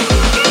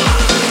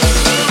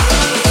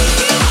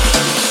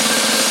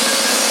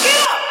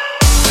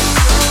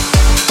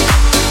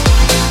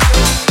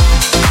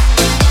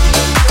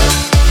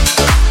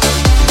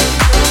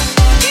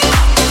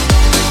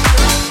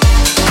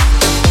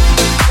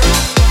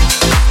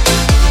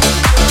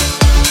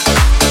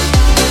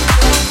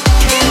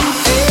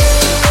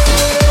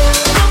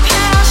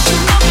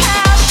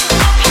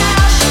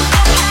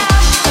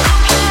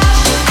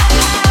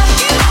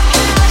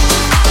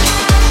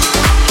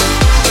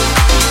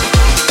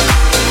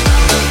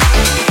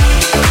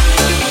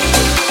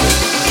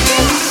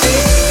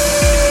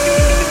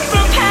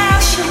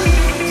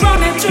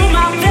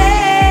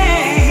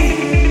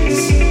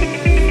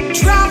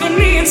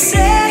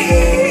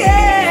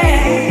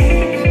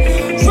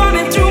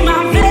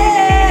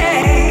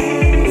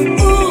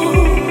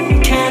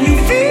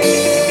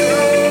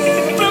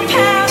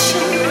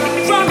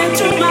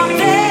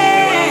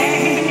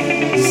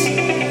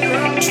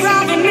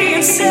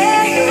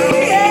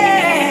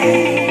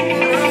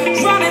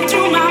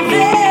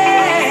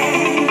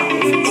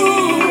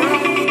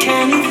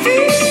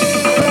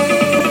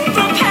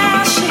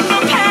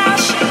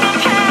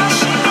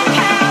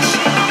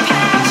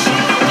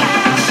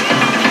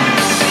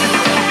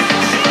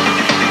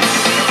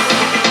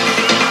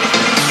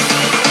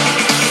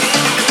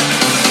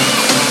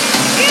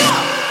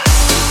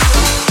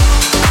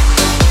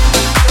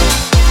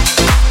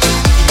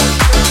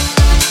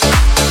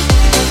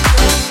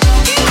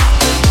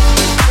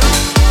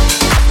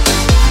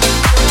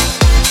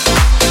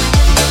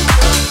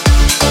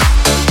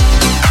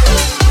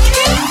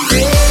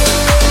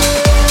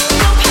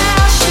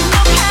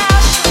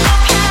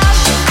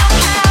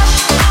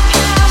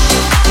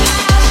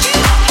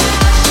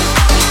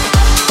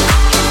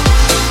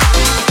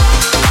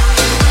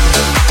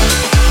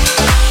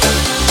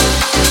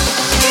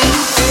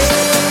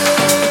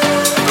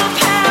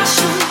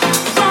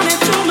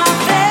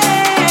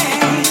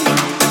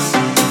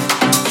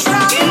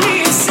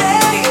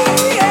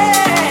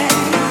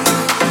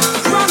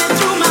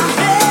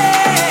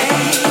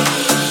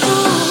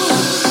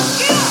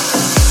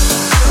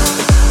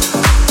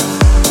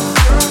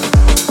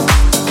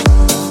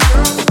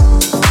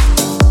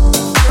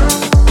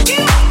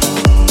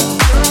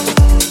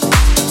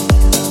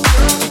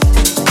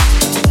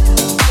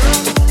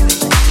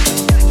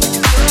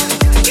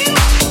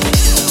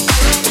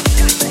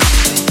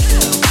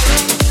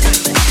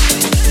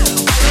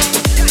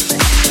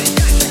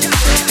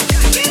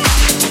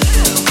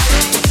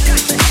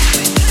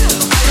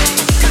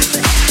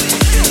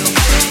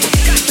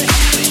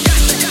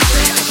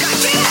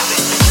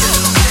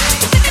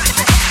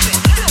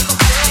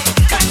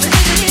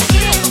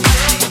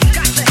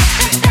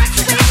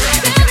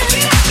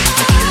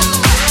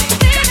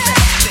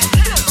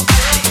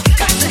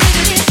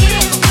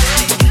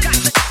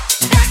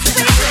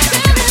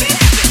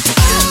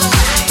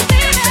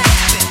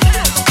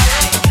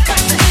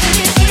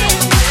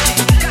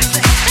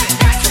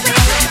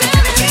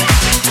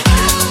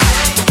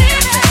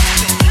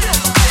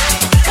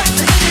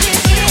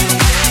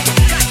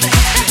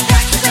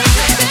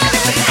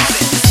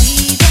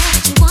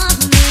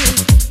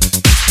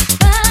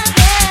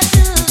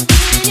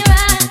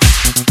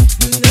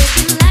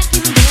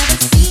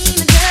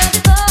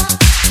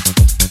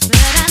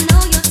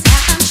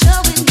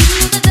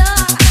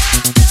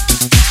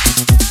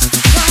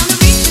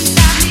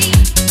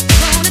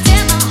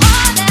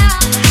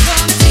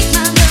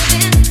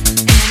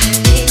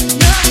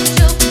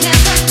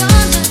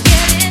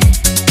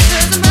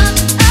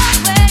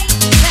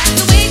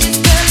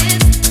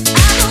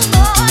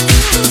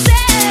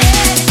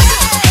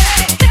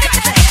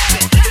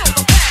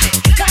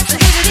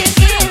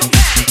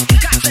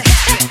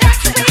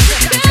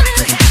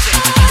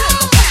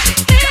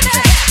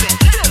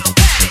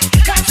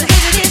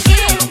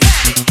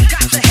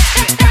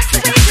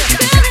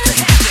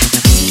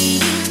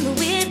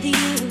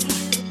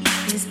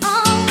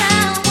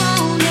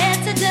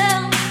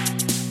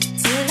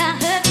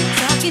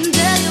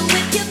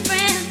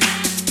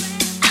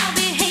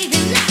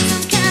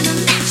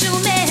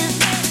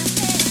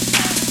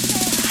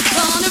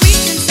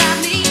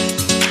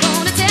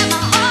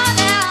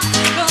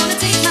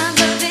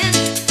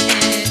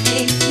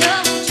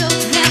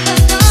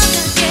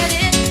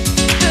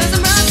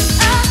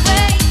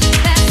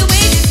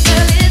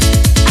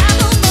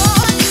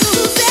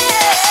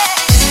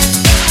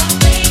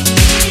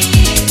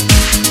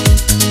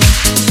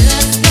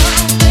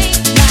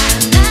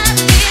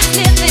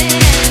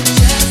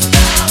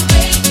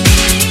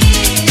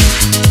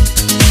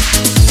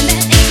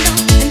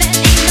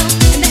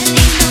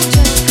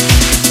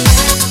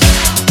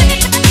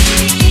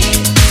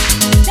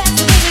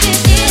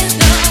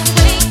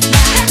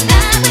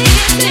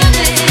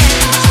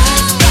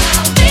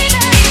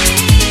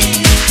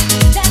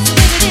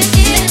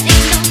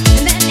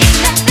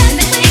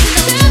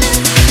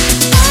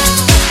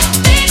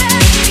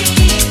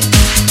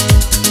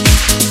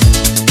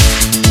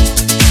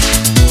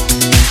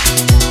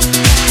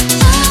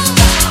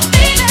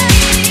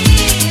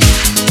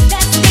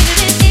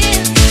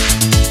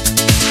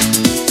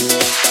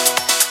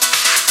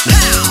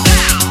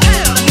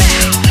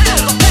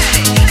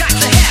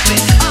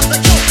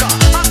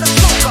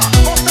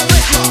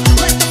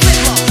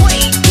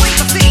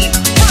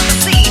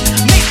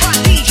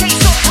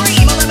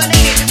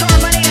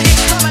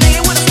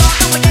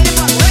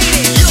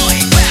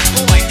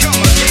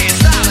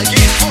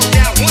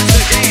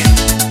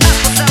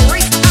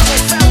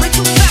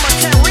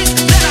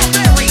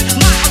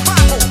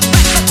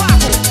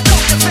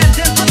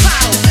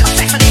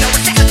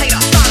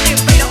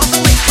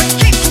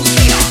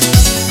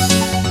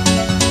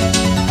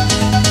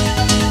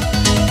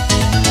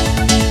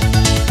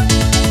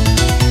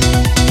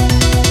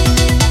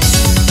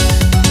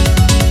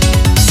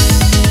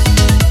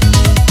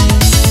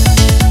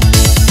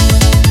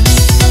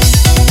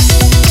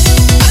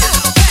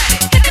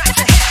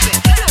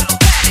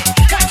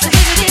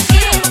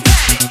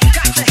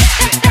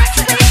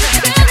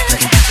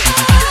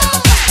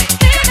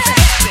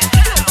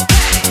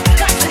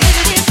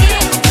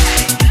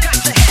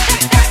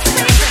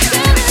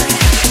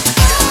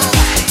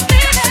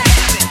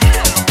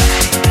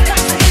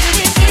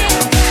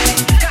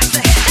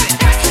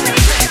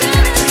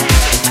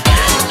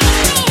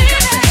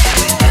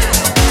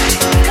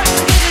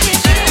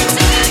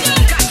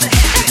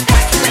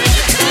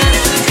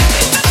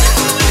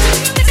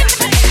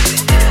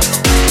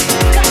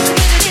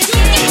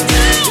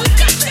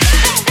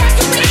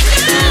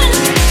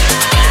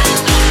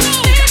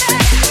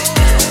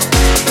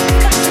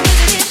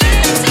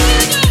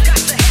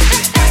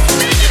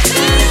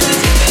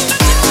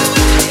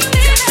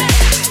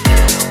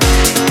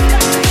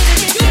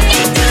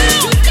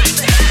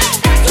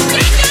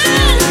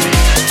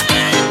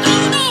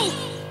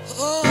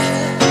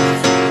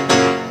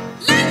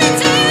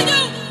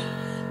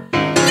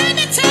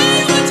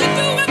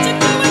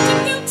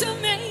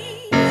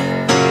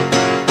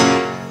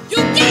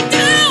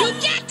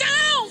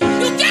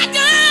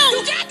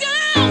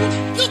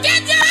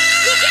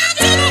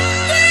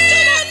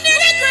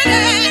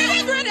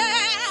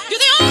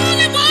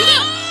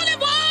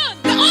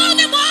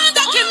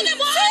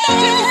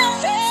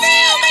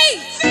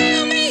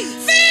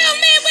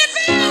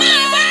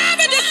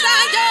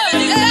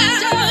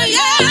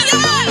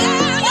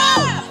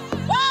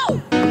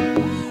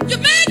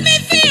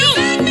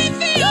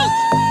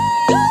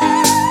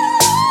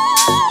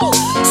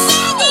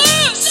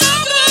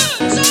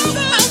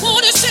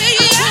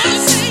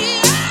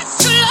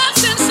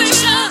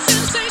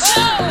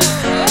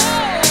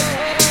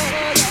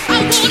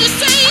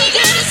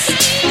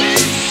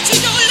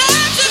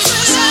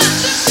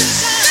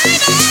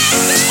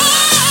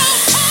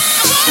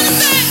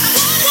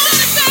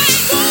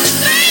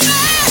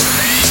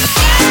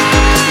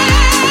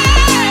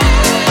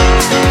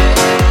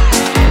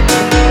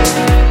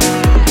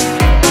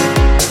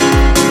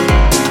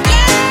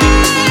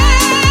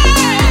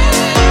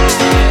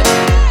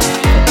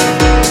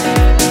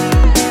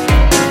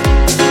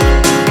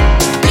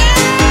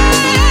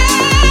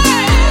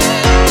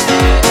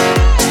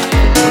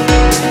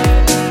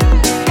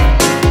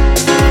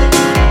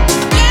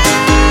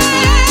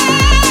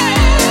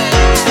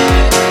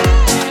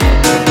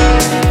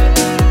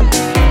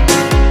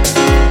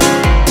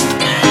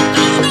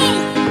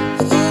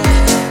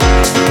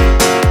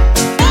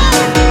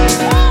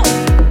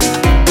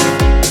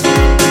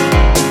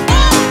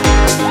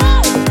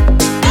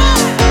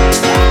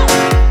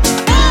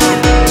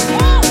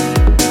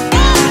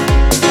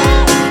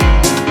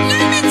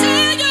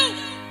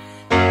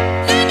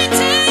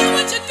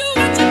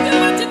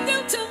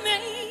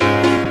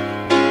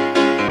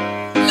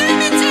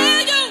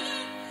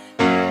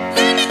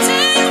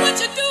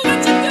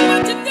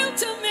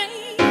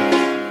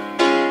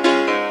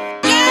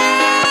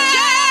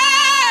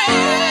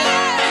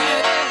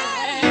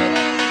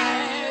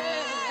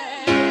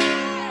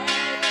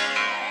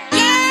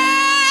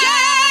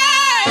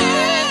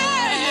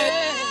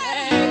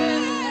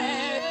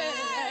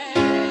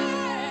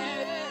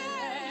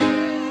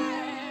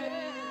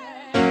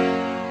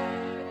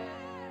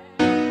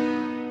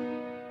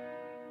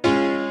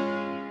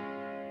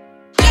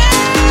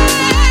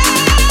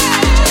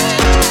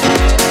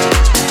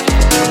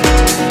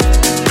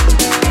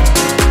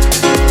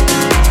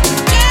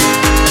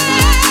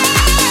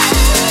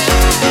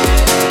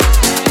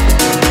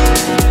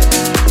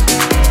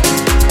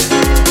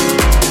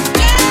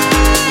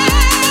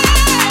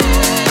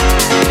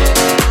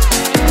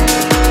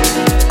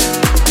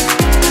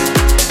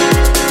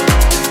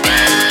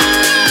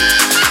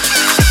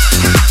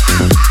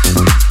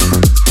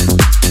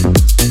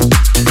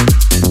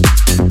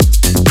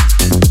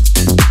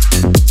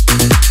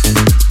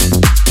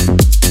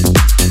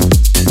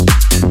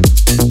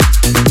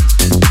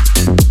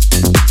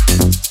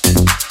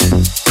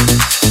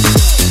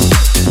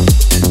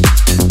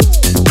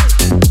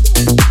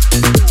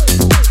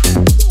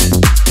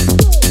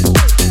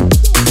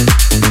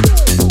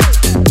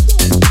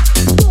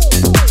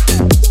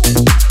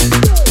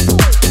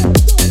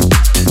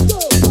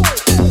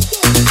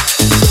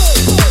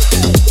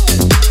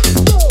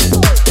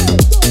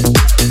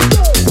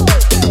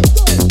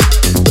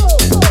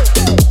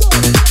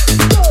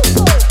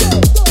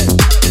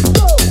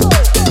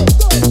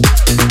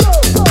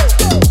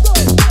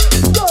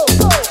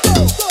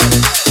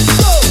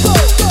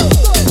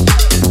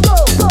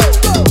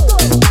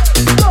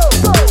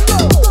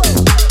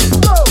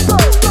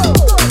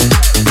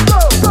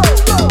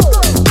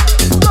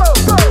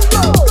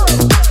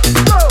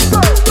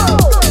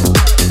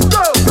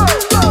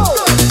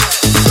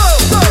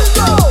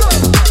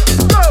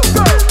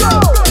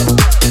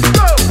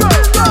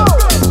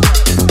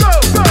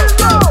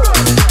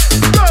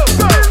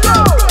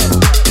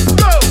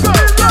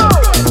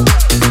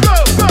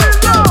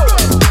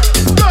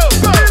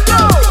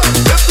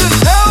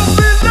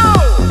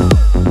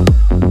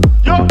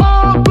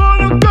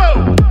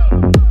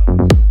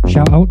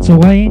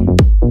 Mr. Wayne.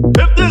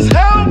 If this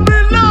hell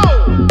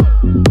below,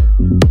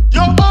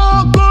 you're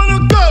all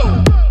gonna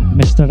go.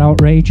 Mr.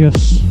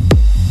 Outrageous.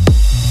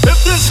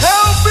 If this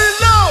hell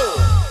below,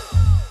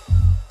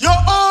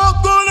 you're all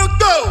gonna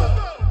go.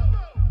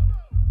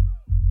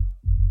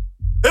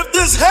 If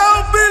this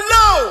hell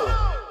below,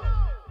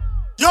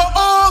 you're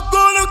all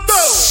gonna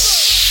go.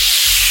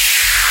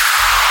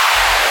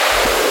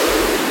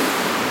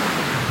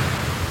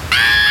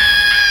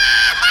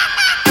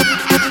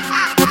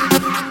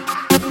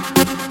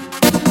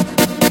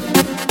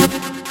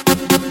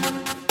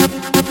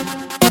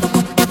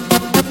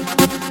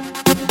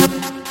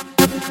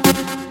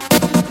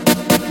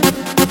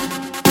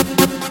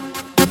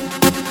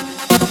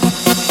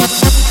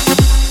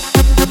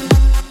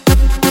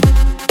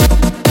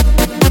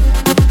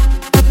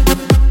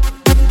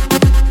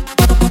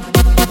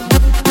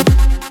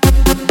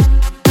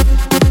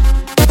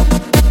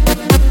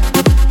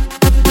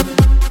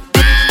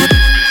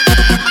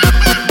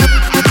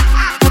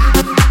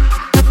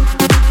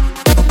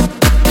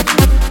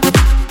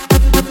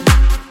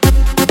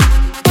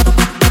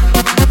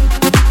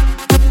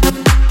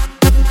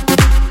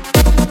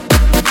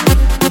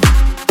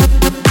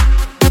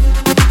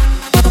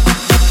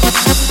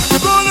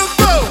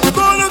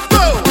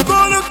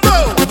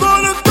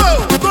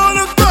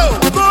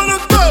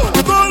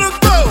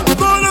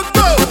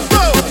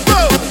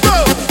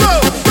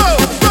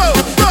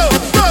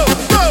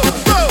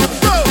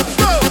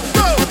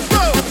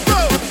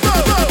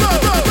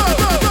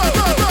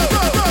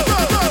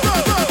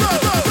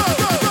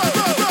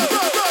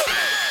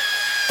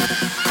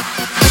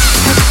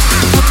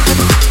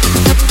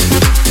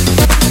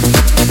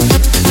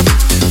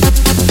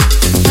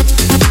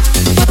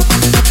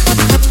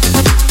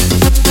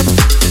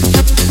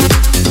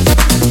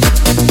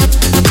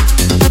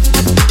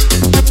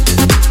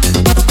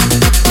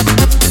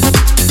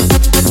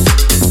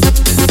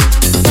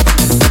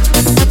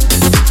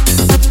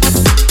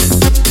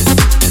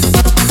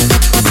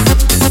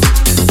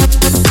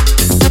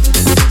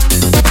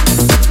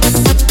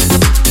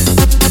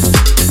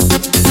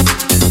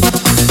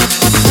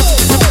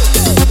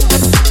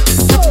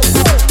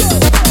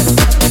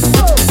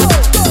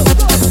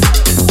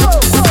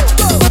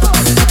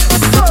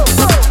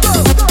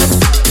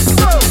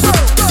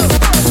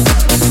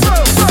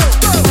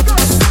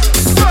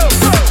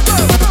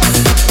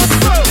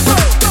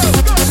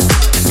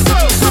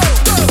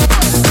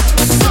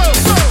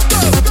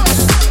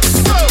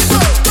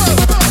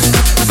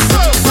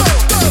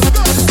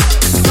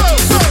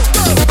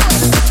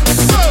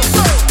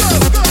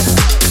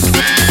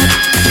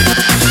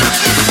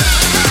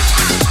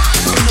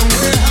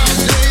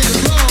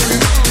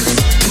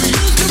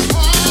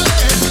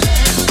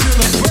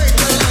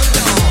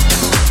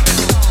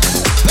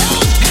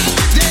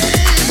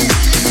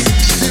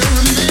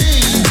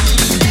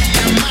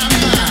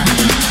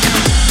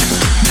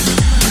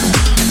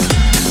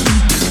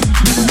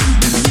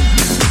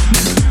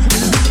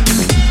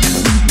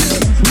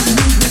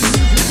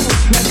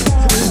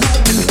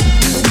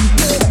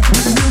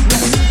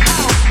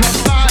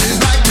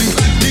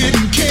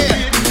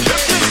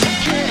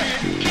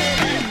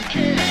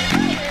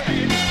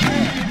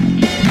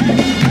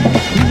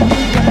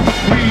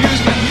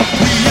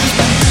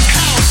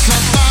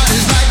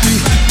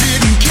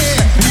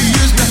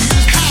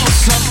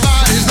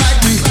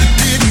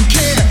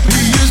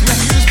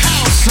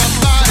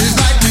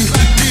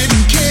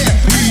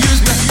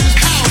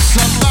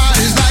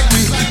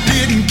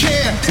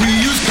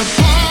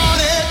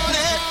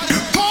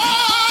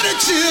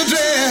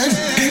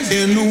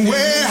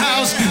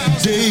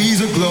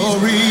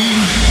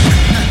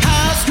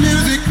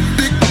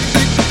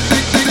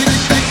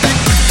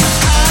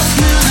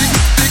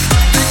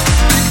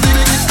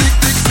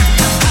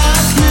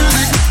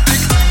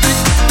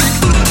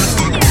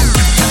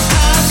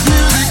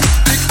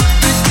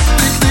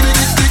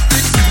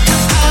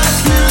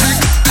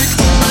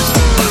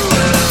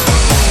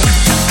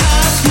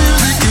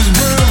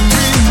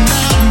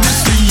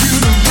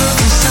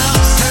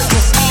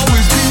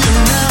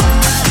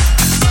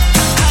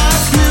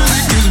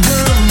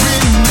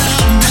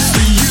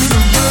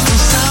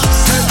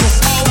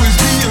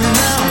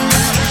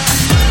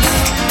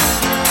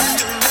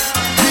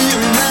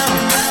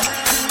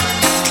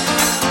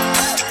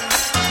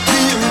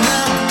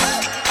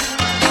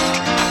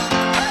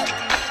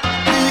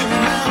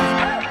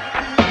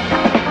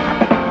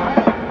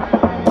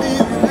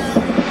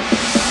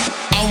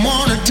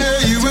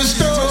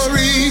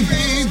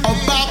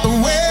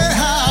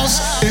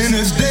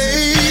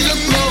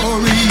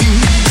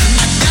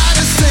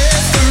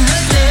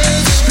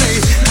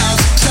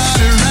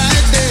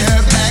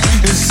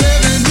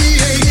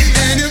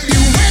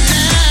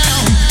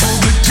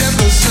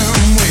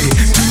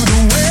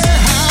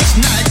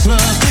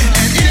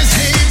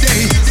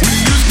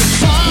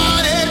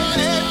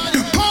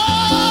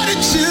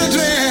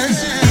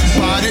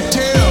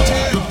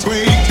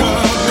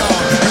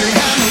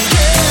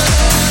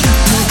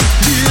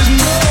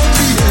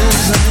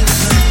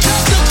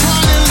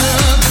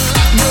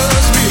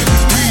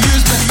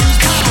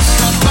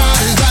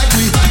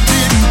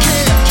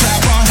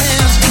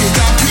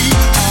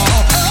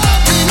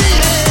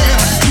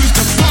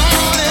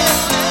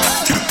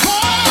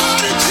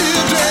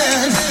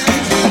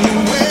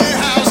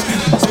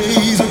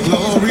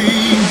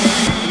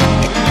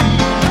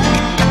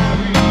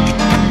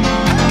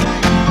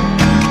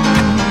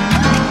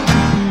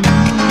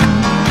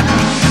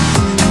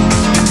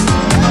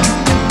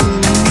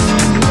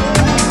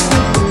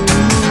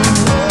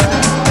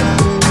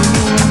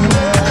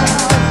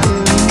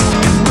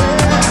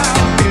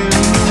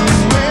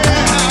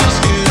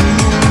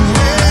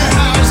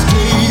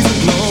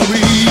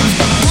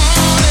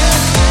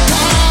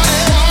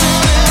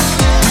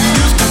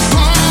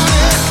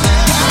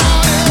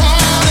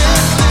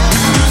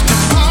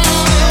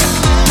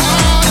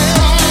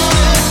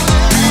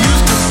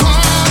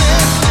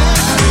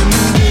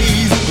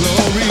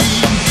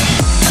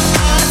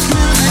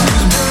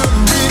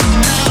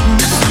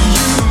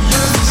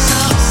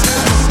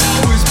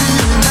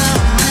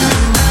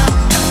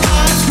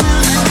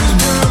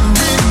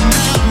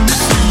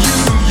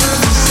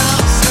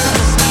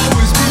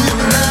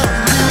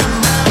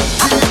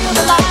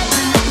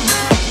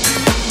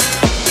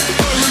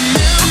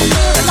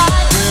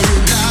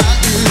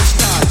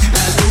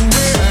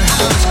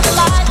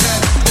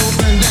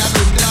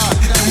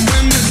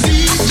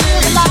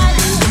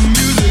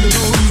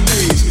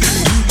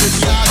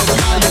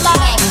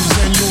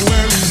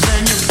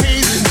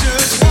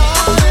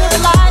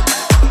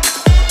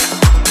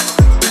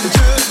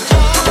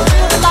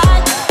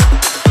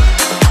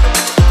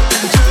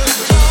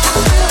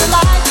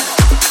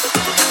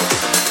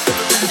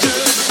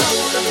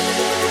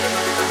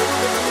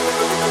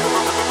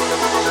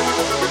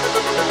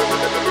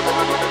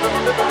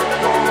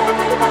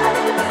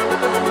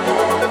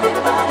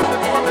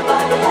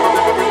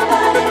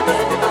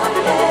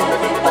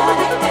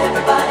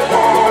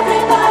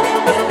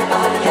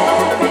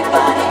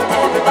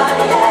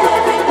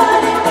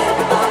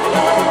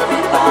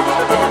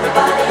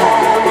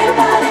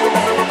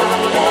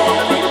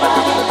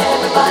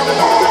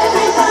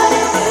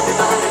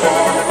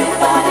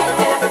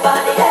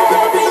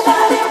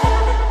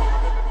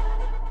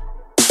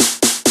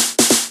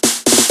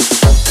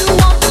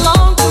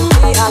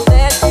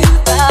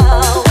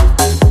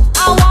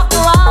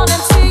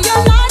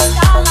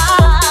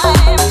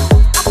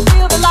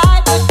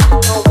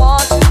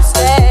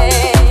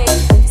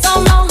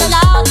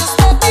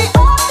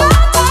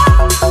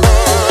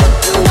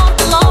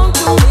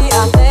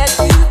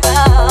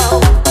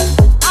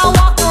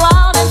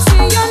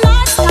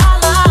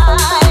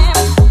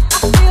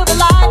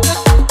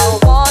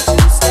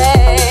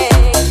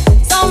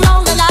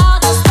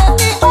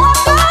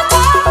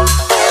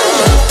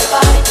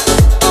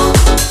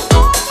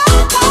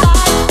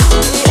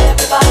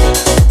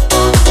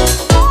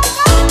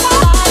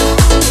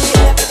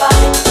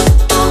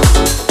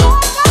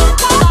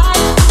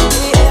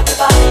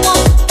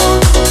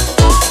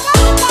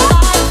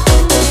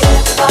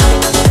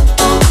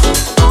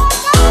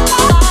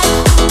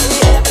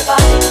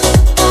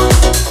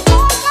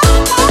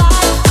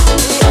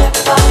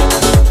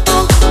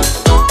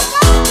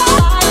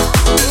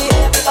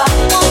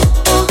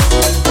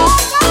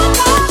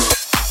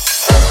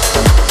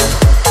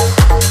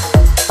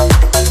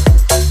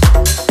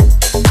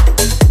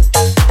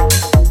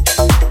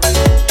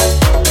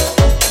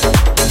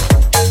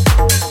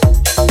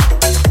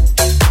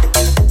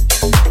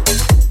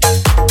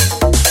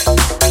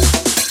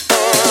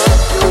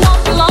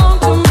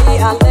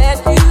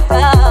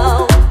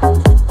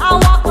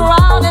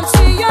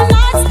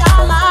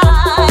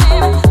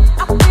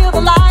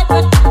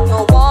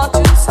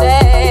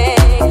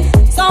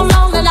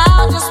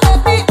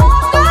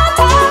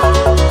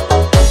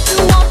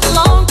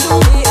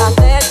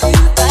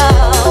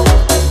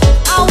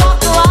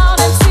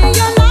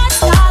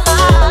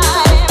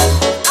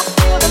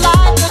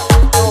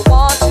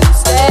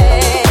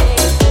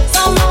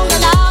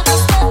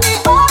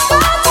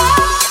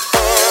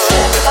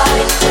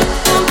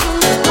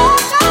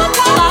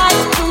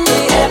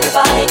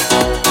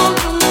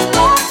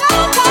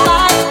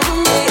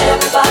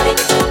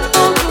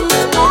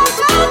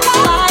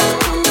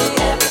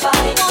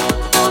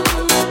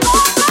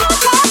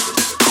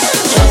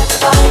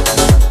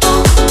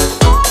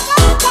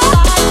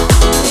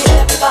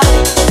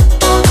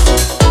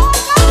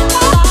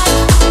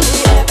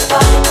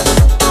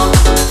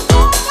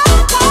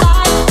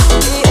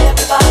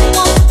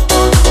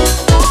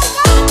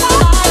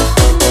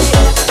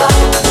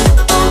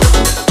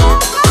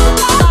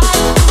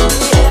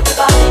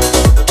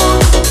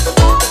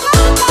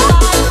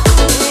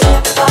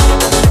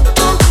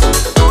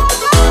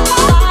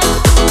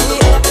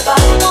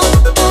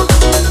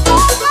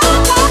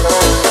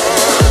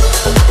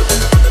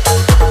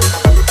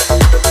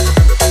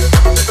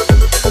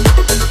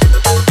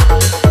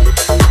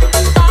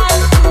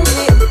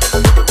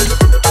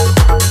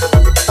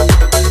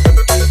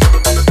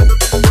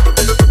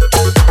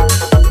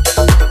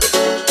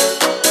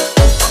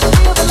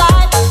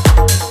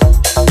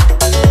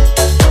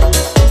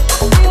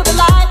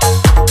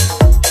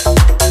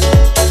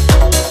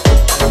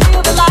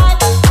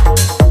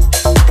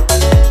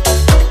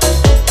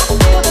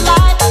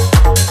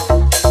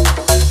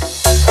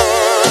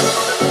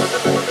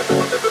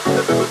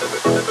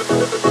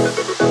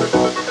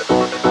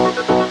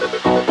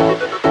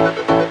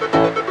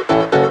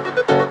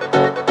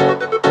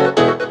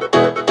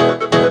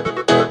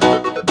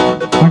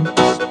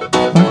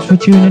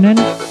 tuning in.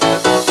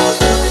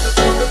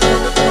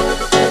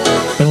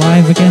 Be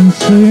live again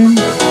soon.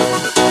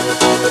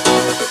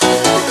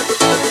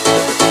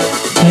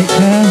 Take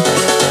care.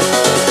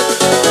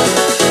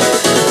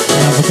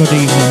 And have a good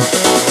evening.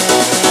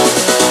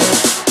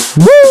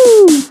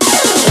 Woo!